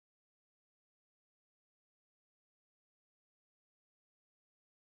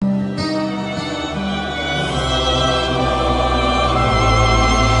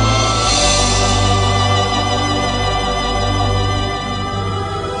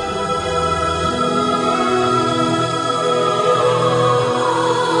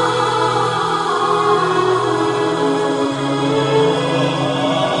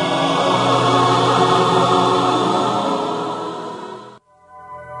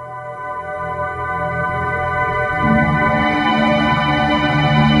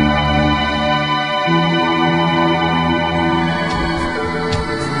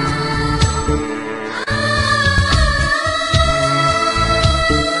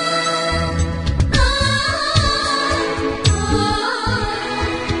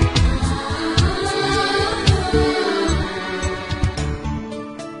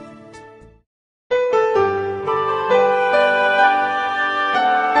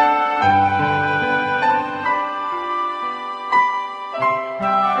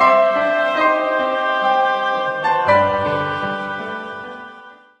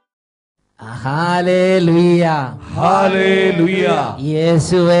Hallelujah, hallelujah.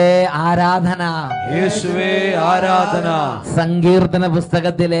 യേശുവേ ആരാധന, യേശുവേ ആരാധന. സങ്കീർത്തന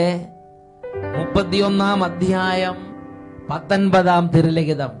പുസ്തകത്തിലെ 31-ാം അധ്യായം 19-ാം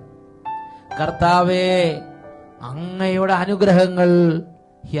തിരുലിഖിതം. കർത്താവേ, അങ്ങയുടെ അനുഗ്രഹങ്ങൾ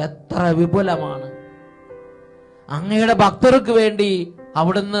എത്ര വിപുലമാണ്. അങ്ങയുടെ ഭക്തർക്ക് വേണ്ടി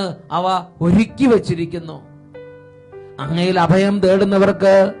അവിടുന്ന് അവ ഒരുക്കി വച്ചിരിക്കുന്നു. അങ്ങയിൽ അഭയം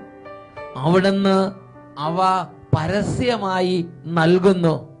തേടുന്നവർക്ക് അവിടുന്ന് അവ പരസ്യമായി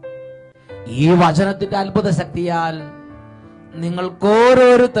നൽകുന്നു. ഈ വചനത്തിന്റെ അത്ഭുത ശക്തിയാൽ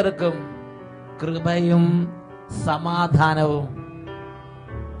നിങ്ങൾക്കോരോരുത്തർക്കും കൃപയും സമാധാനവും.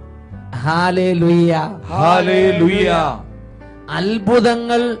 Hallelujah, hallelujah.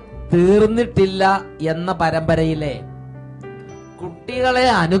 അത്ഭുതങ്ങൾ തീർന്നിട്ടില്ല എന്ന പരമ്പരയിലെ കുട്ടികളെ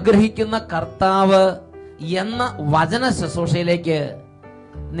അനുഗ്രഹിക്കുന്ന കർത്താവ് എന്ന വചന ശുശ്രൂഷയിലേക്ക്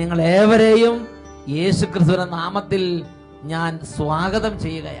നിങ്ങൾ ഏവരെയും യേശു ക്രിസ്തുവിന്റെ നാമത്തിൽ ഞാൻ സ്വാഗതം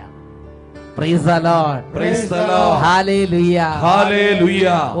ചെയ്യുകയാണ്. Praise the Lord, praise the Lord. Hallelujah, hallelujah.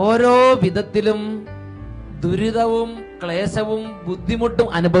 ഓരോ വിധത്തിലും ദുരിതവും ക്ലേശവും ബുദ്ധിമുട്ടും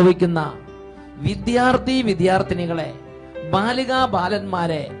അനുഭവിക്കുന്ന വിദ്യാർത്ഥിനികളെ, ബാലികാ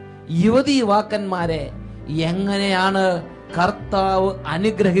ബാലന്മാരെ, യുവതി യുവാക്കന്മാരെ എങ്ങനെയാണ് കർത്താവ്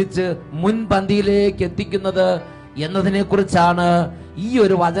അനുഗ്രഹിച്ച് മുൻപന്തിയിലേക്ക് എത്തിക്കുന്നത് എന്നതിനെ കുറിച്ചാണ് ഈ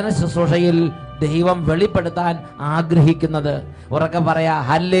ഒരു വചന ശുശ്രൂഷയിൽ ദൈവം വെളിപ്പെടുത്താൻ ആഗ്രഹിക്കുന്നത്. ഉറക്കെ പറയാ,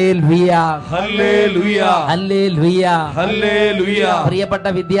 ഹല്ലേലൂയ, ഹല്ലേലൂയ, ഹല്ലേലൂയ, ഹല്ലേലൂയ. പ്രിയപ്പെട്ട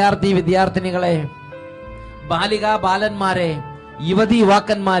വിദ്യാർത്ഥിനികളെ, ബാലികാ ബാലന്മാരെ, യുവതി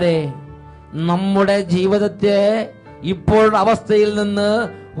യുവാക്കന്മാരെ, നമ്മുടെ ജീവിതത്തെ ഇപ്പോൾ അവസ്ഥയിൽ നിന്ന്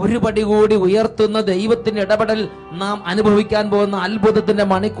ഒരു പടി കൂടി ഉയർത്തുന്ന ദൈവത്തിന്റെ ഇടപെടൽ നാം അനുഭവിക്കാൻ പോകുന്ന അത്ഭുതത്തിന്റെ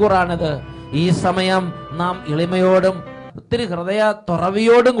മണിക്കൂറാണിത്. ഈ സമയം നാം എളിമയോടും ഒത്തിരി ഹൃദയ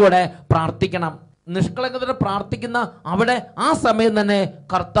തുറവിയോടും കൂടെ പ്രാർത്ഥിക്കണം. നിഷ്കളങ്കതയോടെ പ്രാർത്ഥിക്കുന്ന അവിടെ ആ സമയം തന്നെ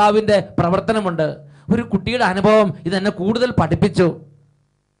കർത്താവിന്റെ പ്രവർത്തനമുണ്ട്. ഒരു കുട്ടിയുടെ അനുഭവം ഇതെന്നെ കൂടുതൽ പഠിപ്പിച്ചു.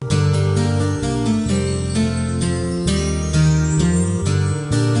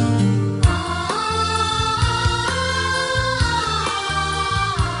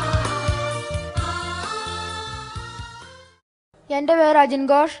 എന്റെ പേര് അജിൻ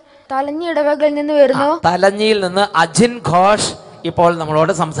ഘോഷ്, തലഞ്ഞി ഇടവകയിൽ നിന്ന് വരുന്നു. തലഞ്ഞിയിൽ നിന്ന് അജിൻ ഘോഷ് ഇപ്പോൾ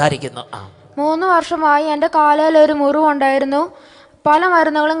നമ്മളോട് സംസാരിക്കുന്നു. 3 വർഷമായി എന്റെ കാലയിൽ ഒരു മുറിവുണ്ടായിരുന്നു. പല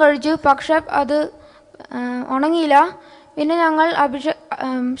മരുന്നുകളും കഴിച്ചു, പക്ഷെ അത് ഉണങ്ങിയില്ല. പിന്നെ ഞങ്ങൾ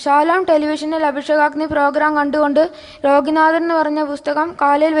ശാലോം ടെലിവിഷനിൽ അഭിഷേകാഗ്നി പ്രോഗ്രാം കണ്ടുകൊണ്ട് രോഗിനാഥൻ എന്ന് പറഞ്ഞ പുസ്തകം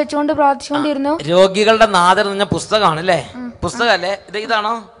കാലയിൽ വെച്ചുകൊണ്ട് പ്രാർത്ഥിച്ചുകൊണ്ടിരുന്നു. രോഗികളുടെ നാഥൻ എന്ന പുസ്തകമാണ് അല്ലേ? പുസ്തകല്ലേ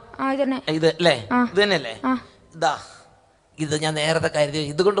ഇതാണോ? ഇത് അല്ലേ? ഇത് തന്നെയല്ലേ? ഇതാ, ഇത് ഞാൻ നേരത്തെ കരുതി,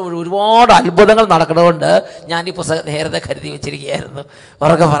 ഇതുകൊണ്ട് ഒരുപാട് അത്ഭുതങ്ങൾ നടക്കണതുകൊണ്ട് ഞാൻ ഈ പുസ്തകം നേരത്തെ കരുതി വെച്ചിരിക്കുകയായിരുന്നു.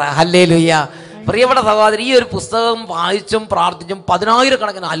 ഉറക്കെ പറ ഹല്ലേലൂയ. പ്രിയപ്പെട്ട സഹോദരി, ഈ ഒരു പുസ്തകം വായിച്ചും പ്രാർത്ഥിച്ചും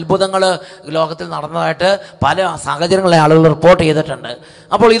 10,000-കണക്കിന് അത്ഭുതങ്ങൾ ലോകത്തിൽ നടന്നതായിട്ട് പല സാഹചര്യങ്ങളെ ആളുകൾ റിപ്പോർട്ട് ചെയ്തിട്ടുണ്ട്.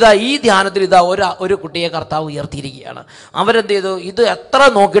 അപ്പോൾ ഈ ധ്യാനത്തിൽ ഒരു കുട്ടിയെ കർത്താവ് ഉയർത്തിയിരിക്കുകയാണ്. അവരെന്ത് ചെയ്തു? ഇത് എത്ര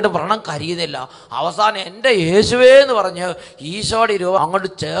നോക്കിയിട്ട് വ്രണം കരിയുന്നില്ല. അവസാനം എൻ്റെ യേശുവേ എന്ന് പറഞ്ഞ് ഈശോയുടെ അങ്ങോട്ട്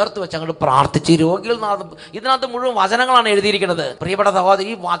ചേർത്ത് വെച്ച് അങ്ങോട്ട് പ്രാർത്ഥിച്ച് രോഗികൾ ഇതിനകത്ത് മുഴുവൻ വചനങ്ങളാണ് എഴുതിയിരിക്കുന്നത്. പ്രിയപ്പെട്ട സഹോദരി,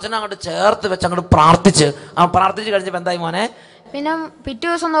 ഈ വചനം അങ്ങോട്ട് ചേർത്ത് വെച്ച് അങ്ങോട്ട് പ്രാർത്ഥിച്ച് കഴിഞ്ഞപ്പോൾ എന്തായി മോനെ? പിന്നെ പിറ്റേ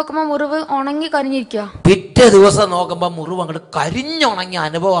ദിവസം നോക്കുമ്പോൾ മുറിവ് ഉണങ്ങി കരിഞ്ഞിരിക്കുക. പിറ്റേ ദിവസം നോക്കുമ്പോൾ മുറിവ് അങ്ങോട്ട് കരിഞ്ഞുണങ്ങിയ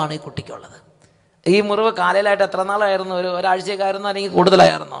അനുഭവമാണ് ഈ കുട്ടിക്കുള്ളത്. ഈ മുറിവ് കാലയിലായിട്ട് എത്ര നാളായിരുന്നു? ഒരാഴ്ചക്കായിരുന്നു അല്ലെങ്കിൽ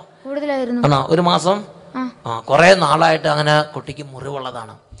കൂടുതലായിരുന്നോ? കൂടുതലായിരുന്നു. ഒരു മാസം. കുറെ നാളായിട്ട് അങ്ങനെ കുട്ടിക്ക്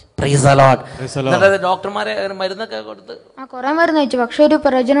മുറിവുള്ളതാണ്. Praise the Lord. ഡോക്ടർമാരെ മരുന്നൊക്കെ കൊടുത്ത് കുറെ മരുന്ന് കഴിച്ചു, പക്ഷെ ഒരു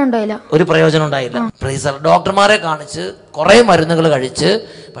പ്രയോജനം ഉണ്ടായില്ല. Praise the Lord. ഡോക്ടർമാരെ കാണിച്ച് കുറെ മരുന്നുകൾ കഴിച്ച്,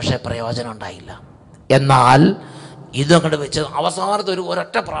 പക്ഷെ പ്രയോജനം ഉണ്ടായില്ല. എന്നാൽ ഇതങ്ങോട്ട് വെച്ച് അവസാനത്തെ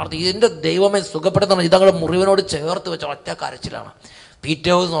ഒരൊറ്റ പ്രാർത്ഥന, ഇതിൻ്റെ ദൈവമേ സുഖപ്പെടുത്തണം, ഇതങ്ങോട്ട് മുറിവിനോട് ചേർത്ത് വെച്ച ഒറ്റ കരച്ചിലാണ്.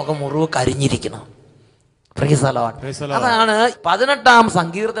 പിറ്റേ ദിവസം നോക്കാം മുറിവ് കരിഞ്ഞിരിക്കണം. Praise the Lord. അതാണ് 18-ാം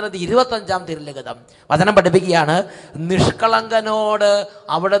സങ്കീർത്തനത്തിൽ 25-ാം തിരുലിഖിതം വചനം പഠിപ്പിക്കുകയാണ്. നിഷ്കളങ്കനോട്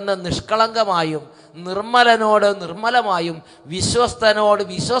അവിടുന്ന് നിഷ്കളങ്കമായും, നിർമ്മലനോട് നിർമ്മലമായും, വിശ്വസ്തനോട്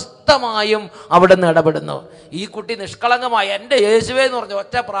വിശ്വസ്തമായും അവിടുന്ന് ഇടപെടുന്നു. ഈ കുട്ടി നിഷ്കളങ്കമായി എൻ്റെ യേശുവേ എന്ന് പറഞ്ഞ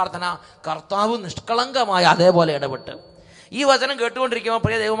ഒറ്റ പ്രാർത്ഥന കർത്താവ് നിഷ്കളങ്കമായി അതേപോലെ ഇടപെട്ട്. ഈ വചനം കേട്ടുകൊണ്ടിരിക്കുമ്പോൾ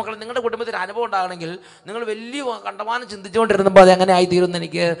പ്രിയ ദൈവമക്കളെ, നിങ്ങളുടെ കുടുംബത്തിൽ അനുഭവം ഉണ്ടാകണമെങ്കിൽ നിങ്ങൾ വലിയ കണ്ടമാനം ചിന്തിച്ചുകൊണ്ടിരുന്നപ്പോൾ അത് എങ്ങനെ ആയിത്തീരുമെന്ന്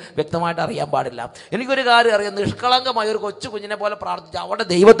എനിക്ക് വ്യക്തമായിട്ട് അറിയാൻ പാടില്ല. എനിക്കൊരു കാര്യം അറിയാം, നിഷ്കളങ്കമായ ഒരു കൊച്ചു കുഞ്ഞിനെ പോലെ പ്രാർത്ഥിച്ച അവിടെ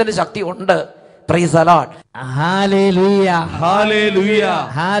ദൈവത്തിന്റെ ശക്തി ഉണ്ട്. Praise the Lord. Hallelujah. Hallelujah.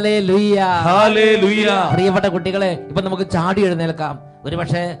 Hallelujah. Hallelujah. പ്രിയപ്പെട്ട കുട്ടികളെ, ഇപ്പൊ നമുക്ക് ചാടി എഴുന്നേൽക്കാം.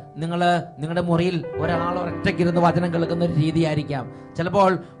 ഒരുപക്ഷെ നിങ്ങളുടെ മുറിയിൽ ഒരാൾ ഒറ്റയ്ക്കിരുന്ന് വചനം കേൾക്കുന്ന ഒരു രീതിയായിരിക്കാം.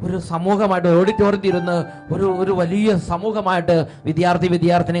 ചിലപ്പോൾ ഒരു സമൂഹമായിട്ട് ഓഡിറ്റോറിയത്തിൽ ഇരുന്ന് ഒരു വലിയ സമൂഹമായിട്ട്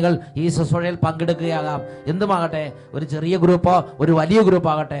വിദ്യാർത്ഥിനികൾ ഈ ശുശ്രൂഷയിൽ പങ്കെടുക്കുകയാകാം. എന്തുമാകട്ടെ, ഒരു ചെറിയ ഗ്രൂപ്പോ ഒരു വലിയ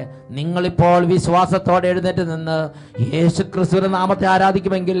ഗ്രൂപ്പാകട്ടെ, നിങ്ങളിപ്പോൾ വിശ്വാസത്തോടെ എഴുന്നേറ്റ് നിന്ന് യേശു ക്രിസ്തുവിന്റെ നാമത്തെ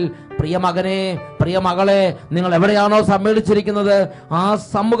ആരാധിക്കുമെങ്കിൽ, പ്രിയ മകനെ, പ്രിയ മകളെ, നിങ്ങൾ എവിടെയാണോ സമ്മേളിച്ചിരിക്കുന്നത് ആ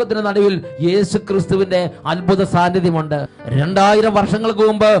സമൂഹത്തിന് നടുവിൽ യേശു ക്രിസ്തുവിന്റെ അത്ഭുത സാന്നിധ്യമുണ്ട്. 2000 വർഷങ്ങൾക്ക്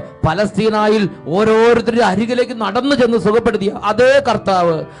മുമ്പ് പലസ്തീനായിൽ ഓരോരുത്തരുടെ അരികിലേക്ക് നടന്നു ചെന്ന് സുഖപ്പെടുത്തിയ അതേ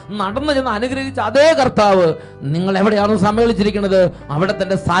കർത്താവ്, നടന്നു ചെന്ന് അനുഗ്രഹിച്ച അതേ കർത്താവ് നിങ്ങൾ എവിടെയാണോ സമ്മേളിച്ചിരിക്കുന്നത് അവിടെ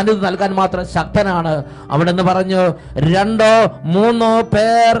തന്റെ സാന്നിധ്യം നൽകാൻ മാത്രം ശക്തനാണ്. അവിടെ നിന്ന് പറഞ്ഞു, 2 3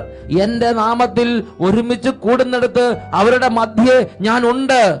 പേർ എന്റെ നാമത്തിൽ ഒരുമിച്ച് കൂടുന്നിടത്ത് അവരുടെ മധ്യേ ഞാൻ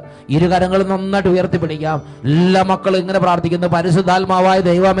ഉണ്ട്. ഇരുകരങ്ങൾ നന്നായിട്ട് ഉയർത്തിപ്പിടിക്കാം. എല്ലാ മക്കളും ഇങ്ങനെ പ്രാർത്ഥിക്കുന്നു, പരിശുദ്ധാത്മാവായ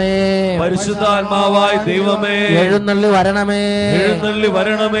ദൈവമേ, പരിശുദ്ധാത്മാവായ ദൈവമേ, എഴുന്നള്ളി വരണമേ, എഴുന്നള്ളി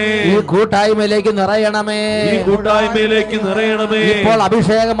വരണമേ, ഈ കൂട്ടായ്മയിലേക്ക് നിറയണമേ, ഈ കൂട്ടായ്മയിലേക്ക് നിറയണമേ, ഇപ്പോൾ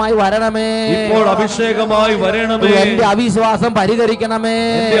അഭിഷേകമായി വരണമേ, ഇപ്പോൾ അഭിഷേകമായി വരണമേ, എന്റെ അവിശ്വാസം പരിഹരിക്കണമേ,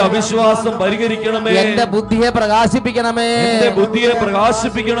 എന്റെ അവിശ്വാസം പരിഹരിക്കണമേ, എന്റെ ബുദ്ധിയെ പ്രകാശിപ്പിക്കണമേ, എന്റെ ബുദ്ധിയെ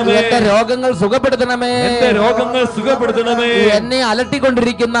പ്രകാശിപ്പിക്കണമേ, എന്റെ രോഗങ്ങൾ സുഖപ്പെടുത്തണമേ, എന്റെ രോഗങ്ങൾ സുഖപ്പെടുത്തണമേ, എന്നെ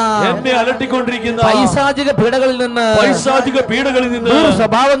അലട്ടിക്കൊണ്ടിരിക്കുന്ന പൈശാചിക പീഡകളിൽ നിന്ന്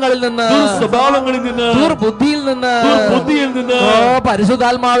ദുർസ്വഭാവങ്ങളിൽ നിന്ന് ദുർബുദ്ധിയിൽ നിന്ന് ഓ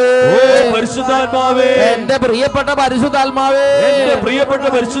പരിശുദ്ധാത്മാവേ, പരിശുദ്ധാത്മാവേ, എന്റെ പ്രിയപ്പെട്ട പരിശുദ്ധാത്മാവേ, എന്റെ പ്രിയപ്പെട്ട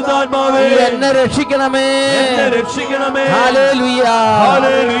പരിശുദ്ധാത്മാവേ, എന്നെ രക്ഷിക്കണമേ, എന്നെ രക്ഷിക്കണമേ. Hallelujah,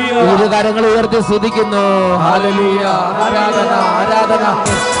 hallelujah. ഇരുകരങ്ങൾ ഉയർത്തി സ്തുതിക്കുന്നു. ഹല്ലേലൂയ, ആരാധന, ആരാധന.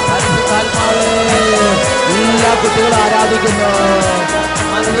 പരിശുദ്ധാത്മാവേ, എല്ലാ കുട്ടികളും ആരാധിക്കുന്നു,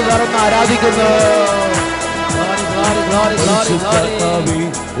 മനസ്സ് തുറന്ന് ആരാധിക്കുന്നു. പരിശുദ്ധാത്മാവേ,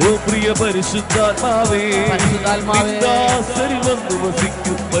 ഓ പ്രിയ പരിശുദ്ധാത്മാവേ, പരിശുദ്ധാത്മാവേ, ദാസരിൽ വന്നു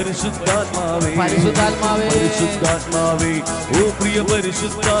വസിക്കും പരിശുദ്ധാത്മാവേ, പരിശുദ്ധാത്മാവേ, പരിശുദ്ധാത്മാവേ, ഓ പ്രിയ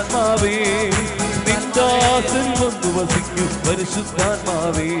പരിശുദ്ധാത്മാവേ, ദാസരിൽ വന്നു വസിക്കും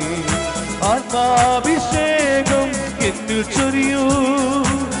പരിശുദ്ധാത്മാവേ, ആത്മാഭിഷേകം എന്നിൽ ചൊരിയൂ,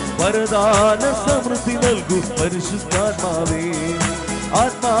 വരദാന സമൃദ്ധി നൽകൂ പരിശുദ്ധാത്മാവേ,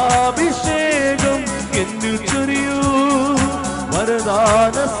 ആത്മാഭിഷേകം എന്നിൽ ചൊരിയൂ,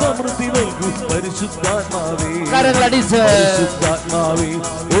 വരദാന സമൃദ്ധി നൽകൂ പരിശുദ്ധാത്മാവേ, പരിശുദ്ധാത്മാവേ,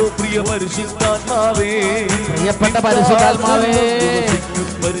 ഓ പ്രിയ പരിശുദ്ധാത്മാവേ, പ്രിയപ്പെട്ട പരിശുദ്ധാത്മാവേ,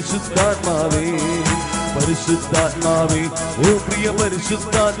 പരിശുദ്ധാത്മാവേ, പരിശുദ്ധാത്മാവേ, ഓ പ്രിയ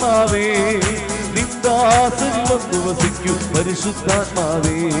പരിശുദ്ധാത്മാവേ, നിന്ദാസരിൽ വന്നു വസിക്കൂ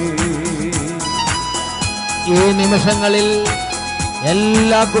പരിശുദ്ധാത്മാവേ. ഈ നിമിഷങ്ങളിൽ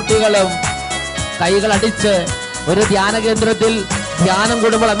എല്ലാ കുട്ടികളും കൈകൾ അടിച്ച് ഒരു ധ്യാന കേന്ദ്രത്തിൽ ധ്യാനം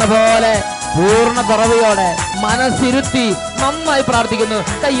കൂടുമ്പോൾ എന്ന പോലെ പൂർണ്ണ തുറവിയോടെ മനസ്സിരുത്തി നന്നായി പ്രാർത്ഥിക്കുന്നു.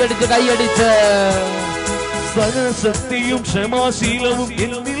 കൈയടിച്ച് സകലശക്തിയും ക്ഷമാശീലവും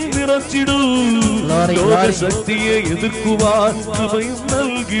എന്നിൽ നിറച്ചിടൂ, ലോകശക്തിയെ എതിർക്കുവാൻ കൃപയും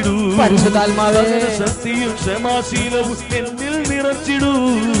നൽകിടൂ, സകലശക്തിയും ക്ഷമാശീലവും എന്നിൽ നിറച്ചിടൂ,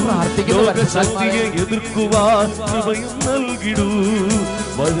 ലോകശക്തിയെ എതിർക്കുവാൻ കൃപയും നൽകിടൂ,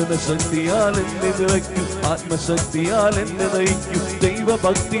 വചനശക്തിയാൽ എന്നെ നിറയ്ക്കും, ആത്മശക്തിയാൽ എന്നെ നയിക്കും,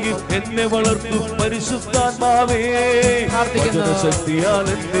 ദൈവഭക്തിയിൽ എന്നെ വളർത്തൂ പരിശുദ്ധാത്മാവേ, വചനശക്തിയാൽ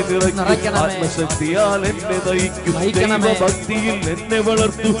എന്നെ നിറയ്ക്കും, ആത്മശക്തിയാൽ എന്നെ നയിക്കും, ദൈവഭക്തിയിൽ എന്നെ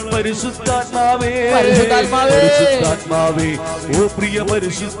വളർത്തൂ പരിശുദ്ധാത്മാവേ, പരിശുദ്ധാത്മാവേ, ഓ പ്രിയ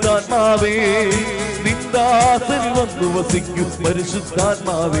പരിശുദ്ധാത്മാവേ, നിന്ദാസരിൽ വന്നു വസിക്കും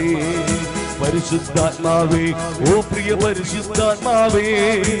പരിശുദ്ധാത്മാവേ, പരിശുദ്ധാത്മാവേ, ഓ പ്രിയ പരിശുദ്ധാത്മാവേ,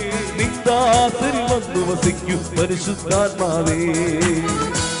 നിന്ദാസരിൽ വന്നു വസിക്കും പരിശുദ്ധാത്മാവേ.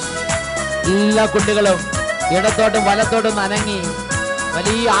 എല്ലാ കുട്ടികളും ഇടത്തോട്ടും വലത്തോട്ടും അനങ്ങി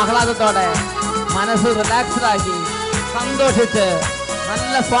വലിയ ആഹ്ലാദത്തോടെ മനസ്സ് റിലാക്സ്ഡ് ആക്കി സന്തോഷിച്ച്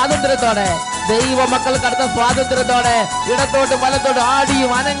നല്ല സ്വാതന്ത്ര്യത്തോടെ ദൈവമക്കൾക്ക് അടുത്ത സ്വാതന്ത്ര്യത്തോടെ ഇടത്തോട്ടും വലത്തോട്ടും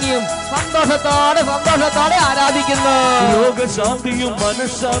ആടിയും അനങ്ങിയും സന്തോഷത്തോടെ ആരാധിക്കുന്നു. രോഗശാന്തിയും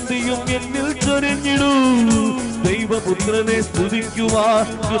മനഃശാന്തിയും എന്നിൽ ചൊരിഞ്ഞിടൂ, ദൈവപുത്രനെ സ്തുതിക്കുവാൻ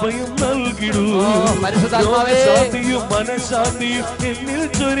കൃപയും നൽകിടൂ, രോഗശാന്തിയും മനഃശാന്തിയും എന്നിൽ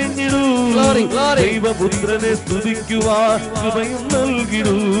ചൊരിഞ്ഞിടൂ, ദൈവപുത്രനെ സ്തുതിക്കുവാൻ കൃപയും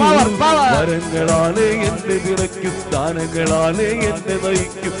നൽകിടൂ, വരങ്ങളാലെ എന്നെ നിറയ്ക്കും, ദാനങ്ങളാലെ എന്നെ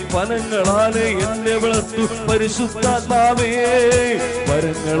നയിക്കും, ഫലങ്ങളാലെ എന്നെ വളർത്തും പരിശുദ്ധാത്മാവേ.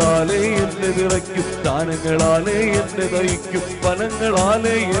 വരങ്ങളാലെ എന്നെ നിറയ്ക്കും, ദാനങ്ങളാലെ എന്നെ നയിക്കും,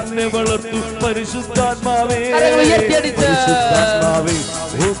 ഫലങ്ങളാലെ എന്നെ വളർത്തും പരിശുദ്ധാത്മാവേ. പരിശുദ്ധാത്മാവേ,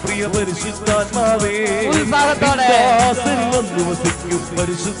 ഓ പ്രിയ പരിശുദ്ധാത്മാവേ, ദാസരിൽ വന്നു വസിക്കും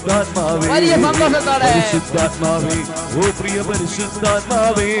പരിശുദ്ധാത്മാവേ. പരിശുദ്ധാത്മാവേ, ഓ പ്രിയ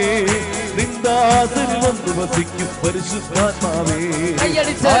പരിശുദ്ധാത്മാവേ, നിന്ദാസരിൽ വന്നു വസിക്കും പരിശുദ്ധാത്മാവേ.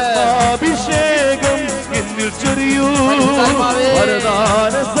 അഭിഷേകം എന്നിൽ ചൊരിയൂ,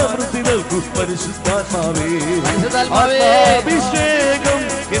 വരദാന സമൃദ്ധി നൽകും പരിശുദ്ധാത്മാവേ. അഭിഷേകം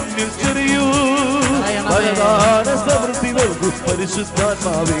എന്നിൽ ചൊരിയൂ, വരദാന സമൃദ്ധി നൽകും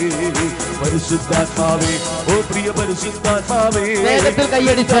പരിശുദ്ധാത്മാവേ. പരിശുദ്ധാത്മാവേ, ഓ പ്രിയ പരിശുദ്ധാത്മാവേ,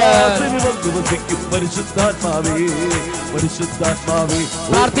 വസിക്കും പരിശുദ്ധാത്മാവേ. പരിശുദ്ധാത്മാവേ,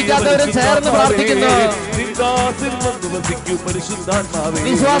 പ്രാർത്ഥിക്കാത്തവരും ചേർന്ന് പ്രാർത്ഥിക്കുന്നു. വസിക്കും പരിശുദ്ധാത്മാവേ.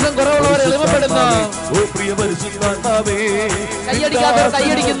 വിശ്വാസം കുറവുള്ളവർ എളിമപ്പെടുന്നു. ഓ പ്രിയ പരിശുദ്ധാത്മാവേ, കൈയടിക്കാത്തവർ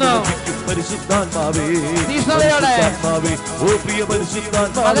കൈയടിക്കുന്നു. പരിശുദ്ധാത്മാവേ, തീഷ്ണതയോടെ ഓ പ്രിയ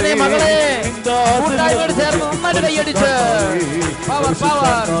പരിശുദ്ധാത്മാവേ, മകളെ കൂട്ടായ്മയോട് ചേർന്ന് നന്നായിട്ട് കൈയടിച്ച്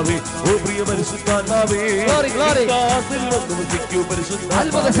ഓ പ്രിയ പരിശുദ്ധാത്മാവേ,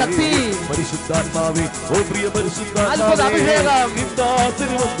 അത്ഭുത ശക്തി, പരിശുദ്ധാത്മാവേ, ഓ പ്രിയ പരിശുദ്ധാത്മാവേ, അത്ഭുത അഭിഷേകം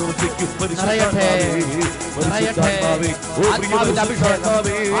പരിശുദ്ധാത്മാവേ, ആത്മാവിന്റെ അഭിഷേകം,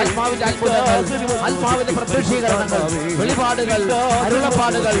 ആത്മാവിന്റെ അത്ഭുതങ്ങൾ, ആത്മാവിന്റെ പ്രത്യക്ഷീകരണങ്ങൾ, വെളിപാടുകൾ,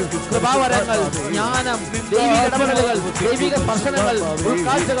 അരുളപ്പാടുകൾ, കൃപാവരങ്ങൾ, ജ്ഞാനം, ദൈവിക ഇടപെടലുകൾ, ദൈവിക സ്പർശനങ്ങൾ,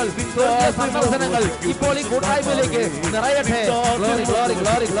 ഉൾക്കാഴ്ചകൾ, സ്വർഗീയ സന്ദർശനങ്ങൾ ഇപ്പോൾ ഈ കൂട്ടായ്മയിലേക്ക് നിറയട്ടെ. Glory glory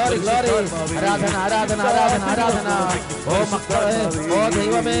glory glory glory. ആരാധന ആരാധന ആരാധന ആരാധന. ഓ മക്കളെ, ഓ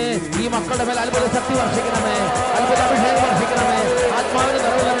ദൈവമേ, ഈ മക്കളുടെ മേൽ അത്ഭുത ശക്തി വർഷിക്കണമേ, അത്ഭുത അഭിഷേകം വർഷിക്കണമേ, ആത്മാവിന്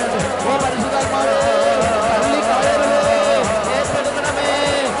നിറവ് തരണമേ. ഓ പരിശുദ്ധാത്മാവേ, ഏറ്റെടുക്കണമേ,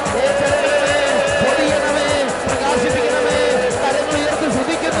 ഏറ്റെടുക്കണമേ, പൊടിയണമേ, പ്രകാശിപ്പിക്കണമേ. കരങ്ങൾ ഉയർത്തി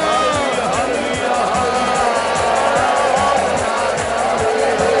സ്തുതിക്കുന്നു.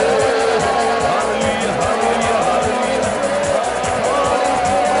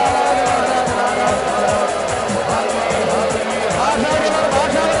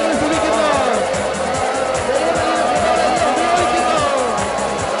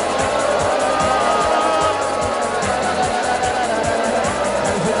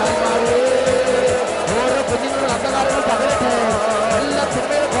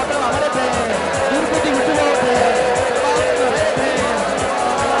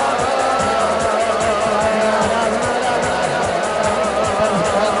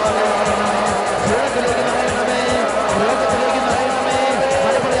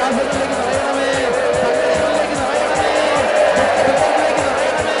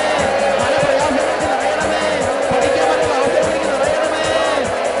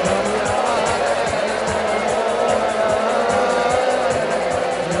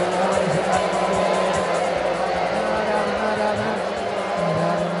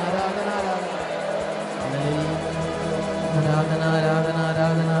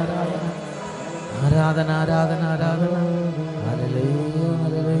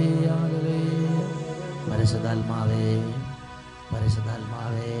 പരിശുദ്ധാത്മാവേ,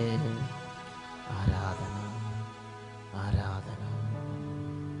 പരിശുദ്ധാത്മാവേ, ആരാധന ആരാധന.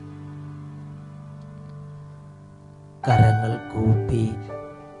 കരങ്ങൾ കൂപ്പി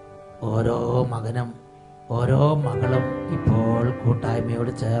ഓരോ മകനും ഓരോ മകളും ഇപ്പോൾ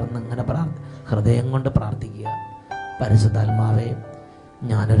കൂട്ടായ്മയോട് ചേർന്ന് ഇങ്ങനെ ഹൃദയം കൊണ്ട് പ്രാർത്ഥിക്കുക. പരിശുദ്ധാത്മാവേ,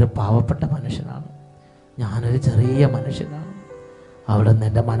 ഞാനൊരു പാവപ്പെട്ട മനുഷ്യനാണ്, ഞാനൊരു ചെറിയ മനുഷ്യനാണ്. അവിടുന്ന്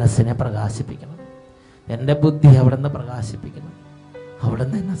എൻ്റെ മനസ്സിനെ പ്രകാശിപ്പിക്കണം, എൻ്റെ ബുദ്ധി അവിടുന്ന് പ്രകാശിപ്പിക്കണം,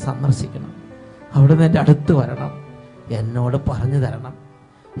 അവിടുന്ന് എന്നെ സന്ദർശിക്കണം, അവിടുന്ന് എൻ്റെ അടുത്ത് വരണം, എന്നോട് പറഞ്ഞു തരണം,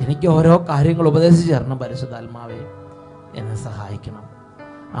 എനിക്ക് ഓരോ കാര്യങ്ങൾ ഉപദേശിച്ച് തരണം. പരിശുദ്ധാത്മാവേ, എന്നെ സഹായിക്കണം.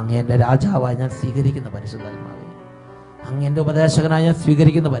 അങ്ങ് എൻ്റെ രാജാവായി ഞാൻ സ്വീകരിക്കുന്ന പരിശുദ്ധാത്മാവേ, അങ്ങ് എൻ്റെ ഉപദേശകനായി ഞാൻ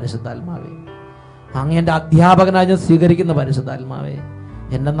സ്വീകരിക്കുന്ന പരിശുദ്ധാത്മാവേ, അങ്ങ് എൻ്റെ അധ്യാപകനായി ഞാൻ സ്വീകരിക്കുന്ന പരിശുദ്ധാത്മാവേ,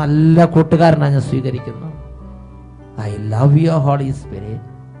 എൻ്റെ നല്ല കൂട്ടുകാരനായി ഞാൻ സ്വീകരിക്കുന്നു. I love your holy spirit.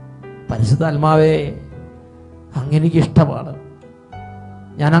 പരിശുദ്ധാത്മാവേ, അങ്ങെനിക്ക് ഇഷ്ടമാണ്,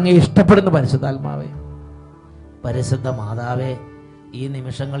 ഞാൻ അങ്ങേ ഇഷ്ടപ്പെടുന്നു. പരിശുദ്ധാത്മാവേ, പരിശുദ്ധ മാതാവേ, ഈ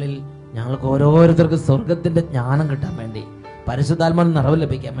നിമിഷങ്ങളിൽ ഞങ്ങൾക്ക് ഓരോരുത്തർക്കും സ്വർഗത്തിൻ്റെ ജ്ഞാനം കിട്ടാൻ വേണ്ടി, പരിശുദ്ധാത്മാവിന് നിറവ്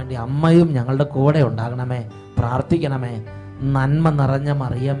ലഭിക്കാൻ വേണ്ടി അമ്മയും ഞങ്ങളുടെ കൂടെ ഉണ്ടാകണമേ. പ്രാർത്ഥിക്കണമേ. നന്മ നിറഞ്ഞ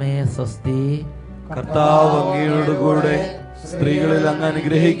മറിയമേ സ്വസ്തി, കർത്താവ് അങ്ങയോട് കൂടെ സ്ത്രീകളിൽ അങ്ങ്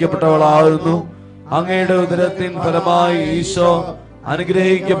അനുഗ്രഹിക്കപ്പെട്ടവളാകുന്നു. അങ്ങയുടെ ഉദരത്തിൻ ഫലമായി ഈശോ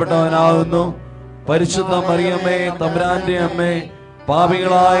അനുഗ്രഹിക്കപ്പെട്ടവനാകുന്നു. പരിശുദ്ധ മറിയമ്മേ, തമ്പുരാന്റെ അമ്മേ,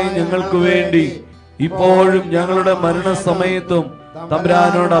 പാപികളായ ഞങ്ങൾക്ക് വേണ്ടി ഇപ്പോഴും ഞങ്ങളുടെ മരണസമയത്തും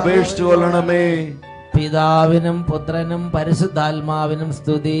തമ്പുരാനോട് അപേക്ഷിച്ചു കൊള്ളണമേ. പിതാവിനും പുത്രനും പരിശുദ്ധാത്മാവിനും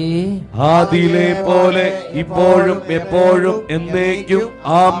സ്തുതി. ആദിയിലെ പോലെ ഇപ്പോഴും എപ്പോഴും എന്നേക്കും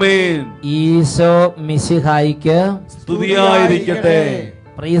ആമേൻ. ഈശോ മിശിഹായിക്ക് സ്തുതിയായിരിക്കട്ടെ.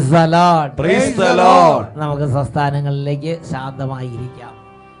 Praise the Lord. Praise the Lord. നമുക്ക് സംസ്ഥാനങ്ങളിലേക്ക് ശാന്തമായിരിക്കാം.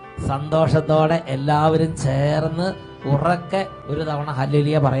 സന്തോഷത്തോടെ എല്ലാവരും ചേർന്ന് ഉറക്കെ ഒരു തവണ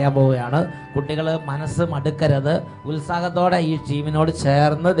ഹല്ലേലൂയ പറയാൻ പോവുകയാണ്. കുട്ടികൾ മനസ്സ് മടുക്കരുത്. ഉത്സാഹത്തോടെ ഈ ടീമിനോട്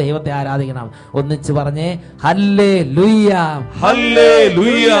ചേർന്ന് ദൈവത്തെ ആരാധിക്കണം. ഒന്നിച്ച് പറഞ്ഞേ ഹല്ലേലൂയ,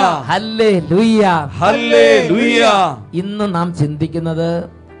 ഹല്ലേലൂയ, ഹല്ലേലൂയ, ഹല്ലേലൂയ. ഇന്ന് നാം ചിന്തിക്കുന്നത്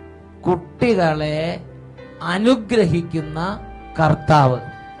കുട്ടികളെ അനുഗ്രഹിക്കുന്ന കർത്താവ്.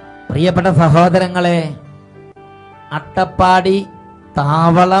 പ്രിയപ്പെട്ട സഹോദരങ്ങളെ, അട്ടപ്പാടി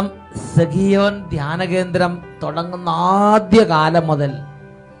താവളം സഖിയോൻ ധ്യാനകേന്ദ്രം തുടങ്ങുന്ന ആദ്യ കാലം മുതൽ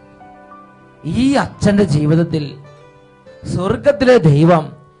ഈ അച്ഛന്റെ ജീവിതത്തിൽ സ്വർഗത്തിലെ ദൈവം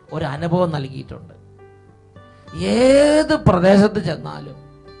ഒരു അനുഭവം നൽകിയിട്ടുണ്ട്. ഏത് പ്രദേശത്ത് ചെന്നാലും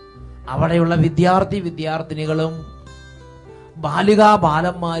അവിടെയുള്ള വിദ്യാർത്ഥിനികളും ബാലികാ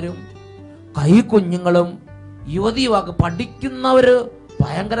ബാലന്മാരും കൈക്കുഞ്ഞുങ്ങളും യുവതിയുവാക്ക് പഠിക്കുന്നവര്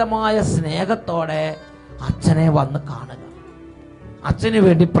ഭയങ്കരമായ സ്നേഹത്തോടെ അച്ഛനെ വന്ന് കാണുക, അച്ഛന്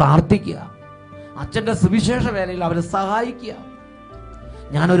വേണ്ടി പ്രാർത്ഥിക്കുക, അച്ഛന്റെ സുവിശേഷ വേലയിൽ അവരെ സഹായിക്കുക.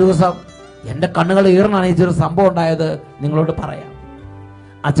 ഞാനൊരു ദിവസം എൻ്റെ കണ്ണുകൾ ഈർന്നണിയിച്ചൊരു സംഭവം ഉണ്ടായത് നിങ്ങളോട് പറയാം.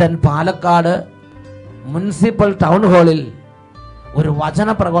 അച്ഛൻ പാലക്കാട് മുനിസിപ്പൽ ടൗൺ ഹാളിൽ ഒരു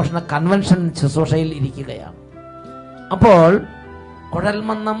വചന പ്രഘോഷണ കൺവെൻഷൻ ശുശ്രൂഷയിൽ ഇരിക്കുകയാണ്. അപ്പോൾ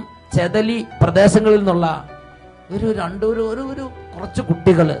കുഴൽമന്നം ചെതലി പ്രദേശങ്ങളിൽ നിന്നുള്ള ഒരു കുറച്ച്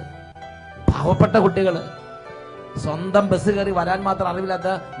കുട്ടികള്, പാവപ്പെട്ട കുട്ടികള്, സ്വന്തം ബസ് കയറി വരാൻ മാത്രം അറിവില്ലാത്ത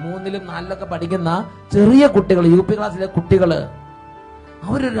 3ലും 4ലൊക്കെ പഠിക്കുന്ന ചെറിയ കുട്ടികൾ, UP ക്ലാസ്സിലെ കുട്ടികള്,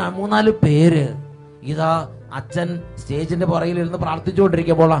 അവരൊരു 3-4 പേര് ഇതാ അച്ഛൻ സ്റ്റേജിന്റെ പുറകിൽ ഇരുന്ന്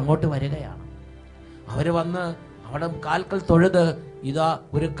പ്രാർത്ഥിച്ചുകൊണ്ടിരിക്കുമ്പോൾ അങ്ങോട്ട് വരികയാണ്. അവര് വന്ന് അവിടെ കാൽക്കൽ തൊഴുത് ഇതാ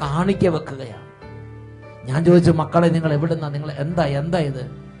ഒരു കാണിക്ക വെക്കുകയാണ്. ഞാൻ ചോദിച്ചു, മക്കളെ നിങ്ങൾ എവിടുന്നാ, നിങ്ങൾ എന്താ ഇത്?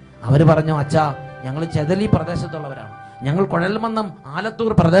 അവര് പറഞ്ഞു, അച്ഛാ ഞങ്ങൾ ചെതലി പ്രദേശത്തുള്ളവരാണ്, ഞങ്ങൾ കുഴൽമന്നം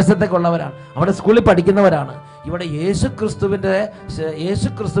ആലത്തൂർ പ്രദേശത്തേക്കുള്ളവരാണ്, അവിടെ സ്കൂളിൽ പഠിക്കുന്നവരാണ്. ഇവിടെ യേശുക്രിസ്തുവിന്റെ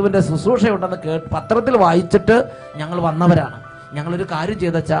ശുശ്രൂഷയുണ്ടെന്ന് പത്രത്തിൽ വായിച്ചിട്ട് ഞങ്ങൾ വന്നവരാണ്. ഞങ്ങളൊരു കാര്യം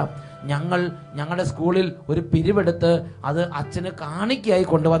ചെയ്തച്ചാ, ഞങ്ങളുടെ സ്കൂളിൽ ഒരു പിരിവെടുത്ത് അത് അച്ഛന് കാണിക്കയായി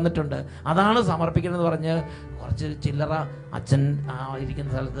കൊണ്ടുവന്നിട്ടുണ്ട്, അതാണ് സമർപ്പിക്കുന്നത് പറഞ്ഞ് കുറച്ച് ചില്ലറ അച്ഛൻ ഇരിക്കുന്ന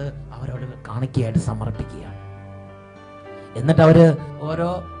സ്ഥലത്ത് അവരവിടെ കാണിക്കയായിട്ട് സമർപ്പിക്കുക. എന്നിട്ട് അവര് ഓരോ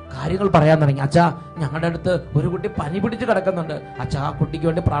കാര്യങ്ങൾ പറയാൻ തുടങ്ങി. അച്ഛാ ഞങ്ങളുടെ അടുത്ത് ഒരു കുട്ടി പനി പിടിച്ച് കിടക്കുന്നുണ്ട്, അച്ഛാ ആ കുട്ടിക്ക്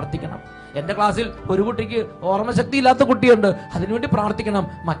വേണ്ടി പ്രാർത്ഥിക്കണം. എൻ്റെ ക്ലാസ്സിൽ ഒരു കുട്ടിക്ക് ഓർമ്മശക്തി ഇല്ലാത്ത കുട്ടിയുണ്ട്, അതിനുവേണ്ടി പ്രാർത്ഥിക്കണം.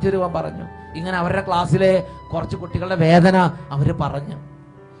 മറ്റൊരുവൻ പറഞ്ഞു. ഇങ്ങനെ അവരുടെ ക്ലാസ്സിലെ കുറച്ച് കുട്ടികളുടെ വേദന അവര് പറഞ്ഞു.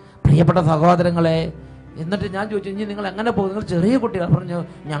 പ്രിയപ്പെട്ട സഹോദരങ്ങളെ, എന്നിട്ട് ഞാൻ ചോദിച്ചു, ഇനി നിങ്ങൾ എങ്ങനെ പോകും? നിങ്ങൾ ചെറിയ കുട്ടികൾ. പറഞ്ഞു,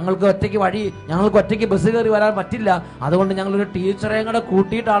 ഞങ്ങൾക്ക് ഒറ്റയ്ക്ക് ബസ് കയറി വരാൻ പറ്റില്ല, അതുകൊണ്ട് ഞങ്ങളൊരു ടീച്ചറേയും കൂടെ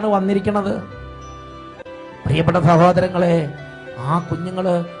കൂട്ടിയിട്ടാണ് വന്നിരിക്കുന്നത്. പ്രിയപ്പെട്ട സഹോദരങ്ങളെ, ആ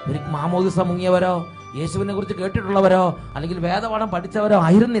കുഞ്ഞുങ്ങള് ഒരു മാമോദിസ മുങ്ങിയവരോ യേശുവിനെ കുറിച്ച് കേട്ടിട്ടുള്ളവരോ അല്ലെങ്കിൽ വേദപാഠം പഠിച്ചവരോ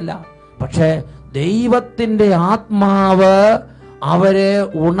ആയിരുന്നില്ല. പക്ഷേ ദൈവത്തിന്റെ ആത്മാവ് അവരെ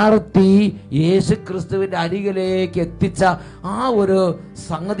ഉണർത്തി യേശുക്രിസ്തുവിന്റെ അരികിലേക്ക് എത്തിച്ച ആ ഒരു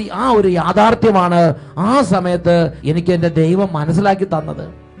സംഗതി, ആ ഒരു യാഥാർത്ഥ്യമാണ് ആ സമയത്ത് എനിക്ക് എന്റെ ദൈവം മനസ്സിലാക്കി തന്നത്.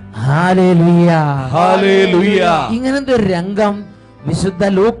 Hallelujah, hallelujah. ഇങ്ങനത്തെ ഒരു രംഗം വിശുദ്ധ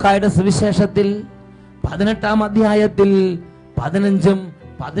ലൂക്കായുടെ സുവിശേഷത്തിൽ 18-ാം അധ്യായത്തിൽ 15-ഉം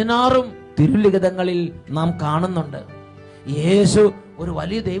 16-ഉം തിരുലിഖിതങ്ങളിൽ നാം കാണുന്നുണ്ട്. യേശു ഒരു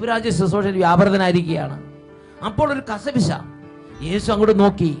വലിയ ദൈവരാജ്യ ശുശ്രൂഷയിൽ വ്യാപൃതനായിരിക്കുകയാണ്. അപ്പോൾ ഒരു കസപിശ യേശു അങ്ങോട്ട്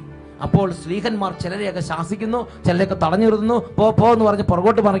നോക്കി. അപ്പോൾ സ്ത്രീഹന്മാർ ചിലരെയൊക്കെ ശാസിക്കുന്നു, ചിലരെയൊക്കെ തടഞ്ഞു നിർത്തുന്നു, പോ എന്ന് പറഞ്ഞ്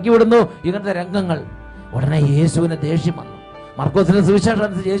പുറകോട്ട് മറക്കി വിടുന്നു. ഇങ്ങനത്തെ രംഗങ്ങൾ. ഉടനെ യേശുവിന് ദേഷ്യം വന്നു. മർക്കോസിന്റെ സുവിശേഷം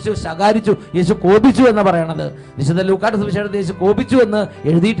അനുസരിച്ച് യേശു ശകാരിച്ചു, യേശു കോപിച്ചു എന്ന് പറയണത്. വിശുദ്ധ ലൂക്കായുടെ സുവിശേഷത്തിൽ യേശു കോപിച്ചു എന്ന്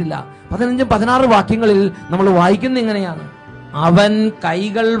എഴുതിയിട്ടില്ല. 15-ഉം 16 വാക്യങ്ങളിൽ നമ്മൾ വായിക്കുന്ന ഇങ്ങനെയാണ്: അവൻ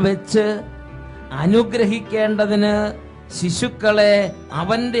കൈകൾ വെച്ച് അനുഗ്രഹിക്കേണ്ടതിന് ശിശുക്കളെ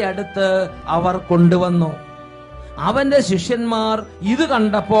അവന്റെ അടുത്ത് അവർ കൊണ്ടുവന്നു. അവന്റെ ശിഷ്യന്മാർ ഇത്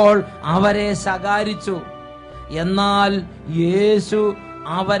കണ്ടപ്പോൾ അവരെ ശകാരിച്ചു. എന്നാൽ യേശു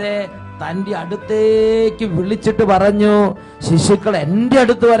അവരെ തന്റെ അടുത്തേക്ക് വിളിച്ചിട്ട് പറഞ്ഞു, ശിശുക്കൾ എന്റെ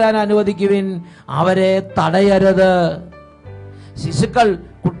അടുത്ത് വരാൻ അനുവദിക്കുവിൻ, അവരെ തടയരുത്. ശിശുക്കൾ,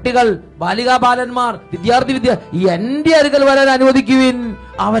 കുട്ടികൾ, ബാലികാ ബാലന്മാർ, വിദ്യാർത്ഥി ഈ എന്റെ അരികിൽ വരാൻ അനുവദിക്കുവിൻ,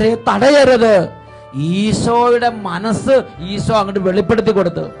 അവരെ തടയരുത്. ഈശോയുടെ മനസ്സ് ഈശോ അങ്ങോട്ട് വെളിപ്പെടുത്തി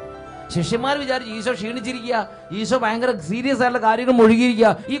കൊടുത്തു. ശിഷ്യന്മാർ വിചാരിച്ചു ഈശോ ക്ഷീണിച്ചിരിക്കുക, ഈശോ ഭയങ്കര സീരിയസ് ആയിട്ടുള്ള കാര്യങ്ങൾ മുഴുകിയിരിക്കുക,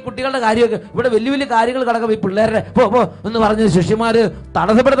 ഈ കുട്ടികളുടെ കാര്യമൊക്കെ ഇവിടെ വലിയ വലിയ കാര്യങ്ങൾ കിടക്കും, ഈ പിള്ളേരുടെ പോ എന്ന് പറഞ്ഞ് ശിഷ്യന്മാര്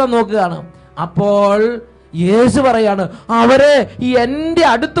തടസ്സപ്പെടുത്താൻ നോക്കുകയാണ്. അപ്പോൾ യേശു പറയാണ്, അവരെ എന്റെ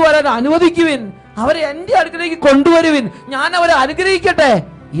അടുത്ത് വരാൻ അനുവദിക്കുവിൻ, അവരെ എന്റെ അടുക്കിലേക്ക് കൊണ്ടുവരുവിൻ, ഞാൻ അവരെ അനുഗ്രഹിക്കട്ടെ.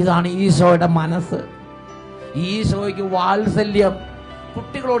 ഇതാണ് ഈശോയുടെ മനസ്സ്. ഈശോയ്ക്ക് വാത്സല്യം,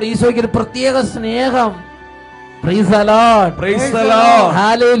 കുട്ടികളോട് ഈശോയ്ക്ക് ഒരു പ്രത്യേക സ്നേഹം. Praise the Lord. Praise the Lord.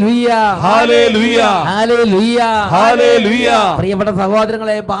 Hallelujah. Hallelujah. Hallelujah. Hallelujah. പ്രിയപ്പെട്ട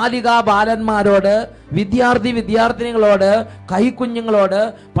സഹോദരങ്ങളെ, ബാലികാ ബാലന്മാരോട്, വിദ്യാർത്ഥിനികളോട്, കൈക്കുഞ്ഞുങ്ങളോട്,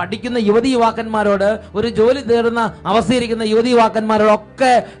 പഠിക്കുന്ന യുവതി യുവാക്കന്മാരോട്, ഒരു ജോലി തേടുന്ന അവസ്ഥയിരിക്കുന്ന യുവതി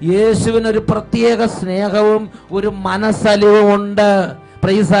യുവാക്കന്മാരോടൊക്കെ യേശുവിനൊരു പ്രത്യേക സ്നേഹവും ഒരു മനസ്സലിവും ഉണ്ട്.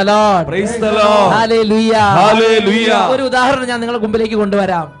 Praise the Lord. Praise the Lord. Hallelujah. Hallelujah. ഒരു ഉദാഹരണം ഞാൻ നിങ്ങളുടെ മുമ്പിലേക്ക്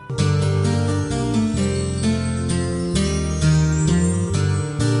കൊണ്ടുവരാം.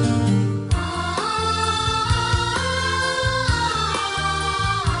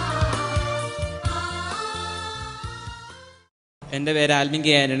 എൻ്റെ പേര് ആൽവിൻ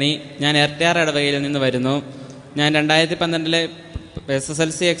കെ ആന്റണി. ഞാൻ എർട്ടിയാർ ഇടവകയിൽ നിന്ന് വരുന്നു. ഞാൻ 2012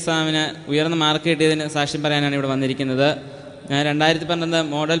 SSLC എക്സാമിന് ഉയർന്ന മാർക്ക് കിട്ടിയതിന് സാക്ഷ്യം പറയാനാണ് ഇവിടെ വന്നിരിക്കുന്നത്. ഞാൻ 2012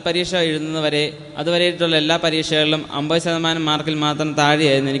 മോഡൽ പരീക്ഷ എഴുതുന്നവരെ അതുവരെയായിട്ടുള്ള എല്ലാ പരീക്ഷകളിലും 50% മാർക്കിൽ മാത്രം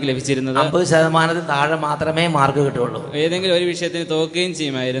താഴെയായിരുന്നു എനിക്ക് ലഭിച്ചിരുന്നത്. 50% താഴെ മാത്രമേ മാർക്ക് കിട്ടുള്ളൂ. ഏതെങ്കിലും ഒരു വിഷയത്തിന് തോക്കുകയും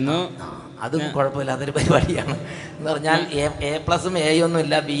ചെയ്യുമായിരുന്നു. അതും കുഴപ്പമില്ലാത്തൊരു പരിപാടിയാണ്. എന്ന് പറഞ്ഞാൽ A+ഉം A ഒന്നും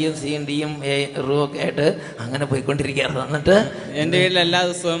ഇല്ല, Bയും Cയും Dയും A ഒക്കെ ആയിട്ട് അങ്ങനെ പോയിക്കൊണ്ടിരിക്കുകയായിരുന്നു. എന്നിട്ട് എൻ്റെ വീട്ടിൽ എല്ലാ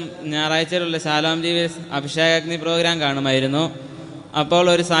ദിവസവും ഞായറാഴ്ചയിലുള്ള ശാലോം ടി വി അഭിഷേകാഗ്നി പ്രോഗ്രാം കാണുമായിരുന്നു. അപ്പോൾ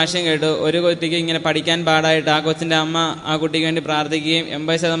ഒരു സാക്ഷ്യം കേട്ടു, ഒരു കുട്ടിക്ക് ഇങ്ങനെ പഠിക്കാൻ പാടായിട്ട് ആ കൊച്ചിൻ്റെ അമ്മ ആ കുട്ടിക്ക് വേണ്ടി പ്രാർത്ഥിക്കുകയും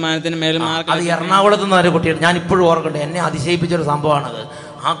 80% മേൽ മാർക്ക്. അത് എറണാകുളത്ത് നിന്ന് ഒരു കുട്ടിയാണ്, ഞാൻ ഇപ്പോഴും ഓർക്കുന്നുണ്ട്. എന്നെ അതിശയിപ്പിച്ചൊരു സംഭവമാണത്.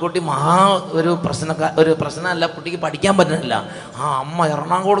 ആ കുട്ടി ഒരു പ്രശ്നമല്ല, കുട്ടിക്ക് പഠിക്കാൻ പറ്റുന്നില്ല. ആ അമ്മ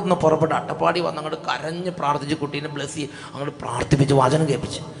എറണാകുളത്ത് നിന്ന് പുറപ്പെട്ട് അട്ടപ്പാടി വന്ന് അങ്ങോട്ട് കരഞ്ഞ് പ്രാർത്ഥിച്ച് കുട്ടീനെ ബ്ലെസ് ചെയ്ത് അങ്ങോട്ട് പ്രാർത്ഥിപ്പിച്ച് വചനം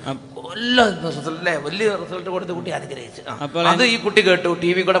കേൾപ്പിച്ച് വലിയ റിസൾട്ട് കൊടുത്ത് കുട്ടി അനുഗ്രഹിച്ചു. അത് ഈ കുട്ടി കേട്ടു,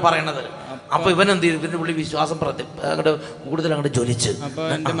 TV കൂടെ പറയണത്. അപ്പൊ ഇവനെന്ത് ചെയ്തു, ഇവന്റെ പുള്ളി വിശ്വാസം അങ്ങോട്ട് കൂടുതൽ അങ്ങോട്ട് ജ്വലിച്ചു. അപ്പോൾ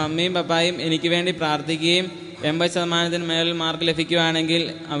എൻ്റെ മമ്മിയും പപ്പായും എനിക്ക് വേണ്ടി പ്രാർത്ഥിക്കുകയും 80% മേൽ മാർക്ക് ലഭിക്കുകയാണെങ്കിൽ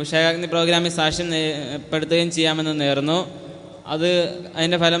അഭിഷേകാഗ്നി പ്രോഗ്രാമിൽ സാക്ഷ്യം പെടുത്തുകയും ചെയ്യാമെന്ന് നേർന്നു.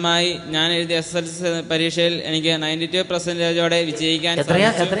 അതിന്റെ ഫലമായി ഞാൻ എഴുതിയ SSLC പരീക്ഷയിൽ എനിക്ക് 92% വിജയിക്കാൻ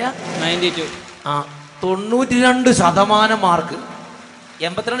 92. 92% മാർക്ക്.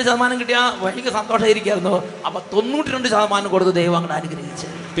 82% കിട്ടിയാൽ വഴിക്ക് സന്തോഷമായിരിക്കായിരുന്നു. അപ്പൊ 92% കൊടുത്ത് ദൈവം അങ്ങോട്ട് അനുഗ്രഹിച്ചു.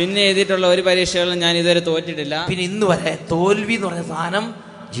 പിന്നെ എഴുതിയിട്ടുള്ള ഒരു പരീക്ഷകളും ഞാൻ ഇതുവരെ തോറ്റിട്ടില്ല. പിന്നെ ഇന്ന് വരെ തോൽവി എന്ന് പറഞ്ഞ സാധനം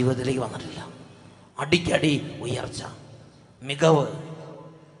ജീവിതത്തിലേക്ക് വന്നിട്ടില്ല. അടിക്കടി ഉയർച്ച, മികവ്,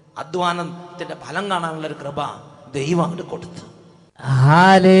 അധ്വാനത്തിന്റെ ഫലം കാണാനുള്ളൊരു കൃപ ദൈവം അങ്ങോട്ട് കൊടുത്തു.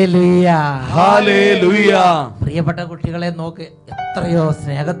 പ്രിയപ്പെട്ട കുട്ടികളെ നോക്ക്, എത്രയോ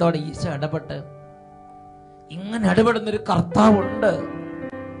സ്നേഹത്തോടെ ഈശോ ഇടപെട്ട്. ഇങ്ങനെ ഇടപെടുന്നൊരു കർത്താവുണ്ട്.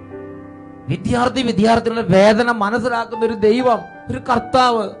 വിദ്യാർത്ഥികളുടെ വേദന മനസ്സിലാക്കുന്ന ഒരു ദൈവം, ഒരു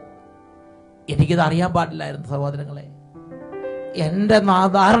കർത്താവ്. എനിക്കിത് അറിയാൻ പാടില്ലായിരുന്നു സഹോദരങ്ങളെ. എൻ്റെ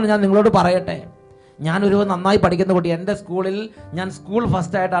ഉദാഹരണം ഞാൻ നിങ്ങളോട് പറയട്ടെ. ഞാനൊരു നന്നായി പഠിക്കുന്ന കുട്ടി. എൻ്റെ സ്കൂളിൽ ഞാൻ സ്കൂൾ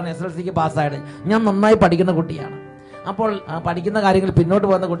ഫസ്റ്റ് ആയിട്ടാണ് SSLCക്ക് പാസ്സായത്. ഞാൻ നന്നായി പഠിക്കുന്ന കുട്ടിയാണ്. അപ്പോൾ പഠിക്കുന്ന കാര്യങ്ങൾ പിന്നോട്ട്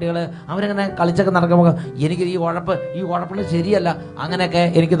പോകുന്ന കുട്ടികൾ അവരങ്ങനെ കളിച്ചൊക്കെ നടക്കുമ്പോൾ എനിക്ക് ഈ ഉഴപ്പിൽ ശരിയല്ല അങ്ങനെയൊക്കെ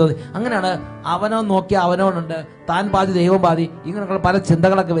എനിക്ക് തോന്നി. അങ്ങനെയാണ് അവനോ നോക്കിയ അവനോനുണ്ട്, താൻ പാതി ദൈവം പാതി, ഇങ്ങനെയുള്ള പല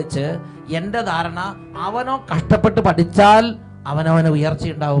ചിന്തകളൊക്കെ വെച്ച് എൻ്റെ ധാരണ അവനോ കഷ്ടപ്പെട്ട് പഠിച്ചാൽ അവനവന്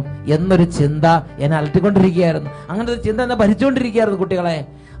ഉയർച്ചയുണ്ടാവും എന്നൊരു ചിന്ത എന്നെ അലട്ടിക്കൊണ്ടിരിക്കുകയായിരുന്നു. അങ്ങനത്തെ ഒരു ചിന്ത എന്നെ ഭരിച്ചുകൊണ്ടിരിക്കുകയായിരുന്നു കുട്ടികളെ.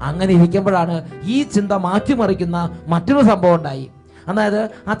 അങ്ങനെ ഇരിക്കുമ്പോഴാണ് ഈ ചിന്ത മാറ്റിമറിക്കുന്ന മറ്റൊരു സംഭവം ഉണ്ടായി. അതായത്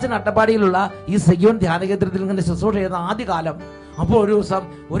അച്ഛൻ അട്ടപ്പാടിയിലുള്ള ഈ സിയോൻ ധ്യാന കേന്ദ്രത്തിൽ ഇങ്ങനെ ശുശ്രൂഷ ചെയ്യുന്ന ആദ്യകാലം. അപ്പോൾ ഒരു ദിവസം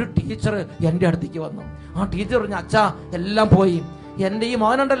ഒരു ടീച്ചർ എൻ്റെ അടുത്തേക്ക് വന്നു. ആ ടീച്ചർ പറഞ്ഞു, അച്ഛാ എല്ലാം പോയി, എൻ്റെ ഈ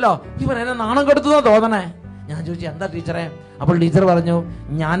മകനുണ്ടല്ലോ ഇവൻ എന്നെ നാണം കെടുത്തുന്നോ തോന്നണേ. ഞാൻ ചോദിച്ചു, എന്താ ടീച്ചറെ? അപ്പോൾ ടീച്ചർ പറഞ്ഞു,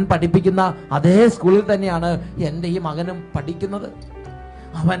 ഞാൻ പഠിപ്പിക്കുന്ന അതേ സ്കൂളിൽ തന്നെയാണ് എൻ്റെ ഈ മകനും പഠിക്കുന്നത്.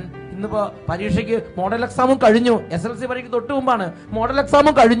 അവൻ ഇന്നിപ്പോ പരീക്ഷയ്ക്ക് മോഡൽ എക്സാമും കഴിഞ്ഞു. SSLC പരീക്ഷയ്ക്ക് തൊട്ട് മുമ്പാണ്. മോഡൽ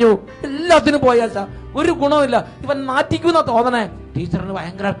എക്സാമും കഴിഞ്ഞു. എല്ലാത്തിനും പോയാച്ചാ ഒരു ഗുണമില്ല, ഇവൻ നാറ്റിക്കുന്ന തോന്നണേ. ടീച്ചറിന്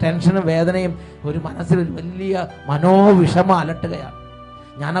ഭയങ്കര ടെൻഷനും വേദനയും ഒരു മനസ്സിലൊരു വലിയ മനോവിഷമം അലട്ടുകയാണ്.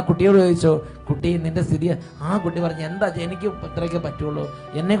 ഞാൻ ആ കുട്ടിയോട് ചോദിച്ചു, കുട്ടി നിന്റെ സ്ഥിതി? ആ കുട്ടി പറഞ്ഞു, എന്താ എനിക്ക് ഇത്രയൊക്കെ പറ്റുള്ളൂ,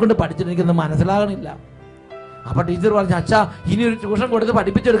 എന്നെ കൊണ്ട് പഠിച്ചിട്ട് എനിക്കൊന്നും മനസ്സിലാകണില്ല. അപ്പൊ ടീച്ചർ പറഞ്ഞു, അച്ഛാ ഇനി ഒരു ട്യൂഷൻ കൊടുത്ത്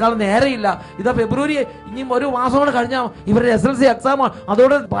പഠിപ്പിച്ചെടുക്കാൻ നേരെയില്ല. ഇതാ ഫെബ്രുവരി, ഇനി ഒരു മാസം കൂടെ കഴിഞ്ഞാൽ ഇവരുടെ SSLC എക്സാം,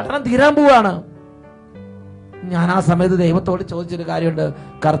 അതോടെ പഠനം തീരാൻ പോവാണ്. ഞാൻ ആ സമയത്ത് ദൈവത്തോട് ചോദിച്ചൊരു കാര്യമുണ്ട്,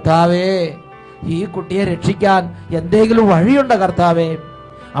 കർത്താവേ ഈ കുട്ടിയെ രക്ഷിക്കാൻ എന്തെങ്കിലും വഴിയുണ്ടോ കർത്താവേ?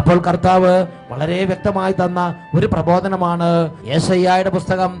 അപ്പോൾ കർത്താവ് വളരെ വ്യക്തമായി തന്ന ഒരു പ്രബോധനമാണ് യെശയ്യായുടെ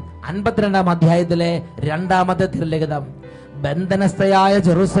പുസ്തകം 52-ാം അധ്യായത്തിലെ 2-ാമത്തെ തിരുലിഖിതം. ബന്ധനസ്ഥയായ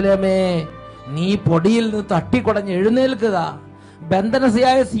ജെറുസലേമേ, നീ പൊടിയിൽ നിന്ന് തട്ടിക്കുടഞ്ഞ് എഴുന്നേൽക്കുക.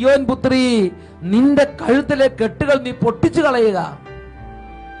 ബന്ധനസ്ഥയായ സിയോൻ പുത്രി, നിന്റെ കഴുത്തിലെ കെട്ടുകൾ നീ പൊട്ടിച്ചു കളയുക.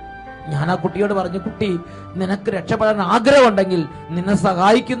 ഞാൻ ആ കുട്ടിയോട് പറഞ്ഞു, കുട്ടി, നിനക്ക് രക്ഷപ്പെടാൻ ആഗ്രഹമുണ്ടെങ്കിൽ നിന്നെ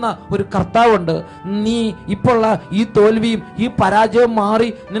സഹായിക്കുന്ന ഒരു കർത്താവുണ്ട്. നീ ഇപ്പോഴുള്ള ഈ തോൽവിയും ഈ പരാജയവും മാറി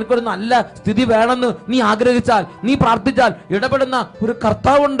നിനക്കൊരു നല്ല സ്ഥിതി വേണമെന്ന് നീ ആഗ്രഹിച്ചാൽ, നീ പ്രാർത്ഥിച്ചാൽ ഇടപെടുന്ന ഒരു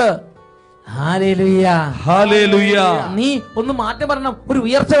കർത്താവുണ്ട്. Hallelujah, hallelujah. നീ ഒന്ന് മാറ്റം വരണം, ഒരു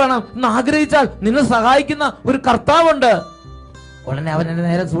ഉയർച്ച വേണം എന്ന് ആഗ്രഹിച്ചാൽ നിന്നെ സഹായിക്കുന്ന ഒരു കർത്താവുണ്ട്. ഉടനെ അവൻ എന്നെ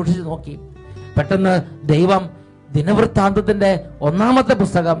നേരെ സൂക്ഷിച്ചു നോക്കി. പെട്ടെന്ന് ദൈവം ദിനവൃത്താന്തത്തിന്റെ 1-ാമത്തെ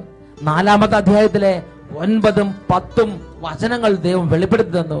പുസ്തകം 4-ാമത്തെ അധ്യായത്തിലെ 9-ഉം 10-ഉം വചനങ്ങൾ ദൈവം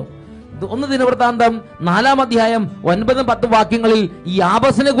വെളിപ്പെടുത്തി തന്നു. 1 ദിനവൃത്താന്തം 4-ാം അധ്യായം 9-ഉം 10-ഉം വാക്യങ്ങളിൽ ഈ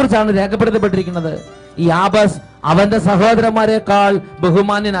യാബസിനെ കുറിച്ചാണ് രേഖപ്പെടുത്തപ്പെട്ടിരിക്കുന്നത്. ഈ യാബസ് അവന്റെ സഹോദരന്മാരെക്കാൾ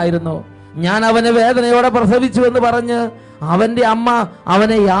ബഹുമാന്യനായിരുന്നു. ഞാൻ അവനെ വേദനയോടെ പ്രസവിച്ചു എന്ന് പറഞ്ഞ് അവന്റെ അമ്മ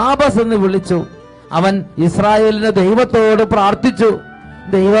അവനെ യാബസ് എന്ന് വിളിച്ചു. അവൻ ഇസ്രായേലിന്റെ ദൈവത്തോട് പ്രാർത്ഥിച്ചു,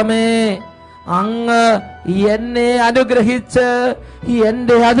 ദൈവമേ, അങ്ങ് എന്നെ അനുഗ്രഹിച്ച്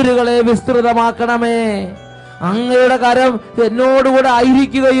എന്റെ അതിരുകളെ വിസ്തൃതമാക്കണമേ. അങ്ങയുടെ കരം എന്നോടുകൂടെ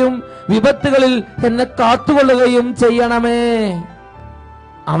ആയിരിക്കുകയും വിപത്തുകളിൽ എന്നെ കാത്തുകൊള്ളുകയും ചെയ്യണമേ.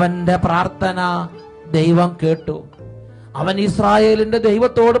 അവന്റെ പ്രാർത്ഥന ദൈവം കേട്ടു. അവൻ ഇസ്രായേലിന്റെ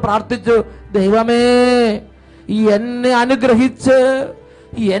ദൈവത്തോട് പ്രാർത്ഥിച്ചു, ദൈവമേ, എന്നെ അനുഗ്രഹിച്ച്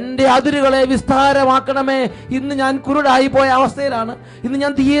എന്റെ അതിരുകളെ വിസ്താരമാക്കണമേ. ഇന്ന് ഞാൻ കുരുടായി പോയ അവസ്ഥയിലാണ്. ഇന്ന്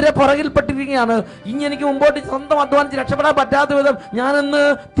ഞാൻ തീരെ പുറകിൽപ്പെട്ടിരിക്കുകയാണ്. ഇനി എനിക്ക് മുമ്പോട്ട് സ്വന്തം അധ്വാനിച്ച് രക്ഷപ്പെടാൻ പറ്റാത്ത വിധം ഞാനിന്ന്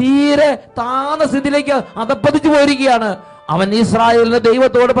തീരെ താന്ന സ്ഥിതിയിലേക്ക് അധപ്പതിച്ചു പോയിരിക്കുകയാണ്. അവൻ ഇസ്രായേലിന്റെ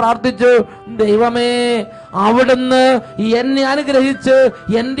ദൈവത്തോട് പ്രാർത്ഥിച്ചു, ദൈവമേ, അവിടുന്ന് എന്നെ അനുഗ്രഹിച്ച്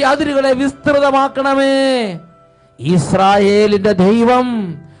എന്റെ അതിരുകളെ വിസ്തൃതമാക്കണമേ. ഇസ്രായേലിന്റെ ദൈവം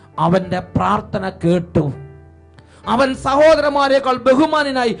അവന്റെ പ്രാർത്ഥന കേട്ടു. അവൻ സഹോദരന്മാരെക്കാൾ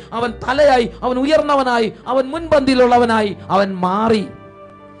ബഹുമാനായി, അവൻ തലയായി, അവൻ ഉയർന്നവനായി, അവൻ മുൻപന്തിയിലുള്ളവനായി അവൻ മാറി.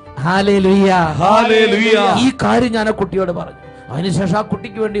 Hallelujah, hallelujah. ഈ കാര്യം ഞാൻ ആ കുട്ടിയോട് പറഞ്ഞു. അതിനുശേഷം ആ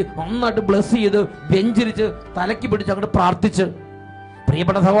കുട്ടിക്ക് വേണ്ടി നന്നായിട്ട് ബ്ലസ് ചെയ്ത് ബെഞ്ചിരിച്ച് തലയ്ക്ക് പിടിച്ച് അങ്ങോട്ട് പ്രാർത്ഥിച്ച്.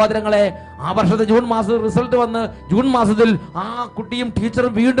 പ്രിയപ്പെട്ട സഹോദരങ്ങളെ, ആ വർഷത്തെ ജൂൺ മാസം റിസൾട്ട് വന്ന് ജൂൺ മാസത്തിൽ ആ കുട്ടിയും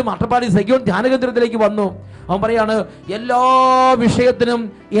ടീച്ചറും വീണ്ടും അട്ടപ്പാടി സെക്യൂർ ധ്യാന കേന്ദ്രത്തിലേക്ക് വന്നു. അവൻ പറയാണ്, എല്ലാ വിഷയത്തിനും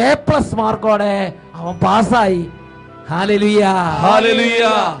A+ മാർക്കോടെ അവൻ പാസ്സായി. Hallelujah, hallelujah.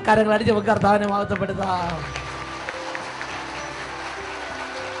 കരങ്ങൾ അടിച്ച് നമുക്ക് കർത്താവിനെ മഹത്വപ്പെടുത്താം.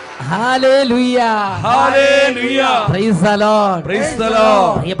 Hallelujah, hallelujah. Praise the Lord, praise the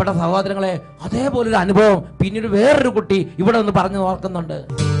Lord. പ്രിയപ്പെട്ട സഹോദരങ്ങളെ, അതേപോലൊരു അനുഭവം പിന്നീട് വേറൊരു കുട്ടി ഇവിടെ ഒന്ന് പറഞ്ഞു ഓർക്കുന്നുണ്ട്.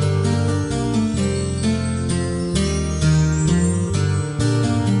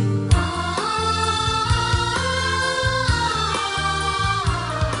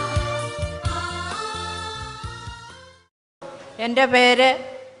 എൻ്റെ പേര്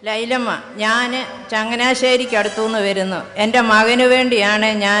ലൈലമ്മ. ഞാൻ ചങ്ങനാശ്ശേരിക്ക് അടുത്തുനിന്ന് വരുന്നു. എൻ്റെ മകന് വേണ്ടിയാണ്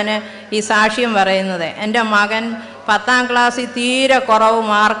ഞാൻ ഈ സാക്ഷ്യം പറയുന്നത്. എൻ്റെ മകൻ 10ാം ക്ലാസ്സിൽ തീരെ കുറവ്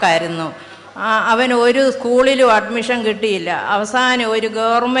മാർക്കായിരുന്നു. അവന് ഒരു സ്കൂളിലും അഡ്മിഷൻ കിട്ടിയില്ല. അവസാനം ഒരു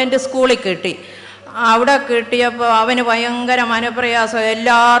ഗവൺമെൻറ് സ്കൂളിൽ കിട്ടി. അവിടെ കിട്ടിയപ്പോൾ അവന് ഭയങ്കര മനപ്രയാസം.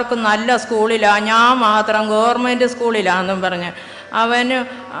 എല്ലാവർക്കും നല്ല സ്കൂളിലാണ്, ഞാൻ മാത്രം ഗവൺമെൻറ് സ്കൂളിലാണെന്നും പറഞ്ഞ്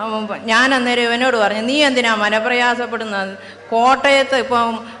ഞാൻ അന്നേരം ഇവനോട് പറഞ്ഞു, നീ എന്തിനാ മനപ്രയാസപ്പെടുന്നത്? കോട്ടയത്ത് ഇപ്പം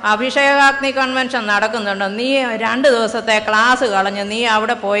അഭിഷേകാഗ്നി കൺവെൻഷൻ നടക്കുന്നുണ്ട്, നീ 2 ദിവസത്തെ ക്ലാസ് കളഞ്ഞ് നീ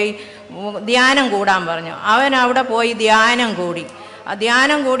അവിടെ പോയി ധ്യാനം കൂടാൻ പറഞ്ഞു. അവൻ അവിടെ പോയി ധ്യാനം കൂടി.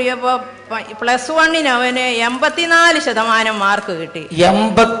 ധ്യാനം കൂടിയപ്പോൾ +1 അവന് 84% മാർക്ക് കിട്ടി.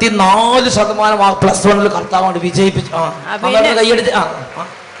 84% +1 കർത്താവ് വിജയിപ്പിച്ചു.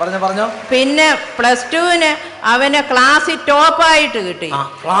 പിന്നെ +2 അവന് ക്ലാസ്സിൽ ടോപ്പായിട്ട് കിട്ടി.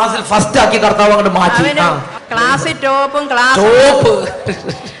 ക്ലാസ്സിൽ ഫസ്റ്റ് ആക്കി കർത്താവ് അങ്ങോട്ട് മാറ്റി. ക്ലാസ്സിൽ ടോപ്പും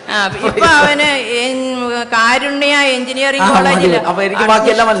ഇപ്പൊ അവന് കാരുണ്യ എഞ്ചിനീയറിംഗ് കോളേജിൽ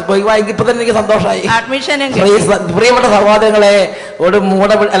എനിക്ക് സന്തോഷമായി. അഡ്മിഷൻ. പ്രിയപ്പെട്ട സഹോദരങ്ങളെ, ഒരു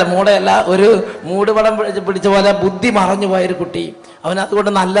ഒരു മൂടുപടം പിടിച്ച പോലെ ബുദ്ധി മറഞ്ഞു പോയൊരു കുട്ടി,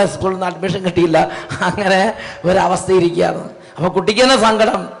 അവനതുകൊണ്ട് നല്ല സ്കൂളിൽ നിന്ന് അഡ്മിഷൻ കിട്ടിയില്ല. അങ്ങനെ ഒരവസ്ഥയിരിക്കുകയാണ്. അപ്പൊ കുട്ടിക്ക് തന്നെ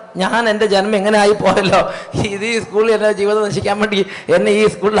സങ്കടം, ഞാൻ എൻ്റെ ജന്മം എങ്ങനെ ആയി പോയല്ലോ, ഇത് ഈ സ്കൂളിൽ എൻ്റെ ജീവിതം നശിക്കാൻ വേണ്ടി എന്നെ ഈ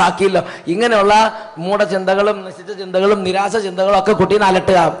സ്കൂളിലാക്കിയല്ലോ. ഇങ്ങനെയുള്ള മൂഢചിന്തകളും നശിച്ച ചിന്തകളും നിരാശ ചിന്തകളും ഒക്കെ കുട്ടീനെ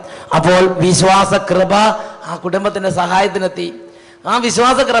അലട്ടുക. അപ്പോൾ വിശ്വാസ കൃപ ആ കുടുംബത്തിന്റെ സഹായത്തിനെത്തി. ആ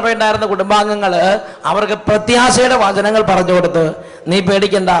വിശ്വാസ കൃപ ഉണ്ടായിരുന്ന കുടുംബാംഗങ്ങൾ അവർക്ക് പ്രത്യാശയുടെ വചനങ്ങൾ പറഞ്ഞു കൊടുത്ത്, നീ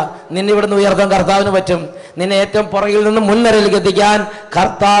പേടിക്കണ്ട, നിന്നെ ഇവിടുന്ന് ഉയർത്താൻ കർത്താവിന് പറ്റും, നിന്നെ ഏറ്റവും പുറകിൽ നിന്ന് മുൻനിരയിലേക്ക് എത്തിക്കാൻ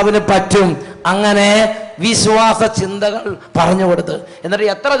കർത്താവിന് പറ്റും. അങ്ങനെ വിശ്വാസ ചിന്തകൾ പറഞ്ഞു കൊടുത്ത്. എന്നിട്ട്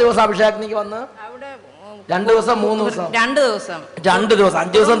എത്ര ദിവസം അഭിഷേകാഗ്നിക്ക് വന്ന്? അവിടെ 2 ദിവസം 3 ദിവസം 2 ദിവസം 2 ദിവസം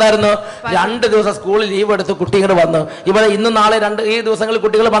 5 ദിവസം ഉണ്ടായിരുന്നു. 2 ദിവസം സ്കൂളിൽ ലീവ് എടുത്ത് കുട്ടികൾ വന്നു. ഇവിടെ ഇന്ന് നാളെ ഈ ദിവസങ്ങളിൽ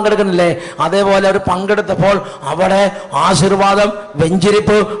കുട്ടികൾ പങ്കെടുക്കുന്നില്ലേ? അതേപോലെ അവർ പങ്കെടുത്തപ്പോൾ അവിടെ ആശീർവാദം,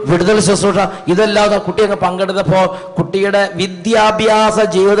 വെഞ്ചരിപ്പ്, വിടുതൽ ശുശ്രൂഷ ഇതല്ലാതെ കുട്ടി അങ്ങ് പങ്കെടുത്തപ്പോൾ കുട്ടിയുടെ വിദ്യാഭ്യാസ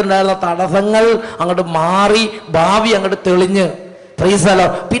ജീവിതത്തിലുണ്ടായിരുന്ന തടസ്സങ്ങൾ അങ്ങോട്ട് മാറി, ഭാവി അങ്ങോട്ട് തെളിഞ്ഞ്. Praise the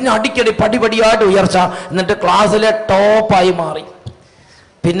Lord. പിന്നെ അടിക്കടി പടിപടിയായിട്ട് ഉയർച്ച, എന്നിട്ട് ക്ലാസ്സിലെ ടോപ്പായി മാറി.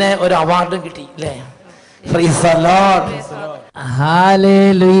 പിന്നെ ഒരു അവാർഡും കിട്ടി അല്ലേ? Praise the Lord.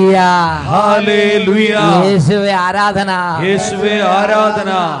 Hallelujah hallelujah. യേശുവേ ആരാധന, യേശുവേ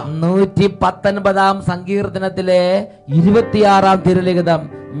ആരാധന. 119 സങ്കീർത്തനത്തിലെ 26 തിരുലിഖിതം.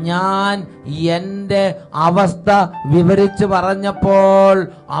 ഞാൻ എൻ്റെ അവസ്ഥ വിവരിച്ചു പറഞ്ഞപ്പോൾ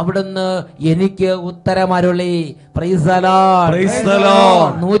അവിടുന്ന് എനിക്ക് ഉത്തരമരുളി. Praise the Lord. Praise the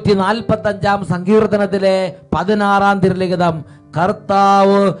Lord. 145 സങ്കീർത്തനത്തിലെ 16 തിരുലിഖിതം.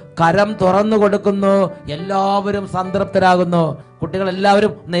 കർത്താവ് കരം തുറന്നു കൊടുക്കുന്നു, എല്ലാവരും സംതൃപ്തരാകുന്നു. കുട്ടികൾ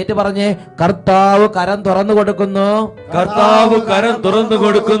എല്ലാവരും നേറ്റ് പറഞ്ഞേ, കർത്താവ് കരം തുറന്നു കൊടുക്കുന്നു, കർത്താവ് കരം തുറന്നു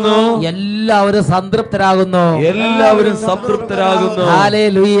കൊടുക്കുന്നു, എല്ലാവരും സംതൃപ്തരാകുന്നു, എല്ലാവരും സംതൃപ്തരാകുന്നു.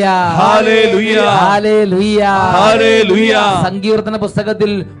 Hallelujah hallelujah hallelujah hallelujah. സങ്കീർത്തന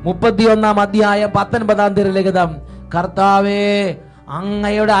പുസ്തകത്തിൽ 31 അധ്യായം 19 തിരുലിഖിതം. കർത്താവേ,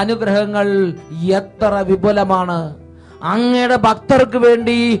 അങ്ങയുടെ അനുഗ്രഹങ്ങൾ എത്ര വിപുലമാണ്, അങ്ങയുടെ ഭക്തർക്ക്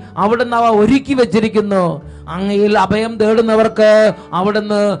വേണ്ടി അവിടുന്ന് അവ ഒരുക്കി വെച്ചിരിക്കുന്നു. അങ്ങയിൽ അഭയം തേടുന്നവർക്ക്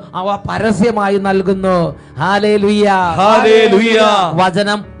അവിടുന്ന് അവ പരസ്യമായി നൽകുന്നു. Hallelujah hallelujah.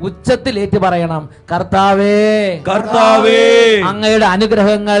 വചനം ഉച്ചത്തിൽ ഏറ്റു പറയണം. കർത്താവേ, കർത്താവേ, അങ്ങയുടെ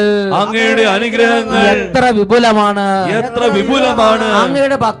അനുഗ്രഹങ്ങൾ, അങ്ങയുടെ അനുഗ്രഹങ്ങൾ എത്ര വിപുലമാണ്, എത്ര വിപുലമാണ്.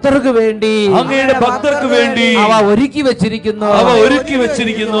 അങ്ങയുടെ ഭക്തർക്ക് വേണ്ടി, അങ്ങയുടെ ഭക്തർക്ക് വേണ്ടി അവ ഒരുക്കി വെച്ചിരിക്കുന്നു. അവ ഒരുക്കി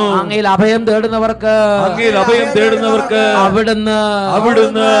വെച്ചിരിക്കുന്നു. അങ്ങയിൽ അഭയം തേടുന്നവർക്ക്, അങ്ങയിൽ അഭയം തേടുന്നവർക്ക് അവിടുന്ന്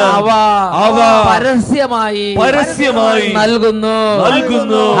അവ പരസ്യമായി നൽകുന്നു.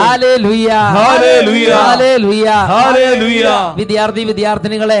 Hallelujah hallelujah hallelujah hallelujah.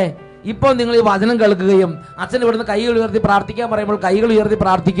 വിദ്യാർത്ഥിനികളെ, ഇപ്പോൾ നിങ്ങൾ ഈ വചനം കേൾക്കുകയും അച്ഛൻ ഇവിടുന്ന് കൈകൾ ഉയർത്തി പ്രാർത്ഥിക്കാൻ പറയുമ്പോൾ കൈകൾ ഉയർത്തി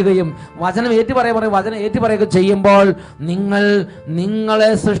പ്രാർത്ഥിക്കുകയും വചനം വചനം ഏറ്റുപറയുക ചെയ്യുമ്പോൾ നിങ്ങളെ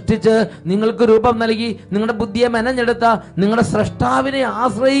സൃഷ്ടിച്ച് നിങ്ങൾക്ക് രൂപം നൽകി നിങ്ങളുടെ ബുദ്ധിയെ മെനഞ്ഞെടുത്ത നിങ്ങളുടെ സ്രഷ്ടാവിനെ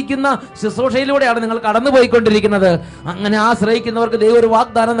ആശ്രയിക്കുന്ന ശുശ്രൂഷയിലൂടെയാണ് നിങ്ങൾ കടന്നുപോയിക്കൊണ്ടിരിക്കുന്നത്. അങ്ങനെ ആശ്രയിക്കുന്നവർക്ക് ദൈവം ഒരു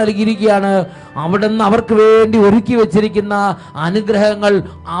വാഗ്ദാനം നൽകിയിരിക്കുകയാണ്. അവിടുന്ന് അവർക്ക് വേണ്ടി ഒരുക്കി വെച്ചിരിക്കുന്ന അനുഗ്രഹങ്ങൾ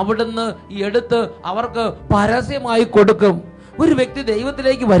അവിടുന്ന് എടുത്ത് അവർക്ക് പരസ്യമായി കൊടുക്കും. ഒരു വ്യക്തി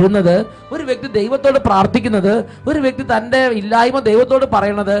ദൈവത്തിലേക്ക് വരുന്നത്, ഒരു വ്യക്തി ദൈവത്തോട് പ്രാർത്ഥിക്കുന്നത്, ഒരു വ്യക്തി തൻ്റെ ഇല്ലായ്മ ദൈവത്തോട്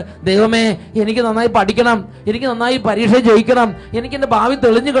പറയണത്, ദൈവമേ എനിക്ക് നന്നായി പഠിക്കണം, എനിക്ക് നന്നായി പരീക്ഷ ജയിക്കണം, എനിക്ക് എൻ്റെ ഭാവി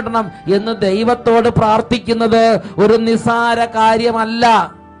തെളിഞ്ഞു കിട്ടണം എന്ന് ദൈവത്തോട് പ്രാർത്ഥിക്കുന്നത് ഒരു നിസ്സാര കാര്യമല്ല.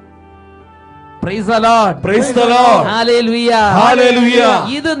 Praise the Lord. Praise the Lord. Hallelujah. Hallelujah.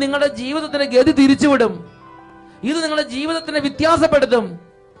 ഇത് നിങ്ങളുടെ ജീവിതത്തിന്റെ ഗതി തിരിച്ചുവിടും. ഇത് നിങ്ങളുടെ ജീവിതത്തിനെ വ്യത്യാസപ്പെടുത്തും.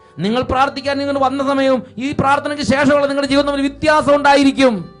 നിങ്ങൾ പ്രാർത്ഥിക്കാൻ നിങ്ങൾ വന്ന സമയവും ഈ പ്രാർത്ഥനയ്ക്ക് ശേഷമുള്ള നിങ്ങളുടെ ജീവിതത്തിൽ വ്യത്യാസം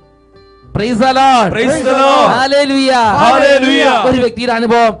ഉണ്ടായിരിക്കും. Praise the Lord. Praise the Lord. Hallelujah. Hallelujah. ഒരു വ്യക്തിയുടെ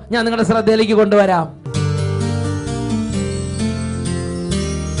അനുഭവം ഞാൻ നിങ്ങളുടെ ശ്രദ്ധയിലേക്ക് കൊണ്ടുവരാം.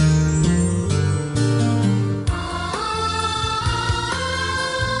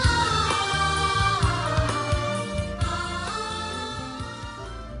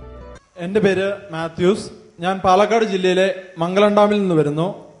 എൻ്റെ പേര് മാത്യൂസ്. ഞാൻ പാലക്കാട് ജില്ലയിലെ മംഗലം ഡാമിൽ നിന്ന് വരുന്നു.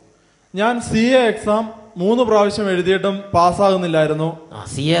 ഞാൻ CA എക്സാം 3 പ്രാവശ്യം എഴുതിയിട്ടും പാസ്സാകുന്നില്ലായിരുന്നു.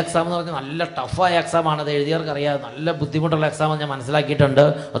 CA എക്സാം എന്ന് പറഞ്ഞാൽ നല്ല ടഫായ എക്സാം ആണ്. അത് എഴുതിയവർക്ക് അറിയാം, നല്ല ബുദ്ധിമുട്ടുള്ള എക്സാം ഞാൻ മനസ്സിലാക്കിയിട്ടുണ്ട്.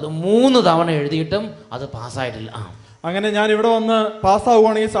 അത് 3 തവണ എഴുതിയിട്ടും അത് പാസ്സായിട്ടില്ല. അങ്ങനെ ഞാൻ ഇവിടെ വന്ന്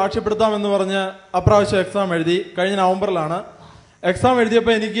പാസ്സാവുകയാണെങ്കിൽ സാക്ഷ്യപ്പെടുത്താമെന്ന് പറഞ്ഞ് അപ്രാവശ്യം എക്സാം എഴുതി. കഴിഞ്ഞ നവംബറിലാണ് എക്സാം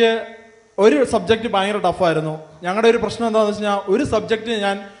എഴുതിയപ്പോൾ എനിക്ക് ഒരു സബ്ജക്റ്റ് ഭയങ്കര ടഫായിരുന്നു. ഞങ്ങളുടെ ഒരു പ്രശ്നം എന്താണെന്ന് വെച്ച് കഴിഞ്ഞാൽ, ഒരു സബ്ജക്റ്റ്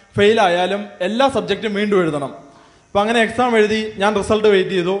ഞാൻ ഫെയിൽ ആയാലും എല്ലാ സബ്ജക്റ്റും വീണ്ടും എഴുതണം. അപ്പം അങ്ങനെ എക്സാം എഴുതി ഞാൻ റിസൾട്ട്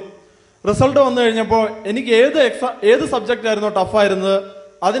വെയിറ്റ് ചെയ്തു. റിസൾട്ട് വന്നു കഴിഞ്ഞപ്പോൾ എനിക്ക് ഏത് സബ്ജക്റ്റ് ആയിരുന്നോ ടഫായിരുന്നത്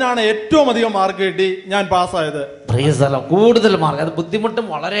അതിനാണ് ഏറ്റവും അധികം മാർക്ക് കിട്ടി. ഞാൻ പാസ്സായത്. കൂടുതൽ മാർക്ക്. അത് ബുദ്ധിമുട്ടും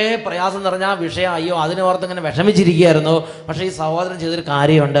വളരെ പ്രയാസം നിറഞ്ഞ വിഷയം. അയ്യോ, അതിനെ ഓർത്ത് ഇങ്ങനെ വിഷമിച്ചിരിക്കുകയായിരുന്നു. പക്ഷേ ഈ സഹോദരൻ ചെയ്തൊരു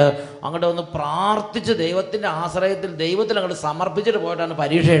കാര്യമുണ്ട്. അങ്ങോട്ട് ഒന്ന് പ്രാർത്ഥിച്ച് ദൈവത്തിൻ്റെ ആശ്രയത്തിൽ ദൈവത്തിൽ അങ്ങോട്ട് സമർപ്പിച്ചിട്ട് പോയിട്ടാണ്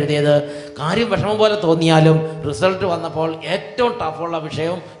പരീക്ഷ എഴുതിയത്. കാര്യം വിഷമം പോലെ തോന്നിയാലും റിസൾട്ട് വന്നപ്പോൾ ഏറ്റവും ടഫുള്ള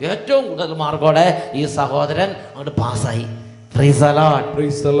വിഷയവും ഏറ്റവും കൂടുതൽ മാർക്കോടെ ഈ സഹോദരൻ അങ്ങോട്ട് പാസ്സായി. Praise the Lord.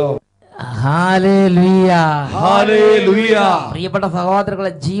 Praise the Lord. Hallelujah. Hallelujah. പ്രിയപ്പെട്ട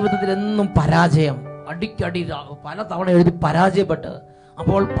സഹോദരങ്ങളെ, ജീവിതത്തിൽ എന്നും പരാജയം, അടിക്കടി പല തവണ എഴുതി പരാജയപ്പെട്ട്,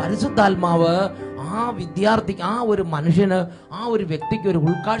 അപ്പോൾ പരിശുദ്ധാത്മാവ് ആ വിദ്യാർത്ഥിക്ക്, ആ ഒരു മനുഷ്യന്, ആ ഒരു വ്യക്തിക്ക് ഒരു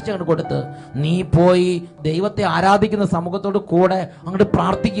ഉൾക്കാഴ്ച അങ്ങോട്ട് കൊടുത്ത്, നീ പോയി ദൈവത്തെ ആരാധിക്കുന്ന സമൂഹത്തോട് കൂടെ അങ്ങോട്ട്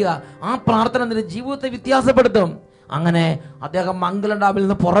പ്രാർത്ഥിക്കുക. ആ പ്രാർത്ഥന നിന്റെ ജീവിതത്തെ വ്യത്യാസപ്പെടുത്തും. അങ്ങനെ അദ്ദേഹം മംഗലം ഡാമിൽ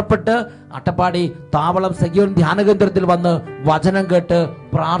നിന്ന് പുറപ്പെട്ട് അട്ടപ്പാടി താവളം സഖിയോൻ ധ്യാന കേന്ദ്രത്തിൽ വന്ന് വചനം കേട്ട്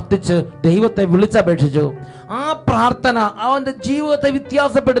പ്രാർത്ഥിച്ച് ദൈവത്തെ വിളിച്ചപേക്ഷിച്ചു. ആ പ്രാർത്ഥന അവന്റെ ജീവിതത്തെ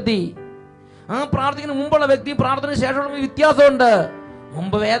വ്യത്യാസപ്പെടുത്തി. ആ പ്രാർത്ഥനയ്ക്ക് മുമ്പുള്ള വ്യക്തിയും പ്രാർത്ഥനയ്ക്ക് ശേഷമുള്ള വ്യത്യാസമുണ്ട്.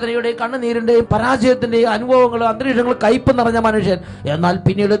 മുമ്പ് വേദനയുടെയും കണ്ണുനീരിന്റെയും പരാജയത്തിന്റെയും അനുഭവങ്ങളും അന്തരീക്ഷങ്ങളും കയ്പ് നിറഞ്ഞ മനുഷ്യൻ, എന്നാൽ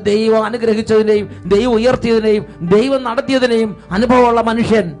പിന്നീട് ദൈവം അനുഗ്രഹിച്ചതിന്റെയും ദൈവം ഉയർത്തിയതിനെയും ദൈവം നടത്തിയതിനെയും അനുഭവമുള്ള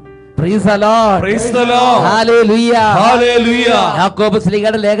മനുഷ്യൻ. യാക്കോബ്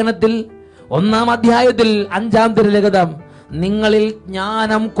ശ്ലീഹയുടെ ലേഖനത്തിൽ 1-ാം അധ്യായത്തിൽ 5-ാം തിരുലിഖിതം, നിങ്ങളിൽ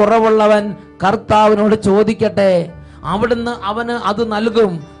ജ്ഞാനം കുറവുള്ളവൻ കർത്താവിനോട് ചോദിക്കട്ടെ, അവിടുന്ന് അവന് അത്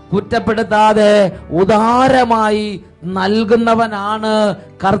നൽകും. കുറ്റപ്പെടുത്താതെ ഉദാരമായി നൽകുന്നവനാണ്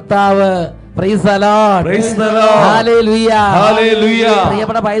കർത്താവ്.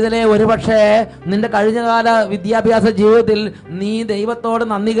 പ്രിയപ്പെട്ട പൈതലേ, ഒരുപക്ഷെ നിന്റെ കഴിഞ്ഞകാല വിദ്യാഭ്യാസ ജീവിതത്തിൽ നീ ദൈവത്തോട്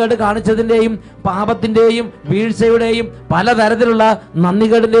നന്ദികേട് കാണിച്ചതിന്റെയും പാപത്തിന്റെയും വീഴ്ചയുടെയും പലതരത്തിലുള്ള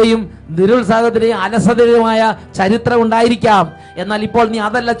നന്ദികേടിന്റെയും നിരുത്സാഹത്തിന്റെയും അലസതയുമായ ചരിത്രം ഉണ്ടായിരിക്കാം. എന്നാൽ ഇപ്പോൾ നീ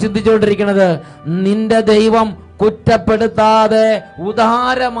അതല്ല ചിന്തിച്ചുകൊണ്ടിരിക്കുന്നത്. നിന്റെ ദൈവം കുറ്റപ്പെടുത്താതെ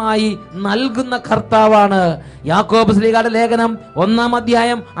ഉദാരമായി നൽകുന്ന കർത്താവാണ്. യാക്കോബ് ശ്ലീഹയുടെ ലേഖനം 1-ാം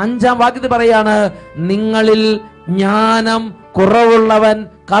അധ്യായം 5-ാം വാക്യത്തിൽ പറയാണ്, നിങ്ങളിൽ ജ്ഞാനം കുറവുള്ളവൻ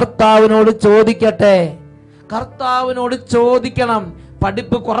കർത്താവിനോട് ചോദിക്കട്ടെ. കർത്താവിനോട് ചോദിക്കണം.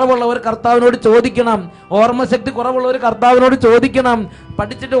 പഠിപ്പ് കുറവുള്ളവർ കർത്താവിനോട് ചോദിക്കണം. ഓർമ്മശക്തി കുറവുള്ളവർ കർത്താവിനോട് ചോദിക്കണം.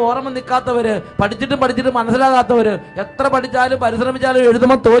 പഠിച്ചിട്ട് ഓർമ്മ നിൽക്കാത്തവര്, പഠിച്ചിട്ടും മനസ്സിലാകാത്തവര്, എത്ര പഠിച്ചാലും പരിശ്രമിച്ചാലും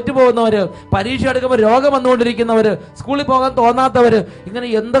എഴുതുമ്പോൾ തോറ്റു പോകുന്നവര്, പരീക്ഷ എടുക്കുമ്പോൾ രോഗം വന്നുകൊണ്ടിരിക്കുന്നവര്, സ്കൂളിൽ പോകാൻ തോന്നാത്തവര്, ഇങ്ങനെ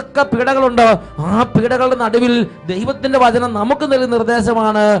എന്തൊക്കെ പീഡകളുണ്ടോ, ആ പീഡകളുടെ നടുവിൽ ദൈവത്തിന്റെ വചനം നമുക്ക് നൽകുന്ന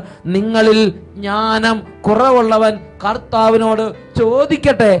നിർദ്ദേശമാണ്, നിങ്ങളിൽ ജ്ഞാനം കുറവുള്ളവൻ കർത്താവിനോട്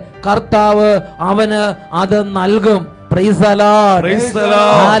ചോദിക്കട്ടെ, കർത്താവ് അവന് അത് നൽകും.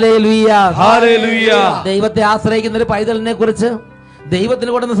 ദൈവത്തെ ആശ്രയിക്കുന്ന ഒരു പൈതലിനെ കുറിച്ച്,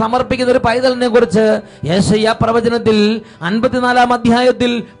 ദൈവത്തിന് കൊടുന്ന് സമർപ്പിക്കുന്ന ഒരു പൈതലിനെ കുറിച്ച് യെശയ്യാ പ്രവചനത്തിൽ 54-ാം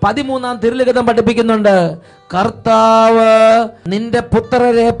അധ്യായത്തിൽ 13-ാം തിരുലിഖിതം പഠിപ്പിക്കുന്നുണ്ട്. കർത്താവ് നിന്റെ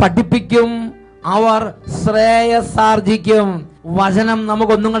പുത്രരെ പഠിപ്പിക്കും, അവർ ശ്രേയസാർജിക്കും. വചനം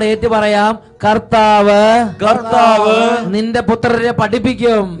നമുക്കൊന്നും കൂടെ ഏറ്റു പറയാം. കർത്താവ് നിന്റെ പുത്രരെ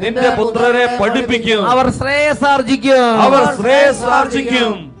പഠിപ്പിക്കും, അവർ ശ്രേയസാർജിക്കും.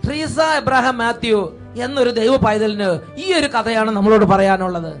 ട്രീസ എബ്രഹാം മാത്യു എന്നൊരു ദൈവ പൈതലിന് ഈ ഒരു കഥയാണ് നമ്മളോട്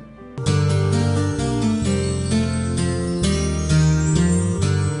പറയാനുള്ളത്.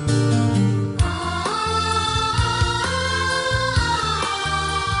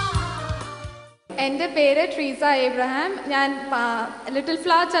 എൻ്റെ പേര് ട്രീസ എബ്രഹാം. ഞാൻ ലിറ്റിൽ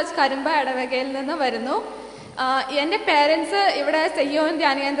ഫ്ലവർ ചർച്ച് കരിമ്പ ഇടവകയിൽ നിന്ന് വരുന്നു. എൻ്റെ പേരൻസ് ഇവിടെ സയ്യോൻ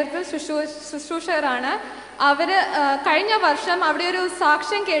ധ്യാനകേന്ദ്രത്തിൽ ശുശ്രൂഷകരാണ്. അവർ കഴിഞ്ഞ വർഷം അവിടെ ഒരു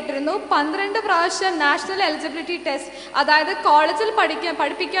സാക്ഷ്യം കേട്ടിരുന്നു. 12 പ്രാവശ്യം നാഷണൽ എലിജിബിലിറ്റി ടെസ്റ്റ്, അതായത് കോളേജിൽ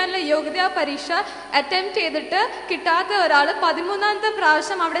പഠിപ്പിക്കാനുള്ള യോഗ്യതാ പരീക്ഷ അറ്റംപ്റ്റ് ചെയ്തിട്ട് കിട്ടാത്ത ഒരാൾ 13ാമത്തെ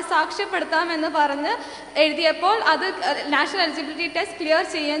പ്രാവശ്യം അവിടെ സാക്ഷ്യപ്പെടുത്താമെന്ന് പറഞ്ഞ് എഴുതിയപ്പോൾ അത് നാഷണൽ എലിജിബിലിറ്റി ടെസ്റ്റ് ക്ലിയർ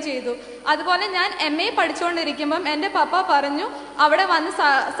ചെയ്യുകയും ചെയ്തു. അതുപോലെ ഞാൻ MA പഠിച്ചുകൊണ്ടിരിക്കുമ്പം എൻ്റെ പപ്പ പറഞ്ഞു അവിടെ വന്ന്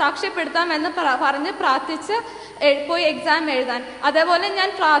സാക്ഷ്യപ്പെടുത്താമെന്ന് പറഞ്ഞ് പ്രാർത്ഥിച്ച് പോയി എക്സാം എഴുതാൻ. അതേപോലെ ഞാൻ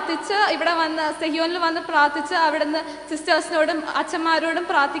പ്രാർത്ഥിച്ച് ഇവിടെ വന്ന് സെഹിയോനിൽ വന്ന് പ്രാർത്ഥിച്ച് അവിടുന്ന് സിസ്റ്റേഴ്സിനോടും അച്ഛന്മാരോടും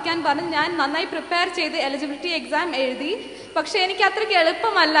പ്രാർത്ഥിക്കാൻ പറഞ്ഞ് ഞാൻ നന്നായി പ്രിപ്പയർ ചെയ്ത് എലിജിബിലിറ്റി എക്സാം എഴുതി. പക്ഷെ എനിക്ക് അത്രയ്ക്ക്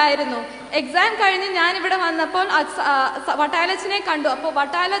എളുപ്പമല്ലായിരുന്നു. എക്സാം കഴിഞ്ഞ് ഞാൻ ഇവിടെ വന്നപ്പോൾ വട്ടാലച്ചനെ കണ്ടു. അപ്പോൾ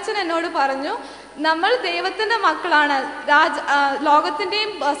വട്ടാലച്ചൻ എന്നോട് പറഞ്ഞു, നമ്മൾ ദൈവത്തിന്റെ മക്കളാണ്,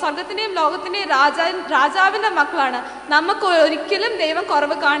 ലോകത്തിന്റെയും സ്വർഗത്തിന്റെയും ലോകത്തിന്റെയും രാജാവിന്റെ മക്കളാണ്. നമുക്ക് ഒരിക്കലും ദൈവം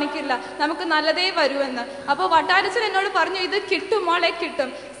കുറവ് കാണിക്കില്ല, നമുക്ക് നല്ലതേ വരുമെന്ന്. അപ്പോൾ വട്ടാരച്ചൻ എന്നോട് പറഞ്ഞു, ഇത് കിട്ടും മോളെ,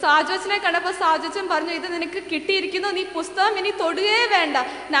 കിട്ടും. സാജോച്ചനെ കണ്ടപ്പോൾ സാജോച്ചൻ പറഞ്ഞു, ഇത് നിനക്ക് കിട്ടിയിരിക്കുന്നു, നീ പുസ്തകം ഇനി തൊടുകയേ വേണ്ട,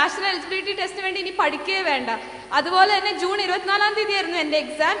 നാഷണൽ എലിജിബിലിറ്റി ടെസ്റ്റിന് വേണ്ടി ഇനി പഠിക്കുകയേ വേണ്ട. അതുപോലെ തന്നെ ജൂൺ 24-ാം തീയതി ആയിരുന്നു എൻ്റെ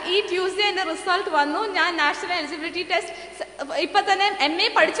എക്സാം. ഈ ട്യൂസ്ഡേ എൻ്റെ റിസൾട്ട് വന്നു. ഞാൻ നാഷണൽ എലിജിബിലിറ്റി ടെസ്റ്റ് ഇപ്പൊ തന്നെ MA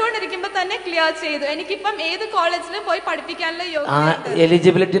പഠിച്ചുകൊണ്ടിരിക്കുമ്പോൾ തന്നെ ക്ലിയർ ചെയ്തു. എനിക്കിപ്പം ഏത് കോളേജിൽ പോയി പഠിപ്പിക്കാനുള്ള യോഗ്യത.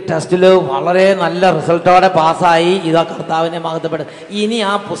 എലിജിബിലിറ്റി ടെസ്റ്റിൽ വളരെ നല്ല റിസൾട്ടോടെ പാസ്സായി. ഇതാ കർത്താവിനെ മഹത്വപ്പെടും. ഇനി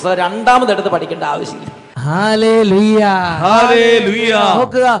ആ പുസ്തകം രണ്ടാമതെടുത്ത് പഠിക്കേണ്ട ആവശ്യമില്ല.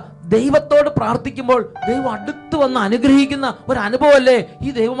 നോക്കുക, ദൈവത്തോട് പ്രാർത്ഥിക്കുമ്പോൾ ദൈവം അടുത്ത് വന്ന് അനുഗ്രഹിക്കുന്ന ഒരു അനുഭവമല്ലേ ഈ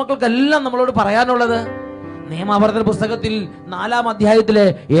ദൈവമക്കൾക്കെല്ലാം നമ്മളോട് പറയാനുള്ളത്. നിയമാവർത്തന പുസ്തകത്തിൽ 4-ാം അധ്യായത്തിലെ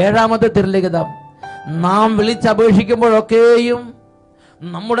 7-ാമത്തെ തിരുലിഖിതം, നാം വിളിച്ചപേക്ഷിക്കുമ്പോഴൊക്കെയും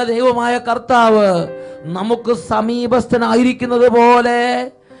നമ്മുടെ ദൈവമായ കർത്താവ് നമുക്ക് സമീപസ്ഥനായിരിക്കുന്നത് പോലെ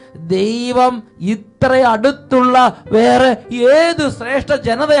ദൈവം ഇത്ര അടുത്തുള്ള വേറെ ഏത് ശ്രേഷ്ഠ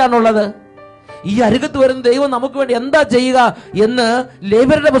ജനതയാണുള്ളത്? ഈ അരികത്ത് വരുന്ന ദൈവം നമുക്ക് വേണ്ടി എന്താ ചെയ്യുക എന്ന്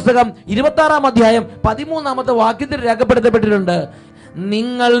ലേവ്യരുടെ പുസ്തകം 26-ാം അധ്യായം 13-ാമത്തെ വാക്യത്തിൽ രേഖപ്പെടുത്തപ്പെട്ടിട്ടുണ്ട്.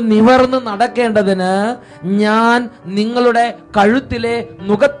 നിങ്ങൾ നിവർന്ന് നടക്കേണ്ടതിന് ഞാൻ നിങ്ങളുടെ കഴുത്തിലെ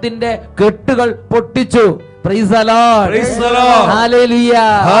നുകത്തിന്റെ കെട്ടുകൾ പൊട്ടിച്ചു. Praise the Lord. Praise the Lord. Hallelujah.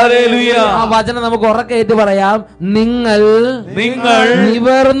 Hallelujah. ആ വചനം നമുക്ക് ഉറക്കേറ്റ് പറയാം. നിങ്ങൾ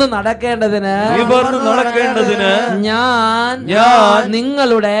നിവർന്ന് നടക്കേണ്ടതിന് ഞാൻ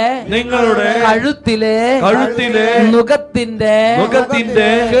നിങ്ങളുടെ കഴുത്തിലെ നുകത്തിന്റെ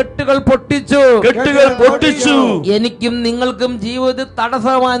കെട്ടുകൾ പൊട്ടിച്ചു. എനിക്കും നിങ്ങൾക്കും ജീവിതത്തിൽ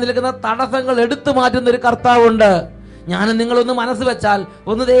തടസ്സമായി നിൽക്കുന്ന തടസ്സങ്ങൾ എടുത്തു മാറ്റുന്ന ഒരു കർത്താവുണ്ട്. ഞാൻ നിങ്ങളൊന്ന് മനസ്സ് വെച്ചാൽ,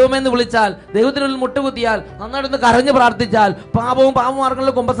 ഒന്ന് ദൈവമെന്ന് വിളിച്ചാൽ, ദൈവത്തിനുള്ളിൽ മുട്ടുകുത്തിയാൽ, നന്നായിട്ടൊന്ന് കരഞ്ഞു പ്രാർത്ഥിച്ചാൽ, പാപവും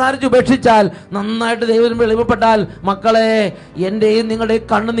പാപമാർഗങ്ങളും കുമ്പസാരിച്ച് ഉപേക്ഷിച്ചാൽ, നന്നായിട്ട് ദൈവത്തിന് വെളിപ്പെട്ടാൽ, മക്കളെ, എന്റെയും നിങ്ങളുടെയും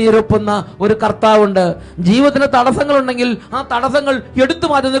കണ്ണുനീരൊപ്പുന്ന ഒരു കർത്താവുണ്ട്. ജീവിതത്തിന് തടസ്സങ്ങളുണ്ടെങ്കിൽ ആ തടസ്സങ്ങൾ എടുത്തു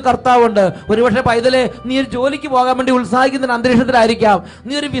മാറ്റുന്ന കർത്താവുണ്ട്. ഒരുപക്ഷെ പൈതലെ, നീ ഒരു ജോലിക്ക് പോകാൻ വേണ്ടി ഉത്സാഹിക്കുന്ന അന്തരീക്ഷത്തിലായിരിക്കാം,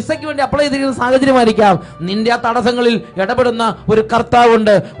 നീ ഒരു വിസയ്ക്ക് വേണ്ടി അപ്ലൈ ചെയ്തിരിക്കുന്ന സാഹചര്യമായിരിക്കാം. നിന്റെ ആ തടസ്സങ്ങളിൽ ഇടപെടുന്ന ഒരു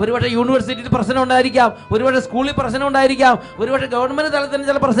കർത്താവുണ്ട്. ഒരുപക്ഷെ യൂണിവേഴ്സിറ്റിയിൽ പ്രശ്നം ഉണ്ടായിരിക്കാം, ഒരുപക്ഷെ സ്കൂളിൽ പ്രശ്നം ഉണ്ടായിരിക്കാം, ഒരുപക്ഷെ ഗവൺമെന്റ് തലത്തിൽ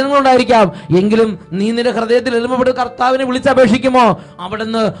ചില പ്രശ്നങ്ങൾ ഉണ്ടായിരിക്കാം. എങ്കിലും നീ നിന്റെ ഹൃദയത്തിൽ എളിമപ്പെട്ട് കർത്താവിനെ വിളിച്ചപേക്ഷിക്കുമോ,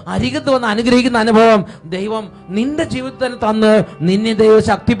 അവിടുന്ന് അരികത്ത് വന്ന് അനുഗ്രഹിക്കുന്ന അനുഭവം ദൈവം നിന്റെ ജീവിതത്തിൽ തന്ന് നിന്നെ ദൈവം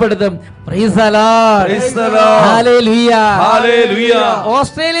ശക്തിപ്പെടുത്തും. Praise the Lord. Praise the Lord. Hallelujah. Hallelujah.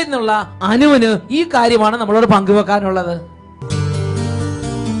 ഓസ്ട്രേലിയയിൽ നിന്നുള്ള അനുവിന് ഈ കാര്യമാണ് നമ്മളോട് പങ്കുവെക്കാനുള്ളത്.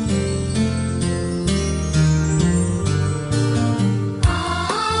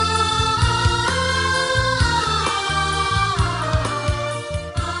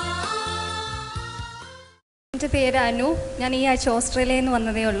 എൻ്റെ പേര് അനു. ഞാൻ ഈ ആഴ്ച ഓസ്ട്രേലിയയിൽ നിന്ന്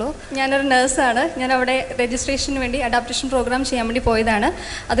വന്നതേ ഉള്ളൂ. ഞാനൊരു നേഴ്സാണ്. ഞാൻ അവിടെ രജിസ്ട്രേഷന് വേണ്ടി അഡാപ്റ്റേഷൻ പ്രോഗ്രാം ചെയ്യാൻ വേണ്ടി പോയതാണ്.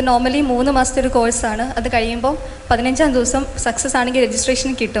 അത് നോർമലി 3 മാസത്തെ ഒരു കോഴ്സാണ്. അത് കഴിയുമ്പോൾ 15-ാം ദിവസം സക്സസ് ആണെങ്കിൽ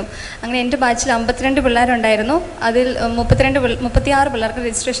രജിസ്ട്രേഷൻ കിട്ടും. അങ്ങനെ എൻ്റെ ബാച്ചിൽ 52 പിള്ളേരുണ്ടായിരുന്നു. അതിൽ 36 പിള്ളേർക്ക്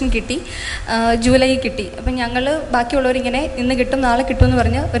രജിസ്ട്രേഷൻ കിട്ടി. ജൂലൈ കിട്ടി. അപ്പം ഞങ്ങൾ ബാക്കിയുള്ളവരിങ്ങനെ ഇന്ന് കിട്ടും നാളെ കിട്ടുമെന്ന്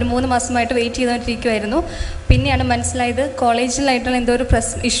പറഞ്ഞ് ഒരു 3 മാസമായിട്ട് വെയിറ്റ് ചെയ്തുകൊണ്ടിരിക്കുമായിരുന്നു. പിന്നെയാണ് മനസ്സിലായത് കോളേജിലായിട്ടുള്ള എന്തോ ഒരു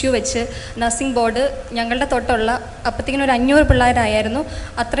ഇഷ്യൂ വെച്ച് നഴ്സിംഗ് ബോർഡ് ഞങ്ങളുടെ തൊട്ടുള്ള അപ്പോഴത്തേക്കിനും ഒരു 500 പിള്ളേരായിരുന്നു.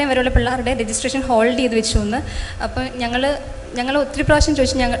 അത്രയും വരെയുള്ള പിള്ളേരുടെ രജിസ്ട്രേഷൻ ഹോൾഡ് ചെയ്ത് വെച്ചു എന്ന്. അപ്പോൾ ഞങ്ങൾ ഒത്തിരി പ്രാവശ്യം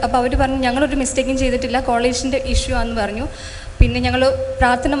ചോദിച്ചു. അപ്പോൾ അവർ പറഞ്ഞു ഞങ്ങളൊരു മിസ്റ്റേക്കും ചെയ്തിട്ടില്ല, കോളേജിൻ്റെ ഇഷ്യൂ ആണെന്ന് പറഞ്ഞു. പിന്നെ ഞങ്ങൾ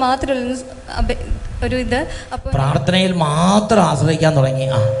പ്രാർത്ഥന മാത്രമല്ല ഒരു ഇത്, അപ്പോൾ പ്രാർത്ഥനയിൽ മാത്രം ആശ്രയിക്കാൻ തുടങ്ങി.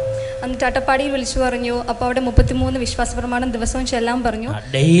 എന്നിട്ട് അട്ടപ്പാടിയിൽ വിളിച്ചു പറഞ്ഞു. അപ്പോൾ അവിടെ 33 വിശ്വാസ പ്രമാണം ദിവസവും ചെല്ലാൻ പറഞ്ഞു.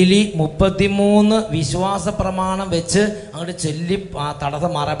 ഡെയിലി 33 വിശ്വാസ പ്രമാണം വെച്ച് അങ്ങോട്ട് ചൊല്ലി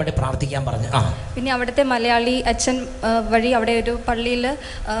തടസ്സം മാറാൻ വേണ്ടി പ്രാർത്ഥിക്കാൻ പറഞ്ഞു. പിന്നെ അവിടുത്തെ മലയാളി അച്ഛൻ വഴി അവിടെ ഒരു പള്ളിയിൽ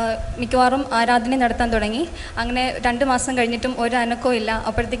മിക്കവാറും ആരാധന നടത്താൻ തുടങ്ങി. അങ്ങനെ 2 മാസം കഴിഞ്ഞിട്ടും ഒരു അനക്കവും ഇല്ല.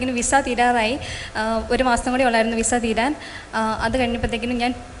 അപ്പോഴത്തേക്കിനും വിസ തീരാറായി. 1 മാസം കൂടി ഉള്ളായിരുന്നു വിസ തീരാൻ. അത് കഴിഞ്ഞപ്പോഴത്തേക്കിനും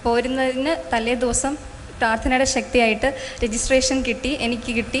ഞാൻ പോരുന്നതിന് തലേ ദിവസം പ്രാർത്ഥനയുടെ ശക്തിയായിട്ട് രജിസ്ട്രേഷൻ കിട്ടി,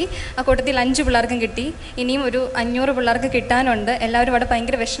 എനിക്ക് കിട്ടി. ആ കൂട്ടത്തിൽ 5 പിള്ളേർക്കും കിട്ടി. ഇനിയും ഒരു 500 പിള്ളേർക്ക് കിട്ടാനുണ്ട്. എല്ലാവരും അവിടെ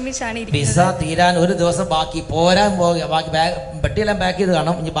ഭയങ്കര വിഷമിച്ചാണ് ഇരിക്കുന്നത്. വിസ തീരാൻ ഒരു ദിവസം ബാക്കി, പോരാൻ പോകുക, ബാക്കി പെട്ടിയെല്ലാം പാക്ക് ചെയ്ത്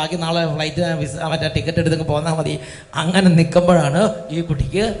കാണും. ഇനി ബാക്കി നാളെ ഫ്ലൈറ്റ് വിസ മറ്റേ ടിക്കറ്റ് എടുത്ത് പോന്നാൽ മതി. അങ്ങനെ നിൽക്കുമ്പോഴാണ് ഈ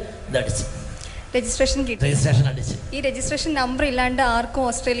കുട്ടിക്ക് ഇതടിച്ച് രജിസ്ട്രേഷൻ കിട്ടി. ഈ രജിസ്ട്രേഷൻ നമ്പർ ഇല്ലാണ്ട് ആർക്കും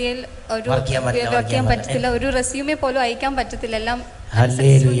ഓസ്ട്രേലിയയിൽ ഒരു വർക്ക് ചെയ്യാൻ പറ്റത്തില്ല. ഒരു റെസ്യൂമേ പോലും അയക്കാൻ പറ്റത്തില്ല. എല്ലാം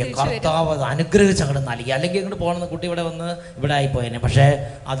കർത്താവ് അനുഗ്രഹിച്ച് അങ്ങോട്ട് നൽകി. അല്ലെങ്കിൽ ഇങ്ങോട്ട് പോകണമെന്ന് കുട്ടി ഇവിടെ വന്ന് ഇവിടെ ആയിപ്പോയേനെ. പക്ഷേ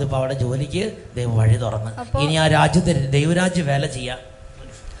അതിപ്പോൾ അവിടെ ജോലിക്ക് ദൈവം വഴി തുറന്ന് ഇനി ആ രാജ്യത്ത് ദൈവരാജ്യ വേല ചെയ്യാം.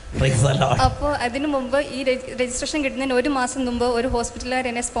 അപ്പോൾ അതിനു മുമ്പ് ഈ രജിസ്ട്രേഷൻ കിട്ടുന്നതിന് 1 മാസം മുമ്പ് ഒരു ഹോസ്പിറ്റലുകാർ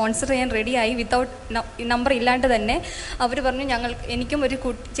എന്നെ സ്പോൺസർ ചെയ്യാൻ റെഡിയായി. വിത്തൗട്ട് നമ്പർ ഇല്ലാണ്ട് തന്നെ അവർ പറഞ്ഞു എനിക്കും ഒരു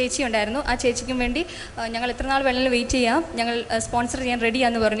ചേച്ചി ഉണ്ടായിരുന്നു. ആ ചേച്ചിക്കും വേണ്ടി ഞങ്ങൾ എത്ര നാൾ വേണമെങ്കിലും വെയിറ്റ് ചെയ്യാം, ഞങ്ങൾ സ്പോൺസർ ചെയ്യാൻ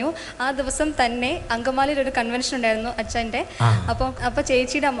റെഡിയാന്ന് പറഞ്ഞു. ആ ദിവസം തന്നെ അങ്കമാലിയിൽ ഒരു കൺവെൻഷൻ ഉണ്ടായിരുന്നു അച്ഛൻ്റെ. അപ്പോൾ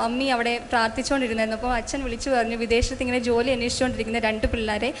ചേച്ചിയുടെ മമ്മി അവിടെ പ്രാർത്ഥിച്ചുകൊണ്ടിരുന്നായിരുന്നു. അപ്പോൾ അച്ഛൻ വിളിച്ചു പറഞ്ഞു വിദേശത്ത് ഇങ്ങനെ ജോലി അന്വേഷിച്ചുകൊണ്ടിരിക്കുന്ന 2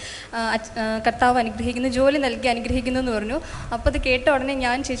 പിള്ളേരെ കർത്താവ് അനുഗ്രഹിക്കുന്നു, ജോലി നൽകി അനുഗ്രഹിക്കുന്നു എന്ന് പറഞ്ഞു. അപ്പോൾ അത് കേട്ട ഉടനെ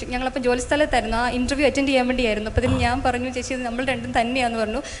ഞാൻ ഞങ്ങളപ്പോൾ ജോലി സ്ഥലത്തായിരുന്നു, ആ ഇൻ്റർവ്യൂ അറ്റൻഡ് ചെയ്യാൻ വേണ്ടിയായിരുന്നു. അപ്പോൾ അതിന് ഞാൻ പറഞ്ഞു ചേച്ചി നമ്മൾ രണ്ടും തന്നെയാന്ന്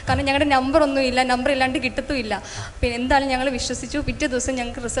പറഞ്ഞു. കാരണം ഞങ്ങളുടെ നമ്പർ ഒന്നും ഇല്ല, നമ്പർ ഇല്ലാണ്ട് കിട്ടത്തുമില്ല. പിന്നെ എന്തായാലും ഞങ്ങൾ വിശ്വസിച്ചു. പിറ്റേ ദിവസം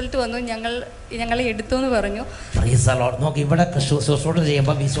ഞങ്ങൾക്ക് റിസൾട്ട് വന്നു, ഞങ്ങളെ എടുത്തു എന്ന് പറഞ്ഞു. ഇവിടെ ശുശ്രൂഷ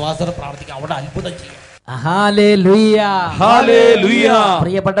ചെയ്യുമ്പോൾ വിശ്വാസത്തോടെ പ്രാർത്ഥിക്കാം, അവിടെ അത്ഭുതം ചെയ്യാം.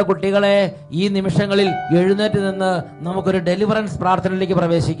 പ്രിയപ്പെട്ട കുട്ടികളെ, ഈ നിമിഷങ്ങളിൽ എഴുന്നേറ്റ് നിന്ന് നമുക്കൊരു ഡെലിവറൻസ് പ്രാർത്ഥനയിലേക്ക്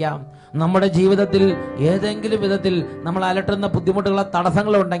പ്രവേശിക്കാം. നമ്മുടെ ജീവിതത്തിൽ ഏതെങ്കിലും വിധത്തിൽ നമ്മൾ അലട്ടുന്ന ബുദ്ധിമുട്ടുകളോ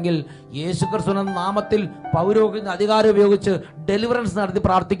തടസ്സങ്ങളോ ഉണ്ടെങ്കിൽ യേശുക്രിസ്തുവിന്റെ നാമത്തിൽ പൗരോഹിത്യ അധികാരം ഉപയോഗിച്ച് ഡെലിവറൻസ് നടത്തി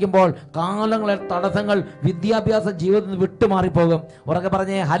പ്രാർത്ഥിക്കുമ്പോൾ കാലങ്ങളെ തടസ്സങ്ങൾ വിദ്യാഭ്യാസ ജീവിതത്തിൽ വിട്ടുമാറിപ്പോകും. ഉറക്കെ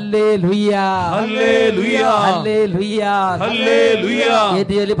പറഞ്ഞേ ഹല്ലേലൂയ, ഹല്ലേലൂയ, ഹല്ലേലൂയ, ഹല്ലേലൂയ.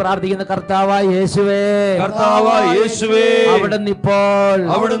 ഏറ്റുചൊല്ലി പ്രാർത്ഥിക്കുന്ന കർത്താവായ യേശുവേ, കർത്താവായ യേശുവേ, അവിടുന്ന് ഇപ്പോൾ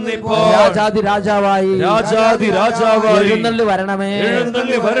രാജാതി രാജാവായി എഴുന്നള്ളി വരണമേ.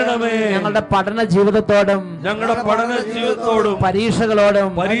 ഞങ്ങളുടെ പഠന ജീവിതത്തോടും പരീക്ഷകളോടും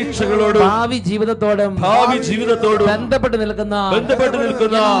ഭാവി ജീവിതത്തോടും ബന്ധപ്പെട്ട് നിൽക്കുന്ന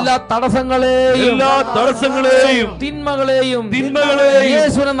എല്ലാ തടസ്സങ്ങളെയും തിന്മകളെയും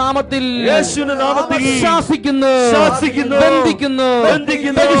യേശുവിന്റെ നാമത്തിൽ ശാസിക്കുന്നു, ബന്ധിക്കുന്നു,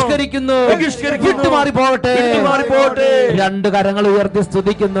 ബഹിഷ്കരിക്കുന്നു, വിട്ടുമാറി പോകട്ടെ. രണ്ട് കരങ്ങൾ ഉയർത്തി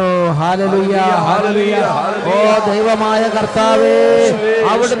സ്തുതിക്കുന്നു. Hallelujah, hallelujah. ഓ ദൈവമായ കർത്താവേ,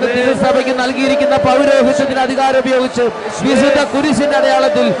 അവിടുന്ന് തിരുസഭയ്ക്ക് നൽകിയിരിക്കുന്ന പൗരോഹിത്യത്തിന്റെ അധികാരം ഉപയോഗിച്ച് വിശുദ്ധ കുരിശിന്റെ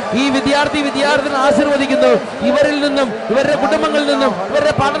അടയാളത്തിൽ ഈ വിദ്യാർത്ഥിനെ ആശീർവദിക്കുന്നു. ഇവരിൽ നിന്നും, ഇവരുടെ കുടുംബങ്ങളിൽ നിന്നും,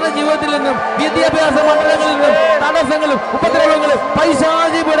 ഇവരുടെ പഠന ജീവിതത്തിൽ നിന്നും, വിദ്യാഭ്യാസ മണ്ഡലങ്ങളിൽ നിന്നും തടസ്സങ്ങളും ഉപദ്രവങ്ങളും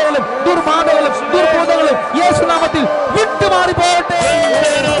പൈശാചിക പീഡകളും ദുർബാധകളും ദുർബോധങ്ങളും യേശുനാമത്തിൽ വിട്ടുമാറി പോകട്ടെ.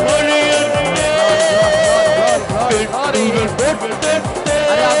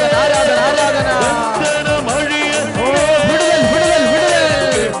 ആരാധന, ആരാധന, ആരാധന. വിടുതൽ, വിടുതൽ,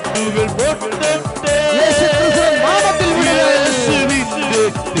 വിടുതൽ. യേശുക്രിസ്തുവിൻ നാമത്തിൽ വിടുതൽ.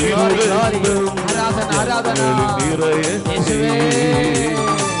 ആരാധന, ആരാധന. യേശുവേ,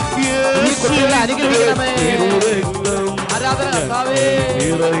 ഈ കുട്ടികളെ അനുഗ്രഹിക്കണമേ. ആരാധന കർത്താവേ.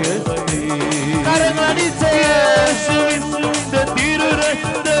 കരങ്ങളടിച്ച്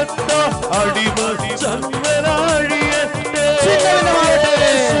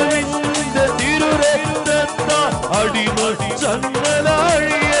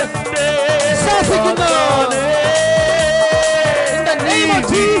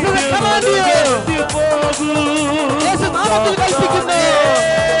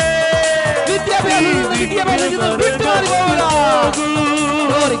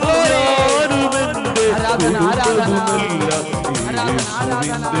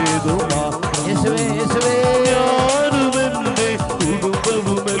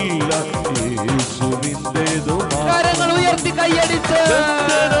കരങ്ങൾ ഉയർത്തി കൈയടിച്ച്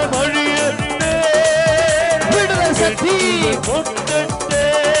വിടുതൽ ശക്തി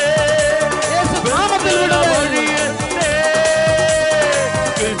നാമത്തിൽ വിടുതൽ.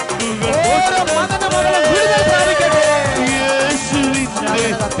 ഓരോ മകന മകളും വിടുതൽ പ്രാപിക്കട്ടെ.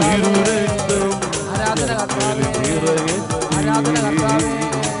 ആരാധന കർത്താവേ, ആരാധന കർത്താവേ,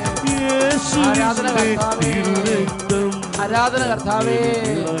 ആരാധന കർത്താവേ, ആരാധന കർത്താവേ.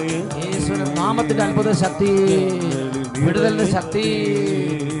 യേശുവിന്റെ നാമത്തിന്റെ അത്ഭുത ശക്തി, വിടുതലിന്റെ ശക്തി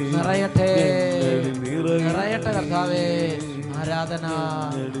നിറയട്ടെ, നിറയട്ടെ കർത്താവേ. ആരാധന.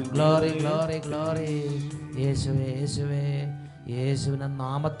 Glory, glory, glory. യേശുവേ, യേശുവേ. യേശുവിന്റെ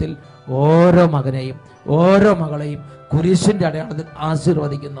നാമത്തിൽ ഓരോ മകനെയും ഓരോ മകളെയും കുരിശിന്റെ അടയാളത്തിൽ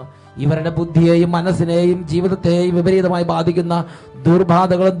ആശീർവദിക്കുന്നു. ഇവരുടെ ബുദ്ധിയെയും മനസ്സിനെയും ജീവിതത്തെയും വിപരീതമായി ബാധിക്കുന്ന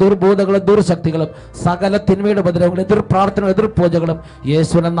ദുർബാധകളും ദുർബോധങ്ങളും ദുർശക്തികളും സകല തിന്മയുടെ ഉപദ്രവങ്ങളും എതിർപ്രാർത്ഥനകളും എതിർപൂജകളും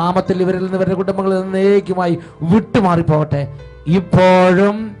യേശുവിന്റെ നാമത്തിൽ ഇവരിൽ നിന്ന് ഇവരുടെ കുടുംബങ്ങളിൽ എന്നേക്കുമായി വിട്ടുമാറിപ്പോകട്ടെ,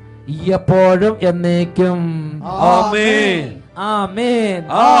 ഇപ്പോഴും എപ്പോഴും എന്നേക്കും. ആമേൻ, ആമേൻ,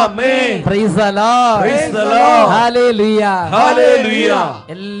 ആമേൻ. Praise the Lord, praise the Lord. Hallelujah, hallelujah.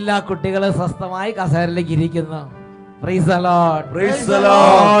 എല്ലാ കുട്ടികളും സ്വസ്ഥമായി കസേരയിലേക്ക് ഇരിക്കുന്നു. Praise the Lord, praise the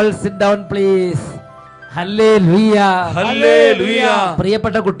Lord. All sit down please. Hallelujah, hallelujah.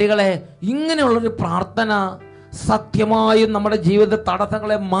 പ്രിയപ്പെട്ട കുട്ടികളെ, ഇങ്ങനെയുള്ളൊരു പ്രാർത്ഥന സത്യമായും നമ്മുടെ ജീവിത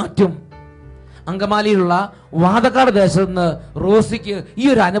തടസ്സങ്ങളെ മാറ്റും. അങ്കമാലിയിലുള്ള വാതക്കാട് ദേശത്ത് നിന്ന് റോസിക്ക് ഈ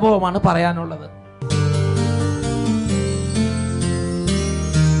ഒരു അനുഭവമാണ് പറയാനുള്ളത്.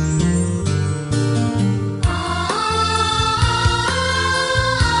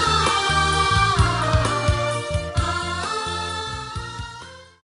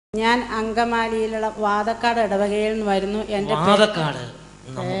 ഞാൻ അങ്കമാലിയിലുള്ള വാതക്കാട് ഇടവകയിൽ നിന്ന് വരുന്നു. വാതക്കാട്,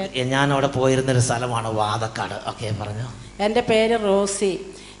 ഞാൻ അവിടെ പോയിരുന്നൊരു സ്ഥലമാണ് വാതക്കാട്. ഓക്കെ, പറഞ്ഞു. എൻ്റെ പേര് റോസി.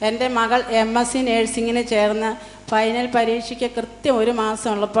 എൻ്റെ മകൾ MSc നേഴ്സിങ്ങിന് ചേർന്ന് ഫൈനൽ പരീക്ഷയ്ക്ക് കൃത്യം 1 മാസം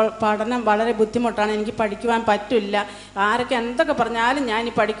ഉള്ളപ്പോൾ പഠനം വളരെ ബുദ്ധിമുട്ടാണ്, എനിക്ക് പഠിക്കുവാൻ പറ്റില്ല, ആരൊക്കെ എന്തൊക്കെ പറഞ്ഞാലും ഞാൻ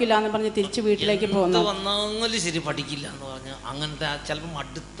ഈ പഠിക്കില്ല എന്ന് പറഞ്ഞ് തിരിച്ച് വീട്ടിലേക്ക് പോകുന്നു. വന്നാലും ശരി പഠിക്കില്ല എന്ന് പറഞ്ഞ് അങ്ങനത്തെ ചിലപ്പോൾ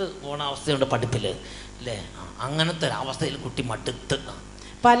മടുത്ത് പോണ അവസ്ഥയുണ്ട് പഠിപ്പില് അല്ലേ? അങ്ങനത്തെ ഒരു അവസ്ഥയിൽ കുട്ടി മടുത്ത്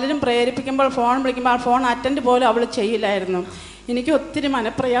പലരും പ്രേരിപ്പിക്കുമ്പോൾ ഫോൺ വിളിക്കുമ്പോൾ ആ ഫോൺ അറ്റൻഡ് പോലും അവൾ ചെയ്യില്ലായിരുന്നു. എനിക്ക് ഒത്തിരി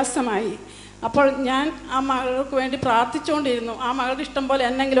മനപ്രയാസമായി. അപ്പോൾ ഞാൻ ആ മകൾക്ക് വേണ്ടി പ്രാർത്ഥിച്ചുകൊണ്ടിരുന്നു. ആ മകളുടെ ഇഷ്ടം പോലെ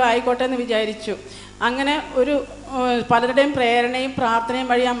എന്നെങ്കിലും ആയിക്കോട്ടെ എന്ന് വിചാരിച്ചു. അങ്ങനെ ഒരു പലരുടെയും പ്രേരണയും പ്രാർത്ഥനയും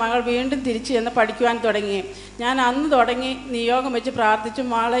വഴി ആ മകൾ വീണ്ടും തിരിച്ച് ചെന്ന് പഠിക്കുവാൻ തുടങ്ങി. ഞാൻ അന്ന് തുടങ്ങി നിയോഗം വെച്ച് പ്രാർത്ഥിച്ചു,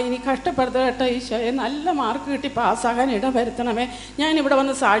 മോളെ ഇനി കഷ്ടപ്പെടുത്തട്ടെ ഈശോയെ, നല്ല മാർക്ക് കിട്ടി പാസ്സാകാൻ ഇടവരുത്തണമേ, ഞാനിവിടെ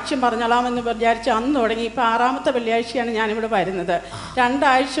വന്ന് സാക്ഷ്യം പറഞ്ഞോളാമെന്ന് വിചാരിച്ച് അന്ന് തുടങ്ങി. ഇപ്പോൾ 6ാമത്തെ വെള്ളിയാഴ്ചയാണ് ഞാനിവിടെ വരുന്നത്. 2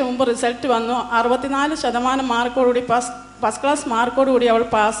 ആഴ്ച മുമ്പ് റിസൾട്ട് വന്നു. 64% മാർക്കോടുകൂടി ഫസ്റ്റ് ക്ലാസ് മാർക്കോട് കൂടി അവൾ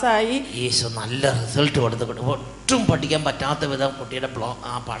പാസ്സായി. യേശു നല്ല റിസൾട്ട് കൊടുത്തുകൊണ്ട് ഒട്ടും പഠിക്കാൻ പറ്റാത്ത വിധം കുട്ടിയുടെ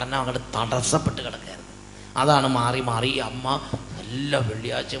ആ പഠനം അങ്ങോട്ട് തടസ്സപ്പെട്ട് കിടക്കുകയായിരുന്നു. അതാണ് മാറി മാറി അമ്മ എല്ലാ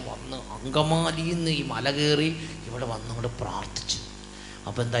വെള്ളിയാഴ്ചയും വന്ന് അങ്കമാലിയിൽ നിന്ന് ഈ മല കയറി ഇവിടെ വന്നങ്ങോട്ട് പ്രാർത്ഥിച്ചു.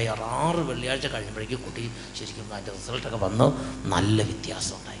 അപ്പോൾ എന്തായി, 6 വെള്ളിയാഴ്ച കഴിഞ്ഞപ്പോഴേക്കും കുട്ടി ശരിക്കും അതിൻ്റെ റിസൾട്ടൊക്കെ വന്നു, നല്ല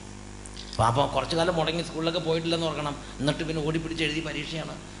വ്യത്യാസം ഉണ്ടായി. അപ്പോൾ കുറച്ചു കാലം മുടങ്ങി സ്കൂളിലൊക്കെ പോയിട്ടില്ലെന്ന് ഓർക്കണം. എന്നിട്ട് പിന്നെ ഓടിപ്പിടിച്ച് എഴുതി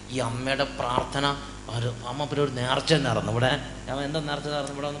പരീക്ഷയാണ്. ഈ അമ്മയുടെ പ്രാർത്ഥന, അമ്മ പിന്നെ ഒരു നേർച്ച നേർന്നു. ഇവിടെ എന്താ നേർച്ച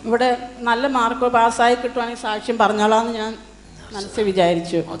നേർന്നു? ഇവിടെ നല്ല മാർക്ക് പാസ്സായി കിട്ടുവാണെങ്കിൽ സാക്ഷ്യം പറഞ്ഞോളാന്ന് ഞാൻ മനസ്സിൽ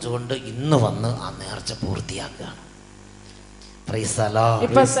വിചാരിച്ചു. അതുകൊണ്ട് ഇന്ന് വന്ന് ആ നേർച്ച പൂർത്തിയാക്കുകയാണ്.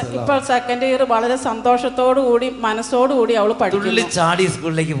 ഇപ്പോൾ സെക്കൻഡ് ഇയർ വളരെ സന്തോഷത്തോടു കൂടി മനസ്സോടു കൂടി അവൾ പഠിക്കുന്നു. ചാടി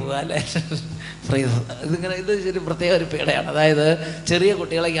സ്കൂളിലേക്ക് പോകുക അല്ലേ? ഇതിങ്ങനെ ഇത് ശരി പ്രത്യേക ഒരു പേടയാണ്. അതായത് ചെറിയ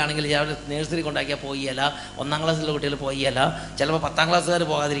കുട്ടികളൊക്കെ ആണെങ്കിൽ രാവിലെ നേഴ്സറി കൊണ്ടാക്കിയാൽ പോയില്ല, 1ാം ക്ലാസ്സിലെ കുട്ടികൾ പോയില്ല, ചിലപ്പോൾ 10ാം ക്ലാസ്സുകാർ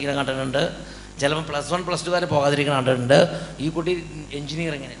പോകാതിരിക്കണം കണ്ടിട്ടുണ്ട്, ചിലപ്പോൾ +1 +2 പോകാതിരിക്കണം കണ്ടിട്ടുണ്ട്. ഈ കുട്ടി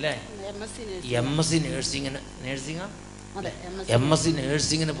എഞ്ചിനീയറിങ്ങിന് അല്ലേ, MSc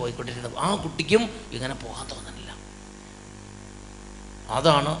നേഴ്സിങ്ങിന് പോയിക്കൊണ്ടിരുന്നത്. ആ കുട്ടിക്കും ഇങ്ങനെ പോകാൻ തോന്നുന്നില്ല.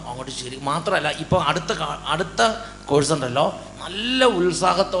 അതാണ് അങ്ങോട്ട് ശരി. മാത്രമല്ല ഇപ്പോൾ അടുത്ത കോഴ്സ് ഉണ്ടല്ലോ, നല്ല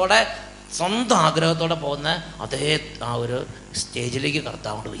ഉത്സാഹത്തോടെ സ്വന്തം ആഗ്രഹത്തോടെ പോകുന്ന അതേ ആ ഒരു സ്റ്റേജിലേക്ക്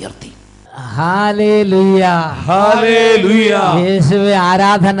കർത്താവ് ഉയർത്തി. ഹല്ലേലൂയ, ഹല്ലേലൂയ, യേശുവേ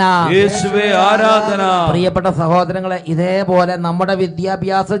ആരാധന, യേശുവേ ആരാധന. പ്രിയപ്പെട്ട സഹോദരങ്ങളെ, ഇതേപോലെ നമ്മുടെ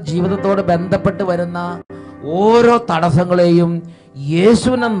വിദ്യാഭ്യാസ ജീവിതത്തോട് ബന്ധപ്പെട്ട് വരുന്ന ഓരോ തടസ്സങ്ങളെയും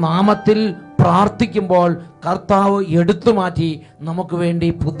യേശുവിന്റെ നാമത്തിൽ പ്രാർത്ഥിക്കുമ്പോൾ കർത്താവ് എടുത്തു മാറ്റി നമുക്ക് വേണ്ടി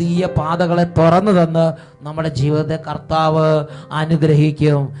പുതിയ പാതകളെ തുറന്നു തന്ന് നമ്മുടെ ജീവിതത്തെ കർത്താവ്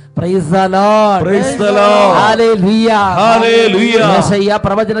അനുഗ്രഹിക്കും. Praise the Lord, praise the Lord, hallelujah, hallelujah. യെശയ്യാ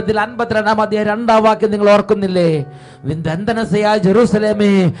പ്രവചനത്തിൽ 52-ാം അധ്യായം 2-ാം വാക്യം നിങ്ങൾ ഓർക്കുന്നില്ലേ? ബന്ധനസയായ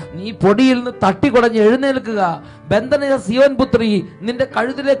ജെറൂസലേമേ, നീ പൊടിയിൽ നിന്ന് തട്ടിക്കുടഞ്ഞ് എഴുന്നേൽക്കുക. ബന്ധനയ സിയോൻ പുത്രി, നിന്റെ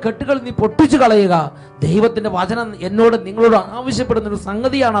കഴുത്തിലെ കെട്ടുകൾ നീ പൊട്ടിച്ചു കളയുക. ദൈവത്തിന്റെ വചനം എന്നോട് നിങ്ങളോട് ആവശ്യപ്പെടുന്ന ഒരു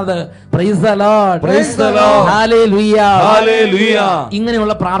സംഗതിയാണത്. Praise the Lord, praise the Lord, hallelujah, hallelujah.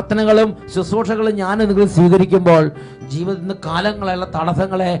 ഇങ്ങനെയുള്ള പ്രാർത്ഥനകളും ശുശ്രൂഷകളും ഞാൻ നിങ്ങൾ സ്വീകരിക്കുമ്പോൾ ജീവിതത്തിൽ കാലങ്ങളുള്ള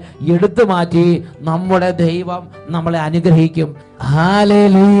തടസ്സങ്ങളെ എടുത്തു മാറ്റി നമ്മുടെ ദൈവം നമ്മളെ അനുഗ്രഹിക്കും.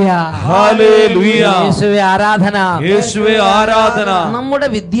 ഹല്ലേലൂയ, ഹല്ലേലൂയ, യേശുവേ ആരാധന, യേശുവേ ആരാധന. നമ്മുടെ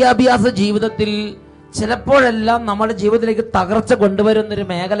വിദ്യാഭ്യാസ ജീവിതത്തിൽ ചിലപ്പോഴെല്ലാം നമ്മുടെ ജീവിതത്തിലേക്ക് തകർച്ച കൊണ്ടുവരുന്നൊരു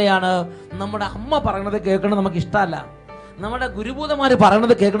മേഖലയാണ് നമ്മുടെ അമ്മ പറയണത് കേൾക്കണത് നമുക്ക് ഇഷ്ടമല്ല, നമ്മുടെ ഗുരുഭൂതന്മാര്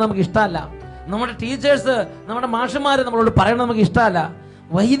പറയണത് കേൾക്കണത് നമുക്ക് ഇഷ്ടമല്ല, നമ്മുടെ ടീച്ചേഴ്സ്, നമ്മുടെ മാഷന്മാര് നമ്മളോട് പറയണത് നമുക്ക് ഇഷ്ടമല്ല,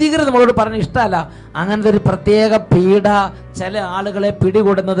 വൈദികർ നമ്മളോട് പറഞ്ഞ ഇഷ്ടമല്ല. അങ്ങനത്തെ ഒരു പ്രത്യേക പീഡ ചില ആളുകളെ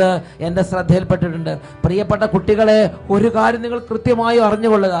പിടികൂടുന്നത് എൻ്റെ ശ്രദ്ധയിൽപ്പെട്ടിട്ടുണ്ട്. പ്രിയപ്പെട്ട കുട്ടികളെ, ഒരു കാര്യം നിങ്ങൾ കൃത്യമായി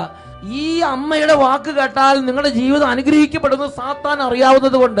അറിഞ്ഞുകൊള്ളുക. ഈ അമ്മയുടെ വാക്ക് കേട്ടാൽ നിങ്ങളുടെ ജീവിതം അനുഗ്രഹിക്കപ്പെടുന്നത് സാത്താൻ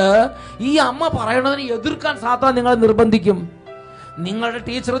അറിയാവുന്നത് കൊണ്ട് ഈ അമ്മ പറയണതിന് എതിർക്കാൻ സാത്താൻ നിങ്ങളെ നിർബന്ധിക്കും. നിങ്ങളുടെ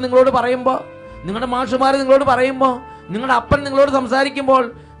ടീച്ചർ നിങ്ങളോട് പറയുമ്പോൾ, നിങ്ങളുടെ മാഷുമാർ നിങ്ങളോട് പറയുമ്പോൾ, നിങ്ങളുടെ അപ്പൻ നിങ്ങളോട് സംസാരിക്കുമ്പോൾ,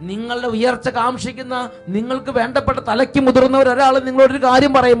 നിങ്ങളുടെ ഉയർച്ച കാംക്ഷിക്കുന്ന നിങ്ങൾക്ക് വേണ്ടപ്പെട്ട തലയ്ക്ക് മുതിർന്നവർ ഒരാൾ നിങ്ങളോടൊരു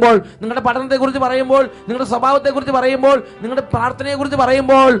കാര്യം പറയുമ്പോൾ, നിങ്ങളുടെ പഠനത്തെക്കുറിച്ച് പറയുമ്പോൾ, നിങ്ങളുടെ സ്വഭാവത്തെക്കുറിച്ച് പറയുമ്പോൾ, നിങ്ങളുടെ പ്രാർത്ഥനയെക്കുറിച്ച്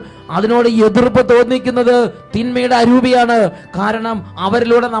പറയുമ്പോൾ അതിനോട് എതിർപ്പ് തോന്നിക്കുന്നത് തിന്മയുടെ അരൂപിയാണ്. കാരണം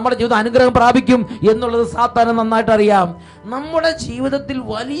അവരിലൂടെ നമ്മുടെ ജീവിതം അനുഗ്രഹം പ്രാപിക്കും എന്നുള്ളത് സാത്താന് നന്നായിട്ട് അറിയാം. നമ്മുടെ ജീവിതത്തിൽ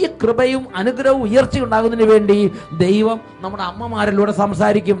വലിയ കൃപയും അനുഗ്രഹവും ഉയർച്ച ഉണ്ടാകുന്നതിന് വേണ്ടി ദൈവം നമ്മുടെ അമ്മമാരിലൂടെ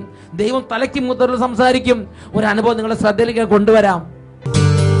സംസാരിക്കും. ദൈവം തലയ്ക്ക് മുതിർന്ന് സംസാരിക്കും. ഒരു അനുഭവം നിങ്ങളുടെ ശ്രദ്ധയിലേക്ക് കൊണ്ടുവരാം.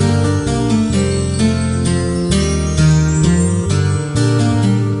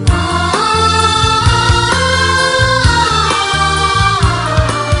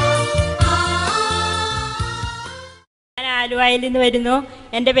 ആലുവായിൽ നിന്ന് വരുന്നു.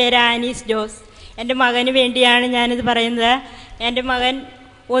 എൻ്റെ പേര് ആനീസ് ജോസ്. എൻ്റെ മകന് വേണ്ടിയാണ് ഞാനിത് പറയുന്നത്. എൻ്റെ മകൻ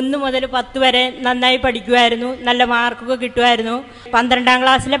 1 മുതൽ 10 വരെ നന്നായി പഠിക്കുമായിരുന്നു, നല്ല മാർക്കൊക്കെ കിട്ടുമായിരുന്നു. 12ാം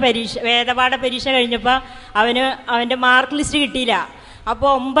ക്ലാസ്സിലെ വേദപാഠ പരീക്ഷ കഴിഞ്ഞപ്പോൾ അവൻ്റെ മാർക്ക് ലിസ്റ്റ് കിട്ടിയില്ല.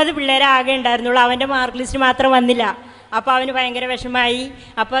 അപ്പോൾ 9 പിള്ളേരെ ആകെ ഉണ്ടായിരുന്നുള്ളൂ, അവൻ്റെ മാർക്ക് ലിസ്റ്റ് മാത്രം വന്നില്ല. അപ്പോൾ അവന് ഭയങ്കര വിഷമായി.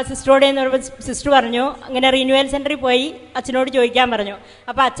 അപ്പോൾ സിസ്റ്ററോട് എന്ന് പറയുമ്പോൾ സിസ്റ്റർ പറഞ്ഞു, അങ്ങനെ റിന്യൂവൽ സെൻറ്ററിൽ പോയി അച്ഛനോട് ചോദിക്കാൻ പറഞ്ഞു.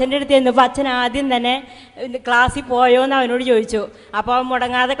 അപ്പോൾ അച്ഛൻ്റെ അടുത്ത് ചെന്നപ്പോൾ അച്ഛൻ ആദ്യം തന്നെ ക്ലാസ്സിൽ പോയോ എന്ന് അവനോട് ചോദിച്ചു. അപ്പോൾ അവൻ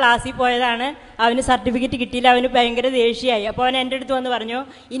മുടങ്ങാതെ ക്ലാസ്സിൽ പോയതാണ്. അവന് സർട്ടിഫിക്കറ്റ് കിട്ടിയില്ല. അവന് ഭയങ്കര ദേഷ്യമായി. അപ്പോൾ അവൻ എൻ്റെ അടുത്ത് വന്ന് പറഞ്ഞു,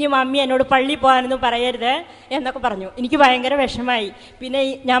 ഇനി മമ്മി എന്നോട് പള്ളിയിൽ പോകാനൊന്നും പറയരുത് എന്നൊക്കെ പറഞ്ഞു. എനിക്ക് ഭയങ്കര വിഷമായി. പിന്നെ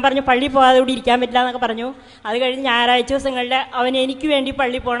ഞാൻ പറഞ്ഞു പള്ളിയിൽ പോകാതെ കൂടി ഇരിക്കാൻ പറ്റില്ല എന്നൊക്കെ പറഞ്ഞു. അത് കഴിഞ്ഞ് ഞായറാഴ്ച ദിവസങ്ങളിൽ അവൻ എനിക്ക് വേണ്ടി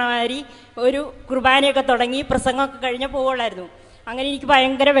പള്ളിയിൽ പോകണ മാതിരി ഒരു കുർബാനയൊക്കെ തുടങ്ങി പ്രസംഗമൊക്കെ കഴിഞ്ഞ് പോവുള്ളായിരുന്നു. അങ്ങനെ എനിക്ക്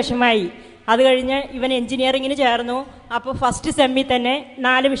ഭയങ്കര വിഷമായി. അത് കഴിഞ്ഞ് ഇവൻ എൻജിനീയറിങ്ങിന് ചേർന്നു. അപ്പോൾ ഫസ്റ്റ് സെമ്മിൽ തന്നെ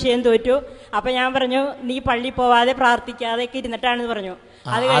 4 വിഷയം തോറ്റു. അപ്പോൾ ഞാൻ പറഞ്ഞു, നീ പള്ളിയിൽ പോവാതെ പ്രാർത്ഥിക്കാതെയൊക്കെ ഇരുന്നിട്ടാണെന്ന് പറഞ്ഞു.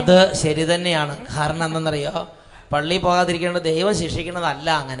 അത് ശരി തന്നെയാണ്. കാരണം എന്തെന്നറിയോ, പള്ളിയിൽ പോകാതിരിക്കേണ്ടത് ദൈവം ശിക്ഷിക്കുന്നതല്ല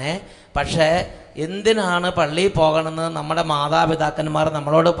അങ്ങനെ. പക്ഷേ എന്തിനാണ് പള്ളിയിൽ പോകണമെന്ന് നമ്മുടെ മാതാപിതാക്കന്മാർ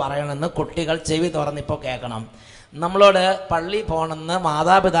നമ്മളോട് പറയണമെന്ന് കുട്ടികൾ ചെവി തുറന്നിപ്പോൾ കേൾക്കണം. നമ്മളോട് പള്ളിയിൽ പോകണമെന്ന്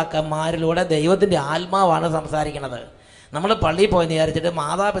മാതാപിതാക്കന്മാരിലൂടെ ദൈവത്തിൻ്റെ ആത്മാവാണ് സംസാരിക്കുന്നത്. നമ്മൾ പള്ളിയിൽ പോയെന്ന് വിചാരിച്ചിട്ട്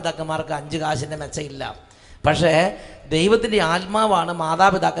മാതാപിതാക്കന്മാർക്ക് 5 കാശിൻ്റെ മെച്ചമില്ല. പക്ഷേ ദൈവത്തിൻ്റെ ആത്മാവാണ്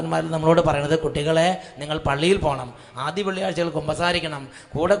മാതാപിതാക്കന്മാരിൽ നമ്മളോട് പറയുന്നത്, കുട്ടികളെ നിങ്ങൾ പള്ളിയിൽ പോകണം, ആദ്യ വെള്ളിയാഴ്ചകൾ കുമ്പസാരിക്കണം,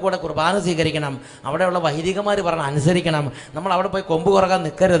 കൂടെ കൂടെ കുർബാന സ്വീകരിക്കണം, അവിടെയുള്ള വൈദികന്മാർ പറഞ്ഞ് അനുസരിക്കണം, നമ്മൾ അവിടെ പോയി കൊമ്പ് കുറക്കാൻ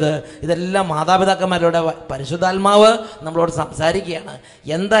നിൽക്കരുത്. ഇതെല്ലാം മാതാപിതാക്കന്മാരുടെ പരിശുദ്ധാത്മാവ് നമ്മളോട് സംസാരിക്കുകയാണ്.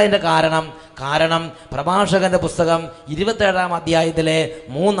 എന്താ അതിൻ്റെ കാരണം പ്രഭാഷകന്റെ പുസ്തകം 27-ാം അധ്യായത്തിലെ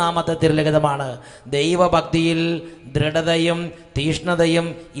 3-ാമത്തെ തിരുലിഖിതമാണ്. ദൈവഭക്തിയിൽ ദൃഢതയും തീഷ്ണതയും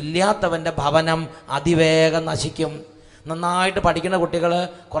ഇല്ലാത്തവൻ്റെ ഭവനം അതിവേഗം നശിക്കും. നന്നായിട്ട് പഠിക്കുന്ന കുട്ടികൾ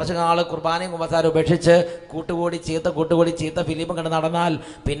കുറച്ച് നാൾ കുർബാനയും കുമ്പസാരം ഉപേക്ഷിച്ച് കൂട്ടുകൂടി ചീത്ത ഫിലിമും കണ്ട് നടന്നാൽ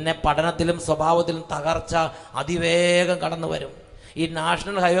പിന്നെ പഠനത്തിലും സ്വഭാവത്തിലും തകർച്ച അതിവേഗം കടന്നു വരും. ഈ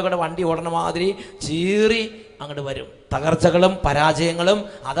നാഷണൽ ഹൈവേകളുടെ വണ്ടി ഓടണ മാതിരി ചീറി അങ്ങോട്ട് വരും. തകർച്ചകളും പരാജയങ്ങളും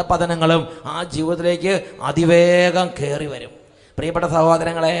അധപതനങ്ങളും ആ ജീവിതത്തിലേക്ക് അതിവേഗം കയറി വരും. പ്രിയപ്പെട്ട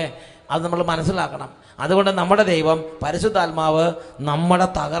സഹോദരങ്ങളെ, അത് നമ്മൾ മനസ്സിലാക്കണം. അതുകൊണ്ട് നമ്മുടെ ദൈവം പരിശുദ്ധാത്മാവ് നമ്മുടെ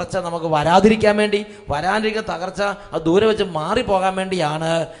തകർച്ച നമുക്ക് വരാതിരിക്കുന്ന തകർച്ച അത് ദൂരെ വെച്ച് മാറിപ്പോകാൻ വേണ്ടിയാണ്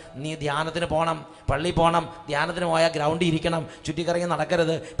നീ ധ്യാനത്തിന് പോകണം, പള്ളിയിൽ പോകണം. ധ്യാനത്തിന് പോയാൽ ഗ്രൗണ്ടിൽ ഇരിക്കണം, ചുറ്റിക്കറങ്ങി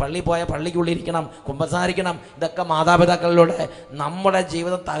നടക്കരുത്. പള്ളിയിൽ പോയാൽ പള്ളിക്കുള്ളിൽ ഇരിക്കണം, കുമ്പസാരിക്കണം. ഇതൊക്കെ മാതാപിതാക്കളിലൂടെ നമ്മുടെ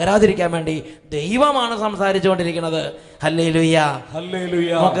ജീവിതം തകരാതിരിക്കാൻ വേണ്ടി ദൈവമാണ് സംസാരിച്ചുകൊണ്ടിരിക്കുന്നത്. Hallelujah,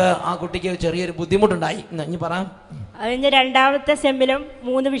 hallelujah. നമുക്ക് ആ കുട്ടിക്ക് ചെറിയൊരു ബുദ്ധിമുട്ടുണ്ടായി. ഇനി പറയാം. അതിന് 2ാമത്തെ സെമ്മിലും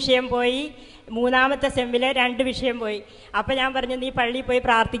 3 വിഷയം പോയി, 3ാമത്തെ സെമ്മിൽ 2 വിഷയം പോയി. അപ്പം ഞാൻ പറഞ്ഞു, നീ പള്ളിയിൽ പോയി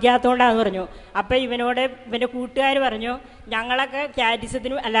പ്രാർത്ഥിക്കാത്തതുകൊണ്ടാന്ന് പറഞ്ഞു. അപ്പം ഇവൻ്റെ കൂട്ടുകാർ പറഞ്ഞു, ഞങ്ങളൊക്കെ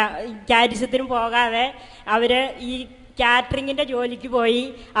കാരിസത്തിനും പോകാതെ അവർ ഈ കാറ്ററിങ്ങിൻ്റെ ജോലിക്ക് പോയി,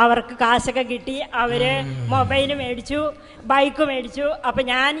 അവർക്ക് കാശൊക്കെ കിട്ടി, അവർ മൊബൈൽ മേടിച്ചു, ബൈക്ക് മേടിച്ചു. അപ്പം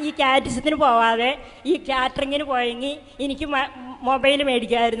ഞാൻ ഈ കാരിസത്തിന് പോവാതെ ഈ കാറ്ററിങ്ങിന് പോയെങ്കിൽ എനിക്ക് മൊബൈൽ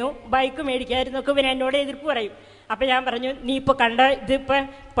മേടിക്കായിരുന്നു, ബൈക്ക് മേടിക്കായിരുന്നു ഒക്കെ ഇവൻ എന്നോട് എതിർപ്പ് പറയും. അപ്പം ഞാൻ പറഞ്ഞു, നീ ഇപ്പോൾ ഇതിപ്പോൾ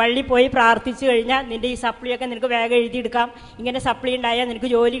പള്ളി പോയി പ്രാർത്ഥിച്ചു കഴിഞ്ഞാൽ നിൻ്റെ ഈ സപ്ലിയൊക്കെ നിനക്ക് വേഗം എഴുതിയെടുക്കാം, ഇങ്ങനെ സപ്ലി ഉണ്ടായാൽ നിനക്ക്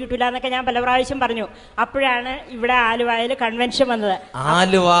ജോലി കിട്ടില്ല എന്നൊക്കെ ഞാൻ പല പ്രാവശ്യം പറഞ്ഞു. അപ്പോഴാണ് ഇവിടെ ആലുവയിൽ കൺവെൻഷൻ വന്നത്.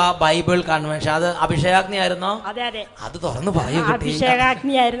 Aluva Bible convention. അത് അഭിഷേകാഗ്നി ആയിരുന്നോ? അതെ അതെ, അത് തുറന്നു പറയൂ.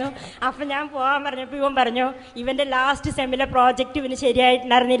 അഭിഷേകാഗ്നി ആയിരുന്നു. അപ്പം ഞാൻ പോകാൻ പറഞ്ഞപ്പോൾ ഇവൻ പറഞ്ഞു, ഇവൻ്റെ ലാസ്റ്റ് സെമ്മിലെ പ്രോജക്റ്റ് ഇവന്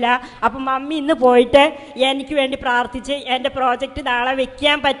ശരിയായിട്ടുണ്ടായിരുന്നില്ല. അപ്പം മമ്മി ഇന്ന് പോയിട്ട് എനിക്ക് വേണ്ടി പ്രാർത്ഥിച്ച് എൻ്റെ പ്രോജക്റ്റ് നാളെ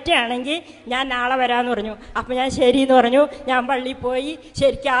വെക്കാൻ പറ്റുകയാണെങ്കിൽ ഞാൻ നാളെ വരാമെന്ന് പറഞ്ഞു. അപ്പം ഞാൻ ശരിയെന്ന് പറഞ്ഞു. ഞാൻ പള്ളിയിൽ പോയി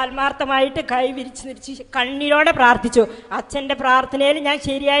ശരിക്കും ആത്മാർത്ഥമായിട്ട് കൈ വിരിച്ച് കണ്ണീരോടെ പ്രാർത്ഥിച്ചു. അച്ഛൻ്റെ പ്രാർത്ഥനയിൽ ഞാൻ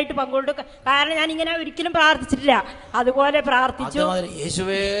ശരിയായിട്ട് പങ്കുകൊണ്ടു. കാരണം ഞാൻ ഇങ്ങനെ ഒരിക്കലും പ്രാർത്ഥിച്ചിട്ടില്ല. അതുപോലെ പ്രാർത്ഥിച്ചു.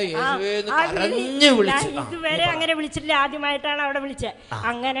 ഇതുവരെ അങ്ങനെ വിളിച്ചിട്ടില്ല, ആദ്യമായിട്ടാണ് അവിടെ വിളിച്ചത്.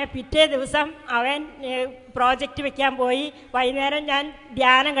 അങ്ങനെ പിറ്റേ ദിവസം അവൻ പ്രോജക്റ്റ് വെക്കാൻ പോയി. വൈകുന്നേരം ഞാൻ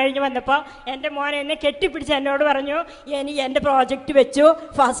ധ്യാനം കഴിഞ്ഞ് വന്നപ്പോൾ എൻ്റെ മോനെ എന്നെ കെട്ടിപ്പിടിച്ച് എന്നോട് പറഞ്ഞു, എൻ്റെ പ്രോജക്റ്റ് വെച്ചു,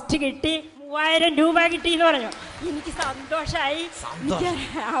 ഫസ്റ്റ് കിട്ടി, 3000 രൂപ കിട്ടിയെന്ന് പറഞ്ഞു. എനിക്ക് സന്തോഷമായി.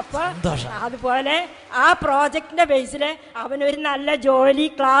 അപ്പോൾ അതുപോലെ ആ പ്രോജക്റ്റിൻ്റെ ബേസിൽ അവനൊരു നല്ല ജോലി,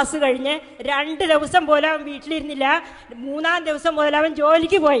 ക്ലാസ് കഴിഞ്ഞ് 2 ദിവസം പോലും അവൻ വീട്ടിലിരുന്നില്ല. 3-ാം ദിവസം മുതൽ അവൻ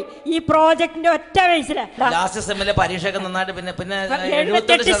ജോലിക്ക് പോയി. ഈ പ്രോജക്റ്റിന്റെ ഒറ്റ ബേസിൽ പരീക്ഷയൊക്കെ നന്നായിട്ട് പിന്നെ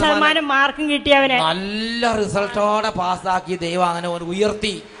 78% മാർക്കും കിട്ടി. അവന് നല്ല റിസൾട്ടോടെ പാസ്സാക്കി ദൈവം അങ്ങനെ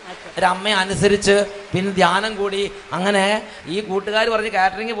ഉയർത്തി. ഒരമ്മയെ അനുസരിച്ച് പിന്നെ ധ്യാനം കൂടി. അങ്ങനെ ഈ കൂട്ടുകാർ പറഞ്ഞ്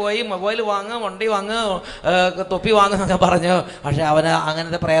കാറ്ററിംഗ് പോയി, മൊബൈൽ വാങ്ങുക, വണ്ടി വാങ്ങുക, തൊപ്പി വാങ്ങുന്നൊക്കെ പറഞ്ഞു. പക്ഷെ അവന്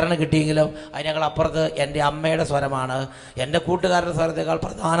അങ്ങനത്തെ പ്രേരണ കിട്ടിയെങ്കിലും അതിനേക്കാൾ അപ്പുറത്ത് എൻ്റെ അമ്മയുടെ സ്വരമാണ്, എൻ്റെ കൂട്ടുകാരുടെ സ്വരത്തേക്കാൾ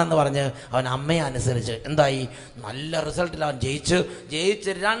പ്രധാനം എന്ന് പറഞ്ഞ് അവൻ അമ്മയെ അനുസരിച്ച് എന്തായി, നല്ല റിസൾട്ടിൽ അവൻ ജയിച്ച്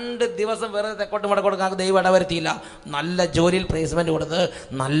 2 ദിവസം വെറുതെ തെക്കോട്ട് മടക്കോട്ട് ദൈവം ഇടവരുത്തിയില്ല. നല്ല ജോലിയിൽ പ്ലേസ്മെൻറ്റ് കൊടുത്ത്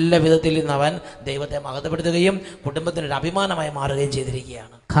നല്ല വിധത്തിൽ ഇന്ന് അവൻ ദൈവത്തെ മഹത്വപ്പെടുത്തുകയും കുടുംബത്തിനൊരു അഭിമാനമായി മാറുകയും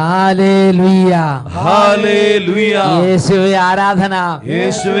ചെയ്തിരിക്കുകയാണ്. Hallelujah, hallelujah. യേശുവേ ആരാധന,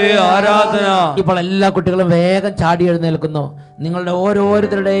 യേശുവേ ആരാധന. ഇപ്പോൾ എല്ലാ കുട്ടികളും വേഗം ചാടി എഴുന്നേൽക്കുന്നു. നിങ്ങളുടെ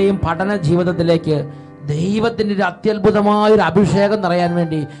ഓരോരുത്തരുടെയും പഠന ജീവിതത്തിലേക്ക് ദൈവത്തിൻ്റെ ഒരു അത്യത്ഭുതമായൊരു അഭിഷേകം നിറയാൻ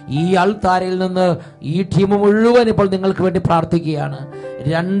വേണ്ടി ഈ അൾത്താരയിൽ നിന്ന് ഈ ടീം മുഴുവൻ ഇപ്പോൾ നിങ്ങൾക്ക് വേണ്ടി പ്രാർത്ഥിക്കുകയാണ്.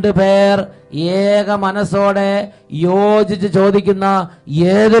 2 പേർ ഏക മനസ്സോടെ യോജിച്ച് ചോദിക്കുന്ന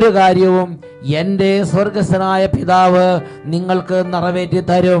ഏതൊരു കാര്യവും എൻ്റെ സ്വർഗസ്ഥനായ പിതാവ് നിങ്ങൾക്ക് നിറവേറ്റി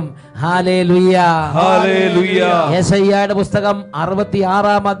തരും. Hallelujah, hallelujah. യെശയ്യായുടെ പുസ്തകം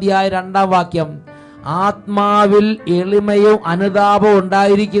 66-ാം അധ്യായം 2-ാം വാക്യം, ആത്മാവിൽ എളിമയും അനുതാപവും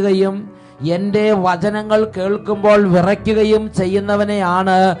ഉണ്ടായിരിക്കുകയും എൻ്റെ വചനങ്ങൾ കേൾക്കുമ്പോൾ വിറയ്ക്കുകയും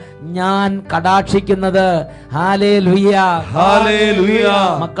ചെയ്യുന്നവനെയാണ് ഞാൻ കടാക്ഷിക്കുന്നത്. Hallelujah, hallelujah.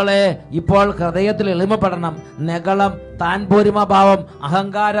 മക്കളെ, ഇപ്പോൾ ഹൃദയത്തിൽ എളിമപ്പെടണം. നെഗളം, താൻ പോരിമഭാവം,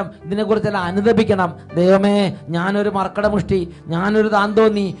 അഹങ്കാരം, ഇതിനെക്കുറിച്ചെല്ലാം അനുദപിക്കണം. ദൈവമേ, ഞാനൊരു മർക്കടമുഷ്ടി, ഞാനൊരു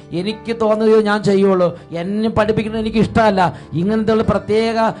താന്തോന്നി, എനിക്ക് തോന്നുകയോ ഞാൻ ചെയ്യുള്ളൂ, എന്നെ പഠിപ്പിക്കുന്നത് എനിക്ക് ഇഷ്ടമല്ല, ഇങ്ങനത്തെ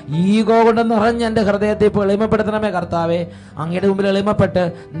പ്രത്യേക ഈഗോ കൊണ്ട് നിറഞ്ഞ് എൻ്റെ ഹൃദയത്തെ ഇപ്പോൾ എളിമപ്പെടുത്തണമേ കർത്താവേ. അങ്ങയുടെ മുമ്പിൽ എളിമപ്പെട്ട്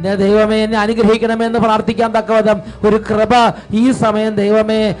ദൈവമേ എന്നെ അനുഗ്രഹിക്കണമേ എന്ന് പ്രാർത്ഥിക്കാൻ തക്കവധം ഒരു കൃപ ഈ സമയം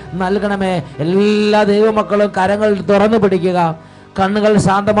ദൈവമേ നൽകണമേ. എല്ലാ ദൈവമക്കളും കരങ്ങൾ തുറന്നു പിടിക്കുക. കണ്ണുകൾ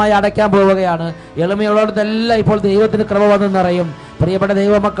ശാന്തമായി അടയ്ക്കാൻ പോവുകയാണ്. എളിമയുള്ളതെല്ലാം ഇപ്പോൾ ദൈവത്തിന് കൃപ വന്ന് നിറയും. പ്രിയപ്പെട്ട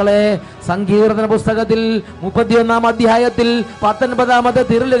ദൈവമക്കളെ, സങ്കീർത്തന പുസ്തകത്തിൽ 31-ാം അധ്യായത്തിൽ 19-ാമത്തെ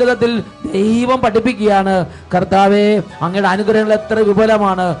തിരുലിഖിതത്തിൽ ദൈവം പഠിപ്പിക്കുകയാണ്, കർത്താവേ, അങ്ങയുടെ അനുഗ്രഹങ്ങൾ എത്ര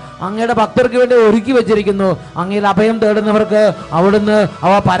വിപുലമാണ്, അങ്ങയുടെ ഭക്തർക്ക് വേണ്ടി ഒരുക്കി വെച്ചിരിക്കുന്നു, അങ്ങയിൽ അഭയം തേടുന്നവർക്ക് അവിടുന്ന്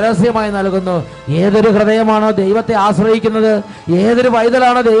അവ പരസ്യമായി നൽകുന്നു. ഏതൊരു ഹൃദയമാണോ ദൈവത്തെ ആശ്രയിക്കുന്നത്, ഏതൊരു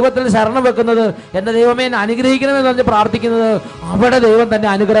പൈതലാണോ ദൈവത്തിൽ ശരണം വെക്കുന്നത്, എൻ്റെ ദൈവമേ എന്നെ അനുഗ്രഹിക്കണമെന്ന് പറഞ്ഞ് പ്രാർത്ഥിക്കുന്നത്, അവിടെ ദൈവം തന്നെ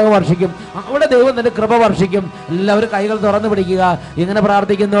അനുഗ്രഹം വർഷിക്കും, അവിടെ ദൈവം തന്നെ കൃപ വർഷിക്കും. എല്ലാവരും കൈകൾ തുറന്നു പിടിക്കുക. ഇങ്ങനെ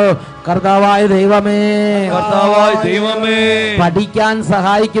പ്രാർത്ഥിക്കുന്നു, കർത്താവായ ദൈവമേ, കർത്താവായ ദൈവമേ, പഠിക്കാൻ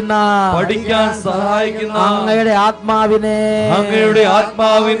സഹായിക്കുന്ന അങ്ങയുടെ ആത്മാവിനെ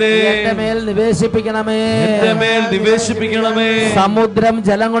എന്റെ മേൽ നിവേശിപ്പിക്കണമേ. സമുദ്രം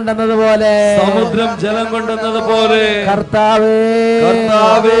ജലം കൊണ്ടെന്നതുപോലെ കർത്താവേ,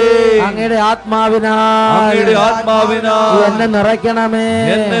 അങ്ങയുടെ ആത്മാവിനാൽ എന്നെ നിറയ്ക്കണമേ.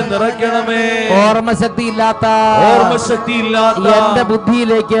 ഓർമ്മശക്തി ഇല്ലാത്ത എന്റെ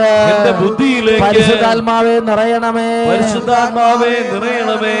ബുദ്ധിയിലേക്ക് പരിശുദ്ധാത്മാവേ നിറയണമേ.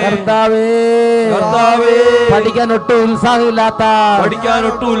 കർത്താവേ, പഠിക്കാൻ ഒട്ടും ഉത്സാഹമില്ലാത്ത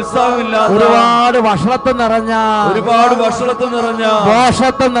ഒരുപാട് വഷളത്വം നിറഞ്ഞ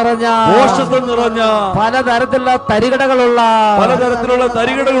ദോഷത്വം നിറഞ്ഞ പലതരത്തിലുള്ള തരികടകളുള്ള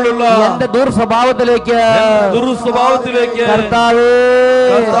എന്റെ ദുർസ്വഭാവത്തിലേക്ക് കർത്താവേ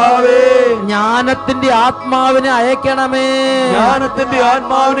ജ്ഞാനത്തിന്റെ ആത്മാവിനെ അയക്കണമേ.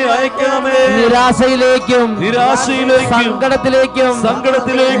 നിരാശയിലേക്കും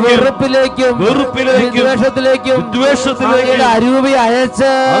സങ്കടത്തിലേക്കും വെറുപ്പിലേക്കും വിദ്വേഷത്തിലേക്കും അരൂപി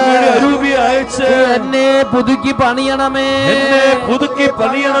അയച്ച് എന്നെ പുതുക്കി പണിയണമേ.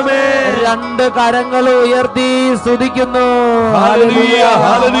 രണ്ട് കരങ്ങൾ ഉയർത്തി സ്തുതിക്കുന്നു. Hallelujah,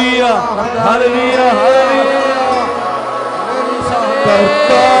 hallelujah, hallelujah, hallelujah.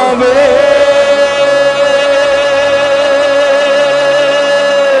 കർത്താവേ,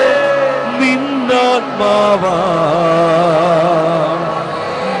 നിന്നാത്മാവാ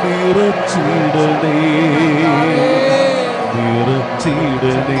നിറച്ചിടണേ,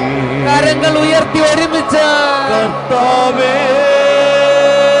 നിറച്ചിടണേ. കരങ്ങൾ ഉയർത്തി ഒരുമിച്ച് കർത്താവേ,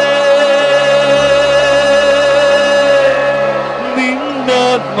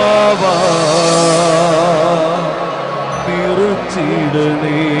 നിന്നാത്മാവാ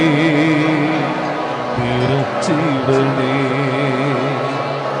നിറച്ചിടണേ, നിറച്ചിടണേ.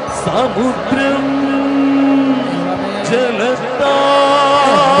 സമുദ്രം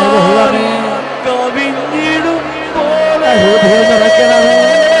ജലത്താൽ കവിഞ്ഞിടും പോലെ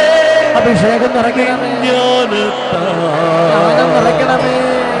അഭിഷേകം നിറയ്ക്കണമേ, ജ്ഞാനം നിറയ്ക്കണമേ,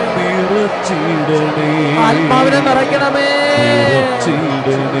 നിറച്ചിടണേ, ആത്മാവിനെ നിറയ്ക്കണമേ,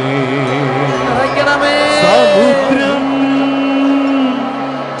 നിറയ്ക്കണമേ. സമുദ്രം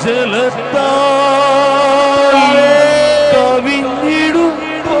ജലത്താൽ കവിഞ്ഞിടും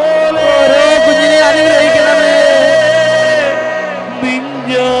പോലെ ഓരോ കുഞ്ഞിനെ അനുഗ്രഹിക്കണമേ.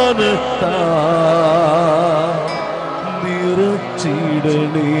 വിജ്ഞാനത്താ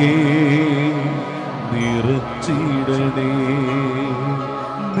നിറച്ചിടണേ, നിറച്ചിടണേ,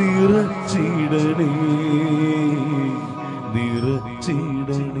 നിറച്ചിടണേ,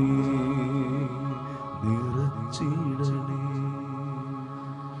 നിറച്ചിടണേ, നിറച്ചിടണേ.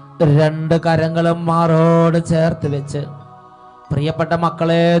 രണ്ട് കരങ്ങളും മാറോട് ചേർത്ത് വെച്ച് പ്രിയപ്പെട്ട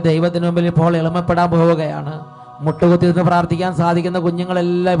മക്കളെ, ദൈവത്തിന് മുമ്പിൽ ഇപ്പോൾ എളിമപ്പെടാൻ പോവുകയാണ്. മുട്ടുകുത്തി നിന്ന് പ്രാർത്ഥിക്കാൻ സാധിക്കുന്ന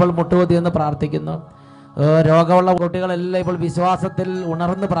കുഞ്ഞുങ്ങളെല്ലാം ഇപ്പോൾ മുട്ടുകുത്തി നിന്ന് പ്രാർത്ഥിക്കുന്നു. രോഗമുള്ള കുട്ടികളെല്ലാം ഇപ്പോൾ വിശ്വാസത്തിൽ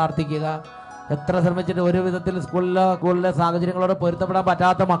ഉണർന്ന് പ്രാർത്ഥിക്കുക. എത്ര ശ്രമിച്ചിട്ട് ഒരു വിധത്തിൽ സ്കൂളിലെ സാഹചര്യങ്ങളോട് പൊരുത്തപ്പെടാൻ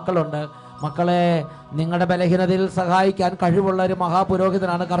പറ്റാത്ത മക്കളുണ്ട്. മക്കളെ, നിങ്ങളുടെ ബലഹീനതയിൽ സഹായിക്കാൻ കഴിവുള്ള ഒരു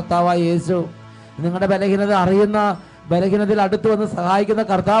മഹാപുരോഹിതനാണ് കർത്താവായ യേശു. നിങ്ങളുടെ ബലഹീനത അറിയുന്ന, ബലഹീനതയിൽ അടുത്ത് വന്ന് സഹായിക്കുന്ന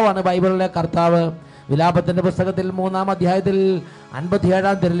കർത്താവാണ് ബൈബിളിലെ കർത്താവ്. വിലാപത്തിന്റെ പുസ്തകത്തിൽ 3-ാം അധ്യായത്തിൽ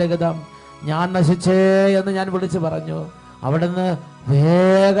 57-ാം തിരുലിഖിതം, ഞാൻ നശിച്ചേ എന്ന് ഞാൻ വിളിച്ചു പറഞ്ഞു. അവിടുന്ന്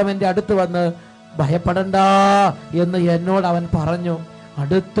വേഗം എൻ്റെ അടുത്ത് വന്ന് ഭയപ്പെടണ്ട എന്ന് എന്നോട് അവൻ പറഞ്ഞു.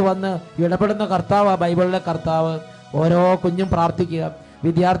 അടുത്ത് വന്ന് ഇടപെടുന്ന കർത്താവ് ബൈബിളിലെ കർത്താവ്. ഓരോ കുഞ്ഞും പ്രാർത്ഥിക്കുക.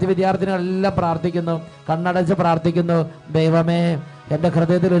 വിദ്യാർത്ഥിനികളെല്ലാം പ്രാർത്ഥിക്കുന്നു, കണ്ണടച്ച് പ്രാർത്ഥിക്കുന്നു. ദൈവമേ, എൻ്റെ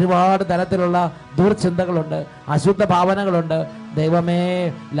ഹൃദയത്തിൽ ഒരുപാട് തരത്തിലുള്ള ദുർചിന്തകളുണ്ട്, അശുദ്ധ ഭാവനകളുണ്ട്. ദൈവമേ,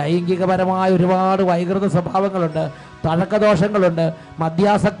 ലൈംഗികപരമായ ഒരുപാട് വൈകൃത സ്വഭാവങ്ങളുണ്ട്, തഴക്കദോഷങ്ങളുണ്ട്,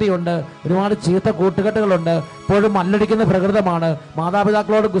 മദ്യാസക്തിയുണ്ട്, ഒരുപാട് ചീത്ത കൂട്ടുകെട്ടുകളുണ്ട്. ഇപ്പോഴും മല്ലടിക്കുന്ന പ്രകൃതമാണ്,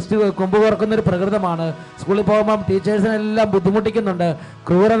 മാതാപിതാക്കളോട് കൊമ്പ് കോർക്കുന്ന ഒരു പ്രകൃതമാണ്. സ്കൂളിൽ പോകുമ്പം ടീച്ചേഴ്സിനെല്ലാം ബുദ്ധിമുട്ടിക്കുന്നുണ്ട്.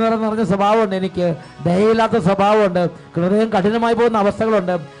 ക്രൂരത നിറഞ്ഞ സ്വഭാവമുണ്ട്, എനിക്ക് ദയയില്ലാത്ത സ്വഭാവമുണ്ട്, ഹൃദയം കഠിനമായി പോകുന്ന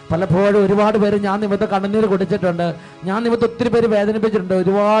അവസ്ഥകളുണ്ട്. പലപ്പോഴും ഒരുപാട് പേര് ഞാൻ നിമിത്തം കണ്ണുനീര് കുടിച്ചിട്ടുണ്ട്, ഞാൻ നിമിത്തം ഒത്തിരി പേര് വേദനിപ്പിച്ചിട്ടുണ്ട്.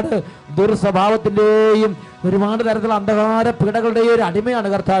 ഒരുപാട് ദുർസ്വഭാവത്തിൻ്റെയും ഒരുപാട് തരത്തിലുള്ള അന്ധകാര പീഡകളുടെയും ഒരു അടിമയാണ്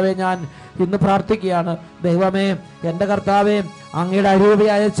കർത്താവെ. ഞാൻ ഇന്ന് പ്രാർത്ഥിക്കുകയാണ്. ദൈവമേ, എൻ്റെ കർത്താവെ, അങ്ങയുടെ അരൂപി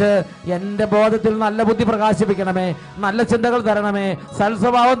അയച്ച് എൻ്റെ ബോധത്തിൽ നല്ല ബുദ്ധി പ്രകാശിപ്പിക്കണമേ, നല്ല ചിന്തകൾ തരണമേ,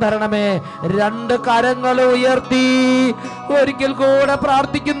 സൽസ്വഭാവം തരണമേ. രണ്ട് കരങ്ങൾ ഉയർത്തി ഒരിക്കൽ കൂടെ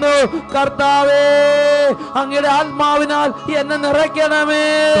പ്രാർത്ഥിക്കുന്നു. കർത്താവേ, അങ്ങയുടെ ആത്മാവിനാൽ എന്നെ നിറയ്ക്കണമേ.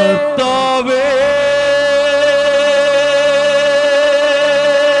 കർത്താവേ,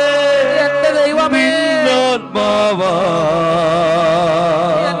 എന്റെ ദൈവമേ,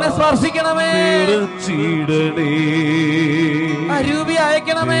 എന്നെ സ്പർശിക്കണമേ, അരൂപി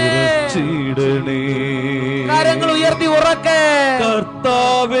അയക്കണമേ, കരങ്ങൾ ഉയർത്തി ഉറക്കെ.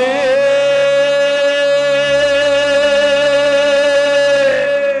 കർത്താവേ,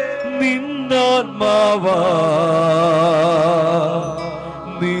 നിന്നാത്മാവാ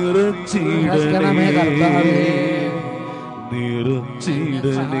നിറച്ചിടണേ,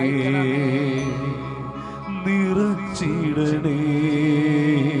 നിറച്ചിടണേ, നിറച്ചിടണേ,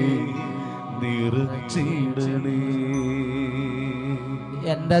 നിറച്ചിടണേ.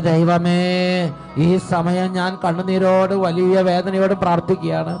 എന്റെ ദൈവമേ, ഈ സമയം ഞാൻ കണ്ണുനീരോട് വലിയ വേദനയോട്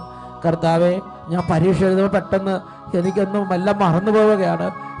പ്രാർത്ഥിക്കുകയാണ്. കർത്താവെ, ഞാൻ പരീക്ഷ എഴുതുമ്പോൾ പെട്ടെന്ന് എനിക്കൊന്നും എല്ലാം മറന്നു പോവുകയാണ്.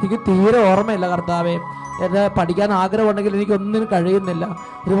 എനിക്ക് തീരെ ഓർമ്മയില്ല കർത്താവെ. എന്നെ പഠിക്കാൻ ആഗ്രഹമുണ്ടെങ്കിൽ എനിക്കൊന്നിനും കഴിയുന്നില്ല.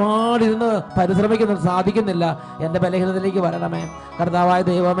 ഒരുപാട് ഇരുന്ന് പരിശ്രമിക്കുന്നു, സാധിക്കുന്നില്ല. എൻ്റെ ബലഹീനതയിലേക്ക് വരണമേ കർത്താവായ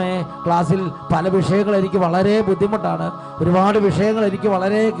ദൈവമേ. ക്ലാസ്സിൽ പല വിഷയങ്ങൾ എനിക്ക് വളരെ ബുദ്ധിമുട്ടാണ്, ഒരുപാട് വിഷയങ്ങൾ എനിക്ക്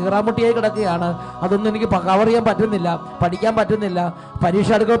വളരെ കീറാമുട്ടിയായി കിടക്കുകയാണ്. അതൊന്നും എനിക്ക് കവർ ചെയ്യാൻ പറ്റുന്നില്ല, പഠിക്കാൻ പറ്റുന്നില്ല. പരീക്ഷ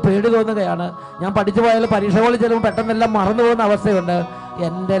എടുക്കുമ്പോൾ പേടി തോന്നുകയാണ്. ഞാൻ പഠിച്ചു പോയാലും പരീക്ഷ പോലെ ചിലപ്പോൾ പെട്ടെന്നെല്ലാം മറന്നു പോകുന്ന അവസ്ഥയുണ്ട്.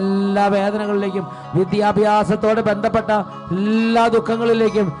 എൻ്റെ എല്ലാ വേദനകളിലേക്കും, വിദ്യാഭ്യാസത്തോട് ബന്ധപ്പെട്ട എല്ലാ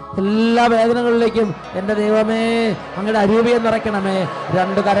ദുഃഖങ്ങളിലേക്കും, എല്ലാ വേദനകളിലേക്കും എൻ്റെ ദൈവമേ അങ്ങയുടെ അരൂപിയെ നിറയ്ക്കണമേ.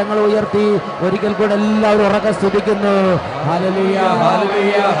 രണ്ട് കരങ്ങൾ ഉയർത്തി ഒരിക്കൽ കൂടെ എല്ലാവരും ഉറക്കെ സ്തുതിക്കുന്നു. ഹല്ലേലൂയ,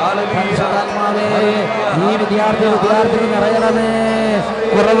 ഹല്ലേലൂയ, പരിശുദ്ധാത്മാവേ, ഈ വിദ്യാർത്ഥികൾ നിറയണമേ.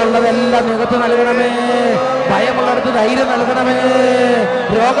 കുറവുള്ളതെല്ലാം നികത്തി നൽകണമേ. ഭയമുള്ളവർക്ക് ധൈര്യം നൽകണമേ.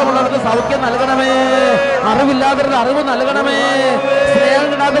 രോഗമുള്ളവർക്ക് സൗഖ്യം നൽകണമേ. അറിവില്ലാത്തവർക്ക് അറിവ് നൽകണമേ. സ്നേഹം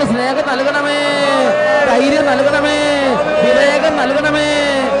കിട്ടാത്തവർക്ക് സ്നേഹം നൽകണമേ. ധൈര്യം നൽകണമേ. വിവേകം നൽകണമേ.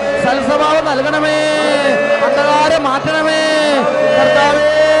 സൽസ്വഭാവം നൽകണമേ. അന്ധകാരം മാറ്റണമേ.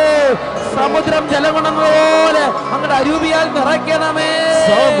 കർത്താവേ, സമുദ്രം ജലം കൊണ്ടതുപോലെ അങ്ങയുടെ അരൂപിയാൽ നിറയ്ക്കണമേ.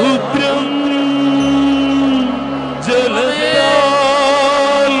 സമുദ്രം ജലത്താൽ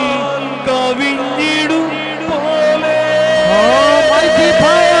കവിഞ്ഞിടും പോലെ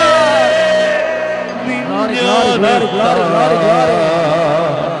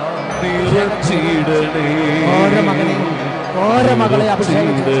നിറച്ചിടണേ. ഓരോ മകളെ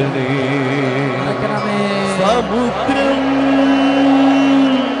അഭിഷേകിച്ചിടണേ. സമുദ്രം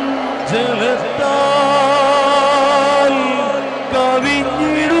ജലത്താൽ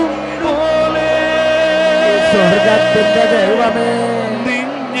കവിഞ്ഞിടും പോലെ സ്വർഗത്തിന്റെ ദൈവമേ,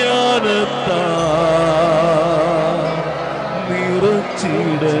 നിജ്ഞാനത്താൽ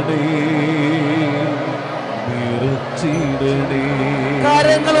നിറച്ചിടണേ, നിറച്ചിടണേ.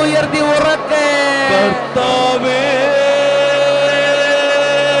 കരങ്ങൾ ഉയർത്തി ഉറക്കെ. കർത്താവേ,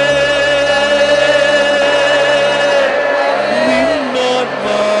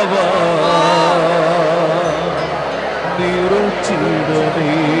 നിന്നാത്മാവാ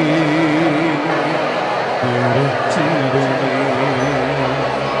നിറച്ചിടണേ, നിറച്ചിടണേ.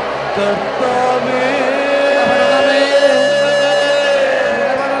 കർത്താവേ,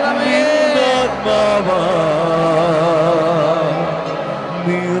 നിന്നാത്മാവാ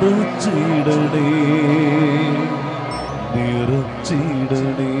നിറച്ചിടണേ,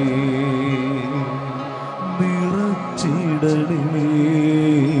 നിറച്ചിടണേ, നിറച്ചിടണേ,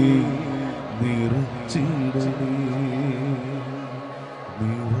 നിറച്ചിടണേ,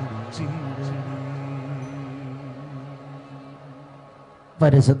 നിറച്ചിടണേ.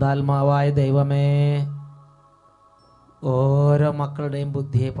 പരിശുദ്ധാത്മാവായ ദൈവമേ, ഓരോ മക്കളുടെയും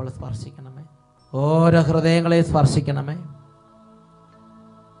ബുദ്ധിയെ ഇപ്പോൾ സ്പർശിക്കണമേ. ഓരോ ഹൃദയങ്ങളെ സ്പർശിക്കണമേ.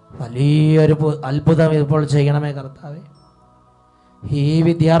 വലിയൊരു അത്ഭുതം ഇപ്പോൾ ചെയ്യണമേ കർത്താവേ. ഈ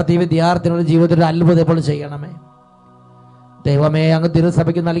വിദ്യാർത്ഥികളുടെ ജീവിതത്തിൽ ഒരു അത്ഭുതം ഇപ്പോൾ ചെയ്യണമേ. ദൈവമേ, അങ്ങ്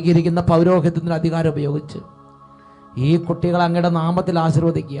തിരുസഭയ്ക്ക് നൽകിയിരിക്കുന്ന പൗരോഹിത്യത്തിന് അധികാരം ഉപയോഗിച്ച് ഈ കുട്ടികൾ അങ്ങയുടെ നാമത്തിൽ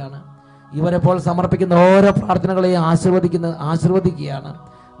ആശീർവദിക്കുകയാണ്. ഇവരെപ്പോൾ സമർപ്പിക്കുന്ന ഓരോ പ്രാർത്ഥനകളെയും ആശീർവദിക്കുകയാണ്.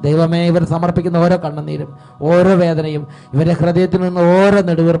 ദൈവമേ, ഇവർ സമർപ്പിക്കുന്ന ഓരോ കണ്ണുനീരും ഓരോ വേദനയും ഇവരുടെ ഹൃദയത്തിൽ നിന്ന് ഓരോ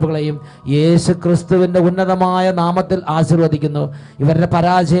നെടുവീർപ്പുകളെയും യേശു ക്രിസ്തുവിൻ്റെ ഉന്നതമായ നാമത്തിൽ ആശീർവദിക്കുന്നു. ഇവരുടെ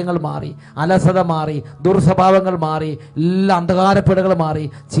പരാജയങ്ങൾ മാറി, അലസത മാറി, ദുർസ്വഭാവങ്ങൾ മാറി, എല്ലാ അന്ധകാരപ്പീടുകൾ മാറി,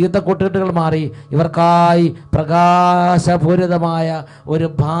 ചീത്തക്കൂട്ടുകെട്ടുകൾ മാറി, ഇവർക്കായി പ്രകാശപൂരിതമായ ഒരു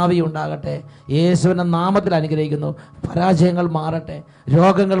ഭാവി ഉണ്ടാകട്ടെ. യേശുവിൻ്റെ നാമത്തിൽ അനുഗ്രഹിക്കുന്നു. പരാജയങ്ങൾ മാറട്ടെ,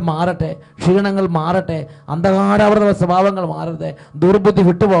 രോഗങ്ങൾ മാറട്ടെ, ക്ഷീണങ്ങൾ മാറട്ടെ, അന്ധകാരാവൃത സ്വഭാവങ്ങൾ മാറട്ടെ, ദുർബുദ്ധി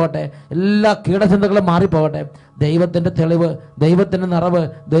വിട്ടുപോകട്ടെ, എല്ലാ കീടചിന്തകളും മാറിപ്പോകട്ടെ. ദൈവത്തിൻ്റെ തെളിവ്, ദൈവത്തിൻ്റെ നിറവ്,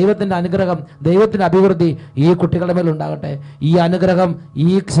 ദൈവത്തിൻ്റെ അനുഗ്രഹം, ദൈവത്തിൻ്റെ അഭിവൃദ്ധി ഈ കുട്ടികളുടെ മേൽ ഉണ്ടാകട്ടെ. ഈ അനുഗ്രഹം ഈ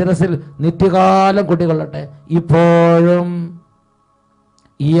ശിരസിൽ നിത്യകാലം കുട്ടികൊള്ളട്ടെ, ഇപ്പോഴും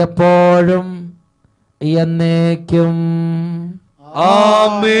എപ്പോഴും എന്നേക്കും.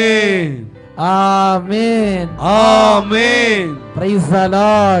 ആമേൻ. ആമേൻ. ആമേൻ. Praise the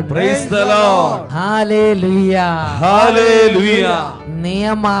Lord. Praise the Lord. Hallelujah. Hallelujah.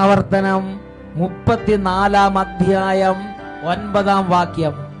 നിയമാവർത്തനം 34 അധ്യായം 9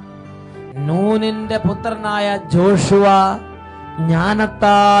 വാക്യം. നൂനിന്റെ പുത്രനായ ജോഷുവ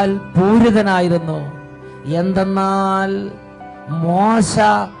ജ്ഞാനത്താൽ പൂരിതനായിരുന്നു, എന്തെന്നാൽ മോശ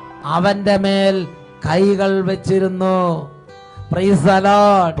അവന്റെ മേൽ കൈകൾ വെച്ചിരുന്നു. Praise the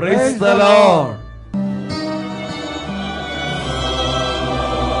Lord. Praise the Lord.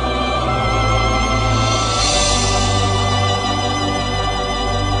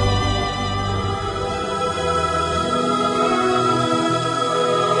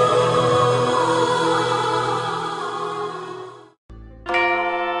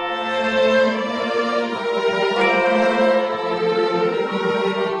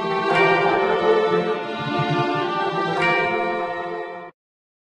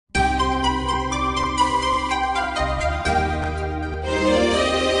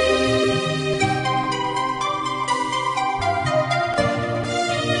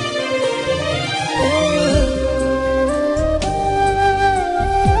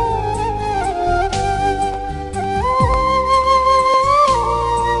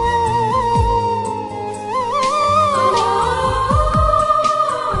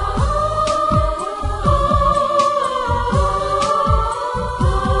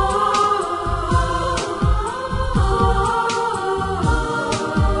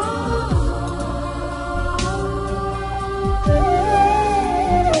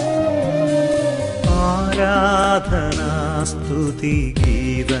 സ്തുതി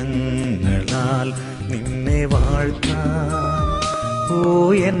ഗീതങ്ങളാൽ നിന്നെ വാഴ്ത്താം ഓ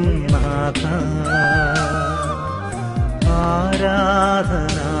എൻ നാഥ.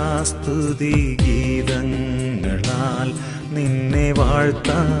 ആരാധനാ സ്തുതി ഗീതങ്ങളാൽ നിന്നെ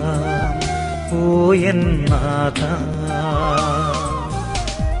വാഴ്ത്താം ഓ എൻ നാഥ.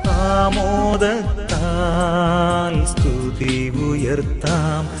 ആമോദത്താൽ സ്തുതി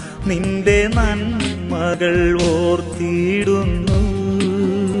ഉയർത്താം, നിന്റെ നന്മകൾ ഓർത്തിടുന്നു.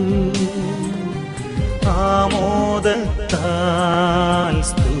 ആമോദത്താൽ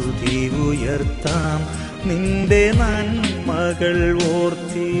സ്തുതി ഉയർത്താം, നിന്റെ നന്മകൾ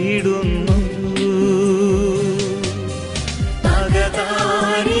ഓർത്തിടുന്നു.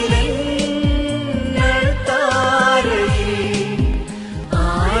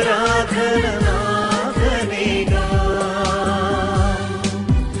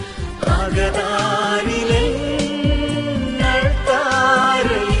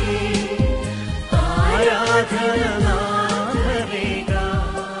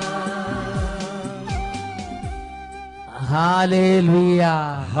 ഹല്ലേലൂയ.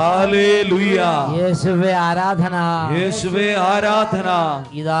 ഹല്ലേലൂയ. യേശുവേ ആരാധന. യേശുവേ ആരാധന.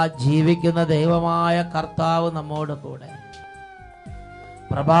 ഇതാ ജീവിക്കുന്ന ദൈവമായ കർത്താവ് നമ്മോട് കൂടെ.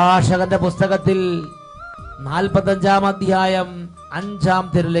 പ്രഭാഷകന്റെ പുസ്തകത്തിൽ 45 അധ്യായം 5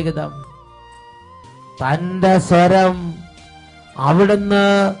 തിരുലിഖിതം. തന്റെ സ്വരം അവിടുന്ന്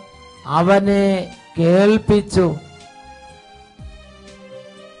അവനെ കേൾപ്പിച്ചു.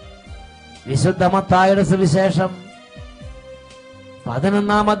 വിശുദ്ധ മത്തായിയുടെ സുവിശേഷം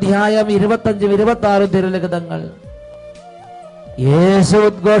 11 അധ്യായം 25-26 തിരുലിഖിതങ്ങൾ. യേശു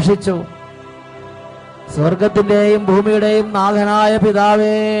ഉദ്ഘോഷിച്ചു, സ്വർഗത്തിന്റെയും ഭൂമിയുടെയും നാഥനായ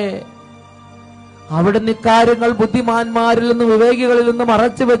പിതാവേ, അവിടുന്ന് ഇക്കാര്യങ്ങൾ ബുദ്ധിമാന്മാരിൽ നിന്നും വിവേകികളിൽ നിന്നും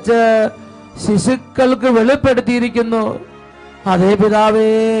മറച്ചു വെച്ച് ശിശുക്കൾക്ക് വെളിപ്പെടുത്തിയിരിക്കുന്നു. അതേ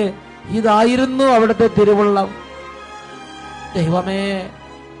പിതാവേ, ഇതായിരുന്നു അവിടുത്തെ തിരുവുള്ളം. ദൈവമേ,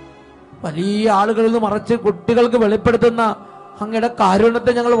 വലിയ ആളുകളിൽ നിന്ന് മറച്ച് കുട്ടികൾക്ക് വെളിപ്പെടുത്തുന്ന അങ്ങയുടെ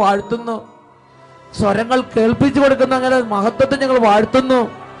കാരുണ്യത്തെ ഞങ്ങൾ വാഴ്ത്തുന്നു. സ്വരങ്ങൾ കേൾപ്പിച്ചു കൊടുക്കുന്ന അങ്ങനെ മഹത്വത്തെ ഞങ്ങൾ വാഴ്ത്തുന്നു.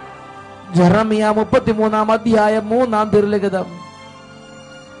 ജെറമിയ 33-ാം 3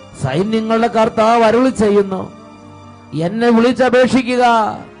 സൈന്യങ്ങളുടെ കർത്താവ് അരുളി ചെയ്യുന്നു, എന്നെ വിളിച്ചപേക്ഷിക്കുക,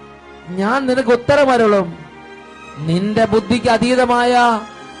 ഞാൻ നിനക്ക് ഉത്തരമരുളും. നിന്റെ ബുദ്ധിക്ക് അതീതമായ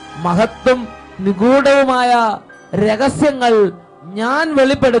മഹത്വം നിഗൂഢവുമായ രഹസ്യങ്ങൾ ഞാൻ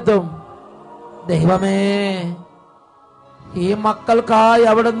വെളിപ്പെടുത്തും. ദൈവമേ, ഈ മക്കൾക്കായി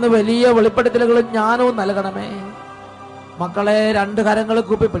അവിടുന്ന് വലിയ വെളിപ്പെടുത്തലുകളും ജ്ഞാനവും നൽകണമേ. മക്കളെ 2 കരങ്ങൾ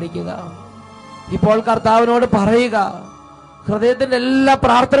കൂപ്പി പിടിക്കുക. ഇപ്പോൾ കർത്താവിനോട് പറയുക, ഹൃദയത്തിന്റെ എല്ലാ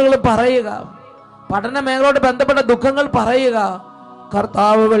പ്രാർത്ഥനകളും പറയുക, പഠന മേഖലയോട് ബന്ധപ്പെട്ട ദുഃഖങ്ങൾ പറയുക.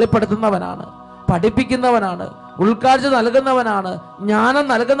 കർത്താവ് വെളിപ്പെടുത്തുന്നവനാണ്, പഠിപ്പിക്കുന്നവനാണ്, ഉൾക്കാഴ്ച നൽകുന്നവനാണ്, ജ്ഞാനം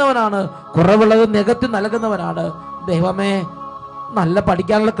നൽകുന്നവനാണ്, കുറവുള്ളത് നികത്തി നൽകുന്നവനാണ്. ദൈവമേ, നല്ല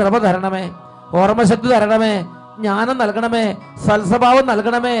പഠിക്കാനുള്ള കൃപ തരണമേ, ഓർമ്മശക്തി തരണമേ, ജ്ഞാനം നൽകണമേ, സൽസ്വഭാവം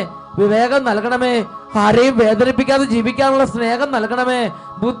നൽകണമേ, വിവേകം നൽകണമേ, ആരെയും വേദനിപ്പിക്കാതെ ജീവിക്കാനുള്ള സ്നേഹം നൽകണമേ,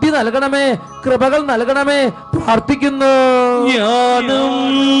 ബുദ്ധി നൽകണമേ, കൃപകൾ നൽകണമേ. പ്രാർത്ഥിക്കുന്നു. ജ്ഞാനം,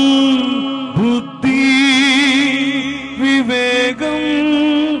 ബുദ്ധി, വിവേകം,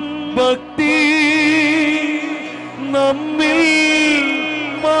 ഭക്തി നമ്മിൽ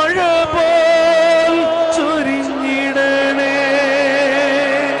മഴ പോൽ ചൊരിഞ്ഞിടണേ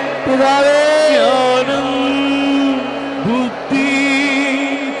പിതാവേ. ജ്ഞാനം, ബുദ്ധി,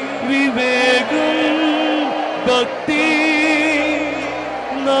 വിവേകം, ഭക്തി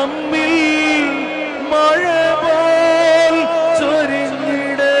നമ്മിൽ മഴ പോൽ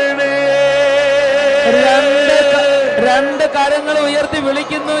ചൊരിഞ്ഞിടണേ. 2 കരങ്ങൾ ഉയർത്തി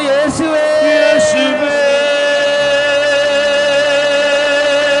വിളിക്കുന്നു, യേശുവേ, യേശുവേ.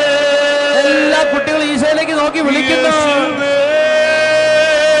 എല്ലാ കുട്ടികളും ഈശോയിലേക്ക് നോക്കി വിളിക്കുന്നു.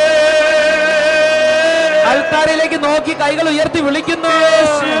 അൾത്താരയിലേക്ക് നോക്കി കൈകൾ ഉയർത്തി വിളിക്കുന്നു.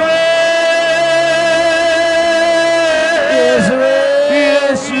 യേശുവേ, യേശുവേ,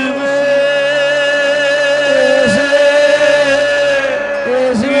 യേശുവേ, യേശുവേ,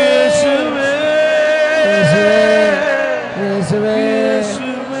 യേശുവേ,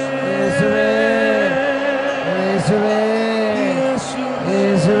 യേശുവേ, യേശുവേ,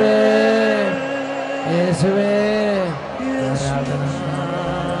 യേശുവേ, യേശുവേ,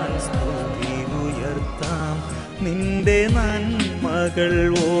 സ്തുതി ഉയർത്താം, നിന്റെ നന്മകൾ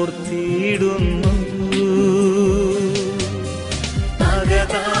ഓർത്തിടുന്നു.